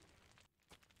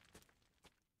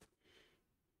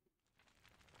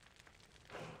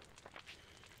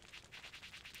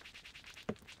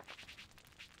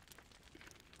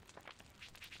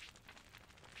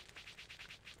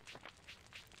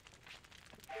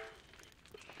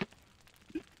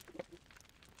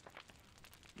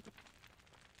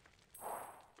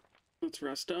 Let's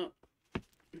rest up.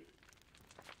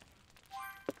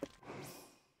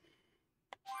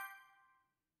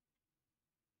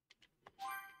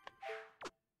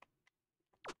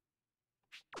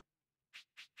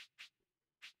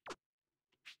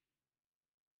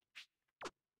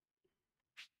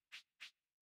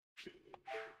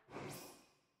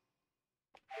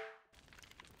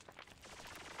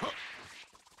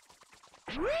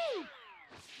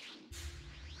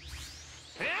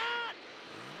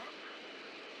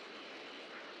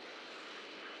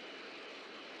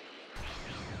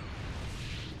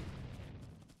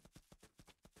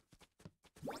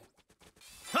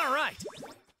 All right.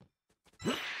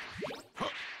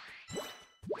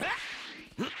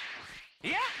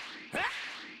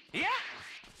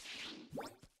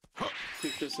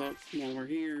 Pick this up while we're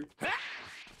here.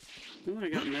 Oh, I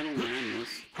got Metal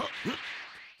Madness.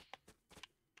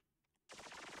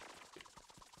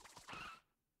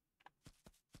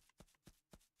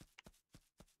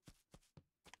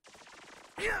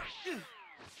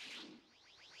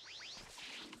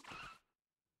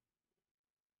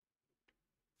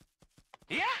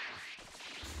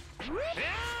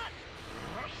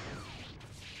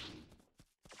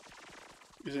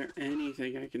 Is there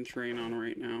anything I can train on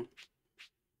right now?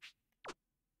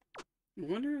 I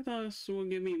wonder if this will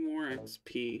give me more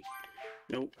XP.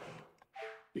 Nope.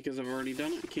 Because I've already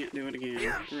done it, I can't do it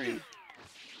again. Great.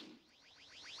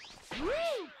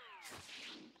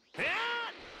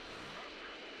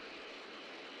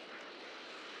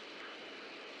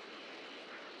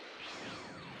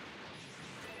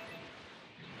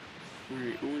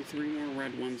 Alright, only 3 more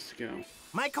red ones to go.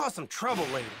 Might cause some trouble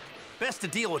later. Best to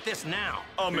deal with this now.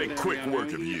 I'll make quick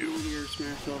work of you. Meteor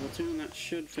smash level 2, and that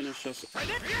should finish us. And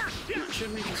that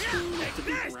should make us strong enough to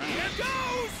beat Radix. Here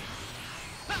goes!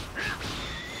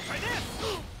 Try this!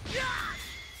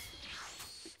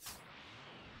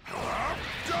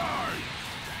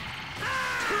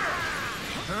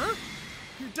 Huh?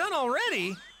 You're done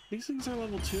already? These things are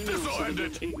level 2 now, so they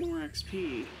give 8 more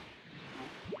XP.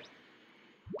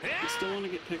 I still want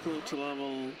to get Piccolo to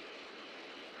level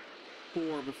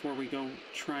 4 before we go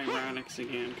try Radix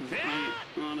again, because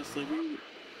honestly, if we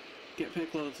get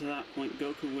Piccolo to that point,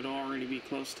 Goku would already be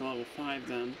close to level 5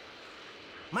 then.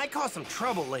 Might cause some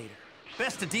trouble later.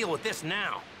 Best to deal with this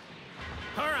now.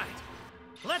 All right,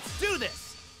 let's do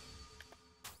this.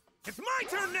 It's my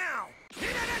turn now!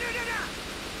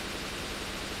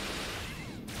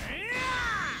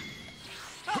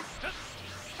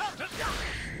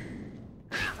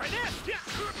 Try this!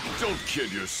 Don't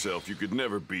kid yourself, you could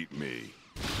never beat me.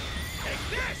 Take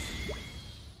this!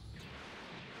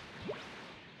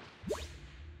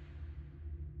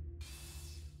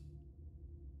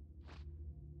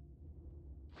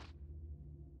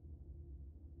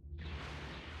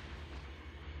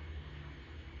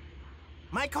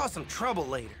 Might cause some trouble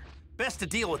later. Best to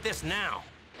deal with this now.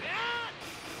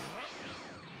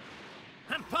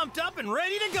 I'm pumped up and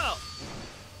ready to go.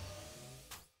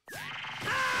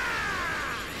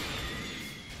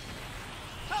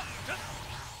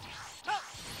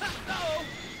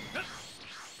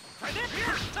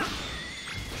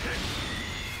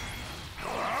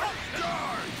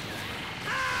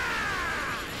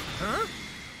 Huh?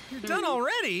 You're done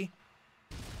already?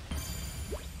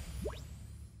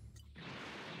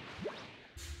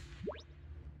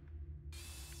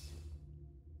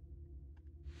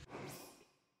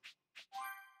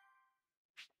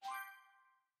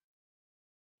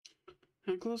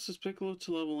 How close is Piccolo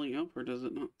to leveling up, or does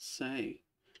it not say?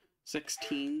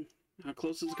 16. How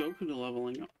close is Goku to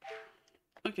leveling up?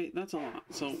 Okay, that's a lot.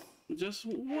 So just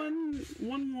one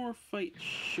more fight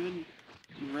should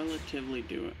relatively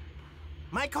do it.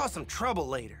 Might cause some trouble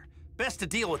later. Best to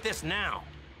deal with this now.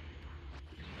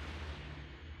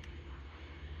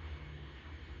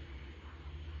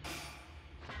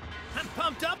 I'm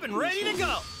pumped up and ready to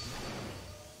go.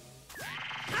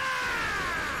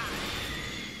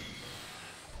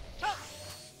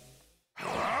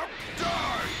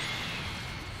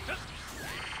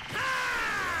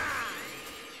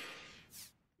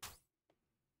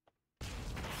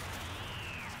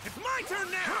 It's my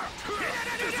turn now!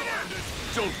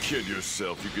 Don't kid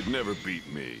yourself, you could never beat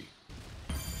me.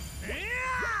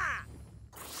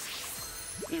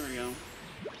 There we go.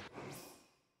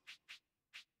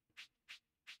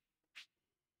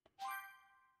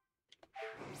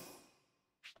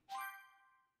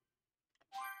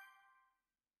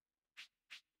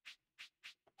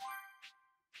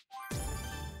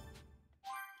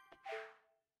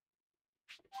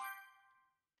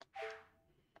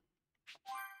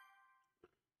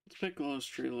 What's Piccolo's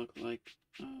tree look like?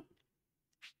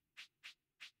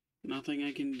 Nothing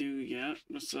I can do yet,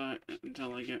 besides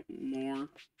until I get more.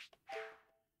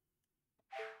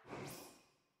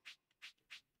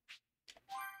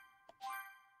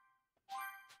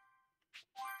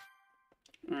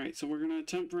 Alright, so we're gonna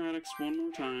attempt Radix one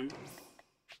more time.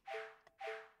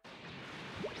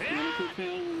 And if we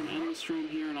fail, we're gonna end the stream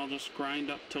here, and I'll just grind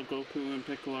up till Goku and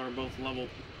Piccolo are both level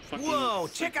fucking Whoa,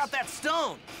 6. check out that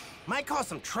stone! Might cause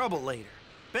some trouble later.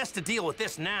 Best to deal with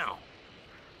this now.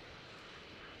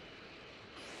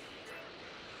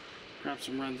 Grab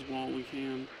some reds while we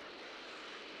can.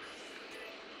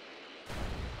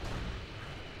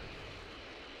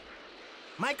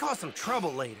 Might cause some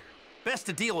trouble later. Best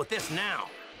to deal with this now.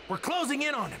 We're closing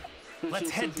in on him.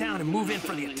 Let's head down and move in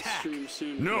for the attack.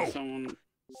 No!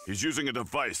 He's using a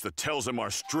device that tells him our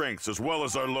strengths as well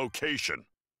as our location.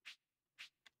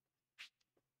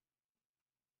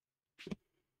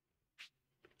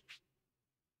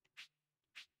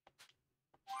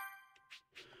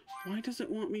 Why does it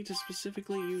want me to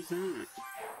specifically use that?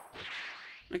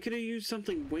 I could have used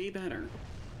something way better.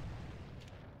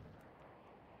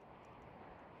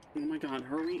 Oh my god,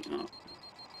 hurry up.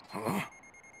 Huh?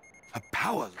 A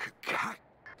power cut?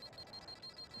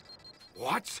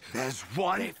 What? There's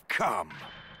one come.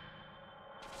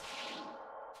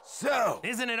 So...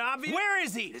 Isn't it obvious? Where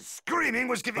is he? His screaming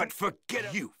was giving... But forget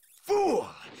it, you fool!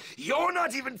 You're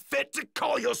not even fit to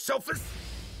call yourself a...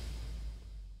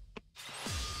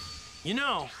 You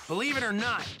know, believe it or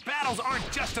not, battles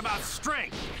aren't just about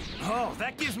strength. Oh,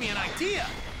 that gives me an idea.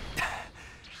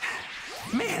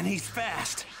 Man, he's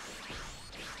fast.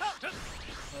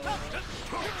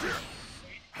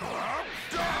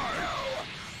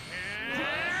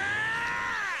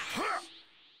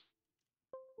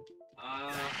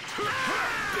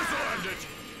 Disarmed it!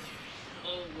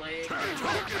 Oh, wait.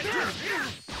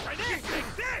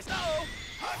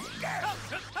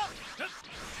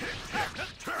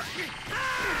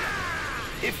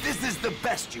 If this is the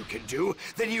best you can do,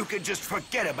 then you can just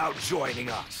forget about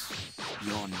joining us.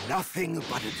 You're nothing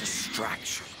but a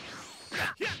distraction.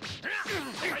 Try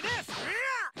this!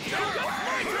 It's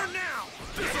my turn now!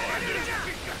 Disarmed it!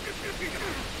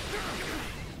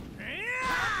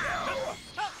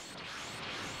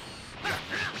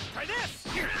 Try this!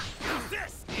 Use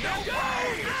this! No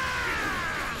way!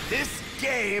 This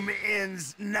game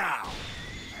ends now.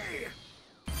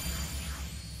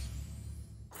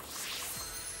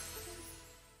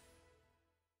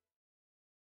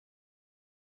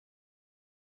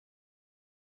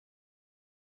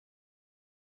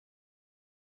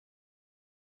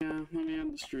 Yeah, let me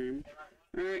end the stream.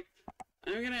 Alright,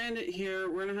 I'm gonna end it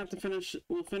here. We're gonna have to finish,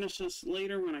 we'll finish this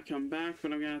later when I come back,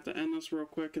 but I'm gonna have to end this real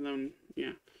quick and then,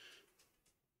 yeah.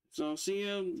 So, see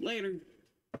you later.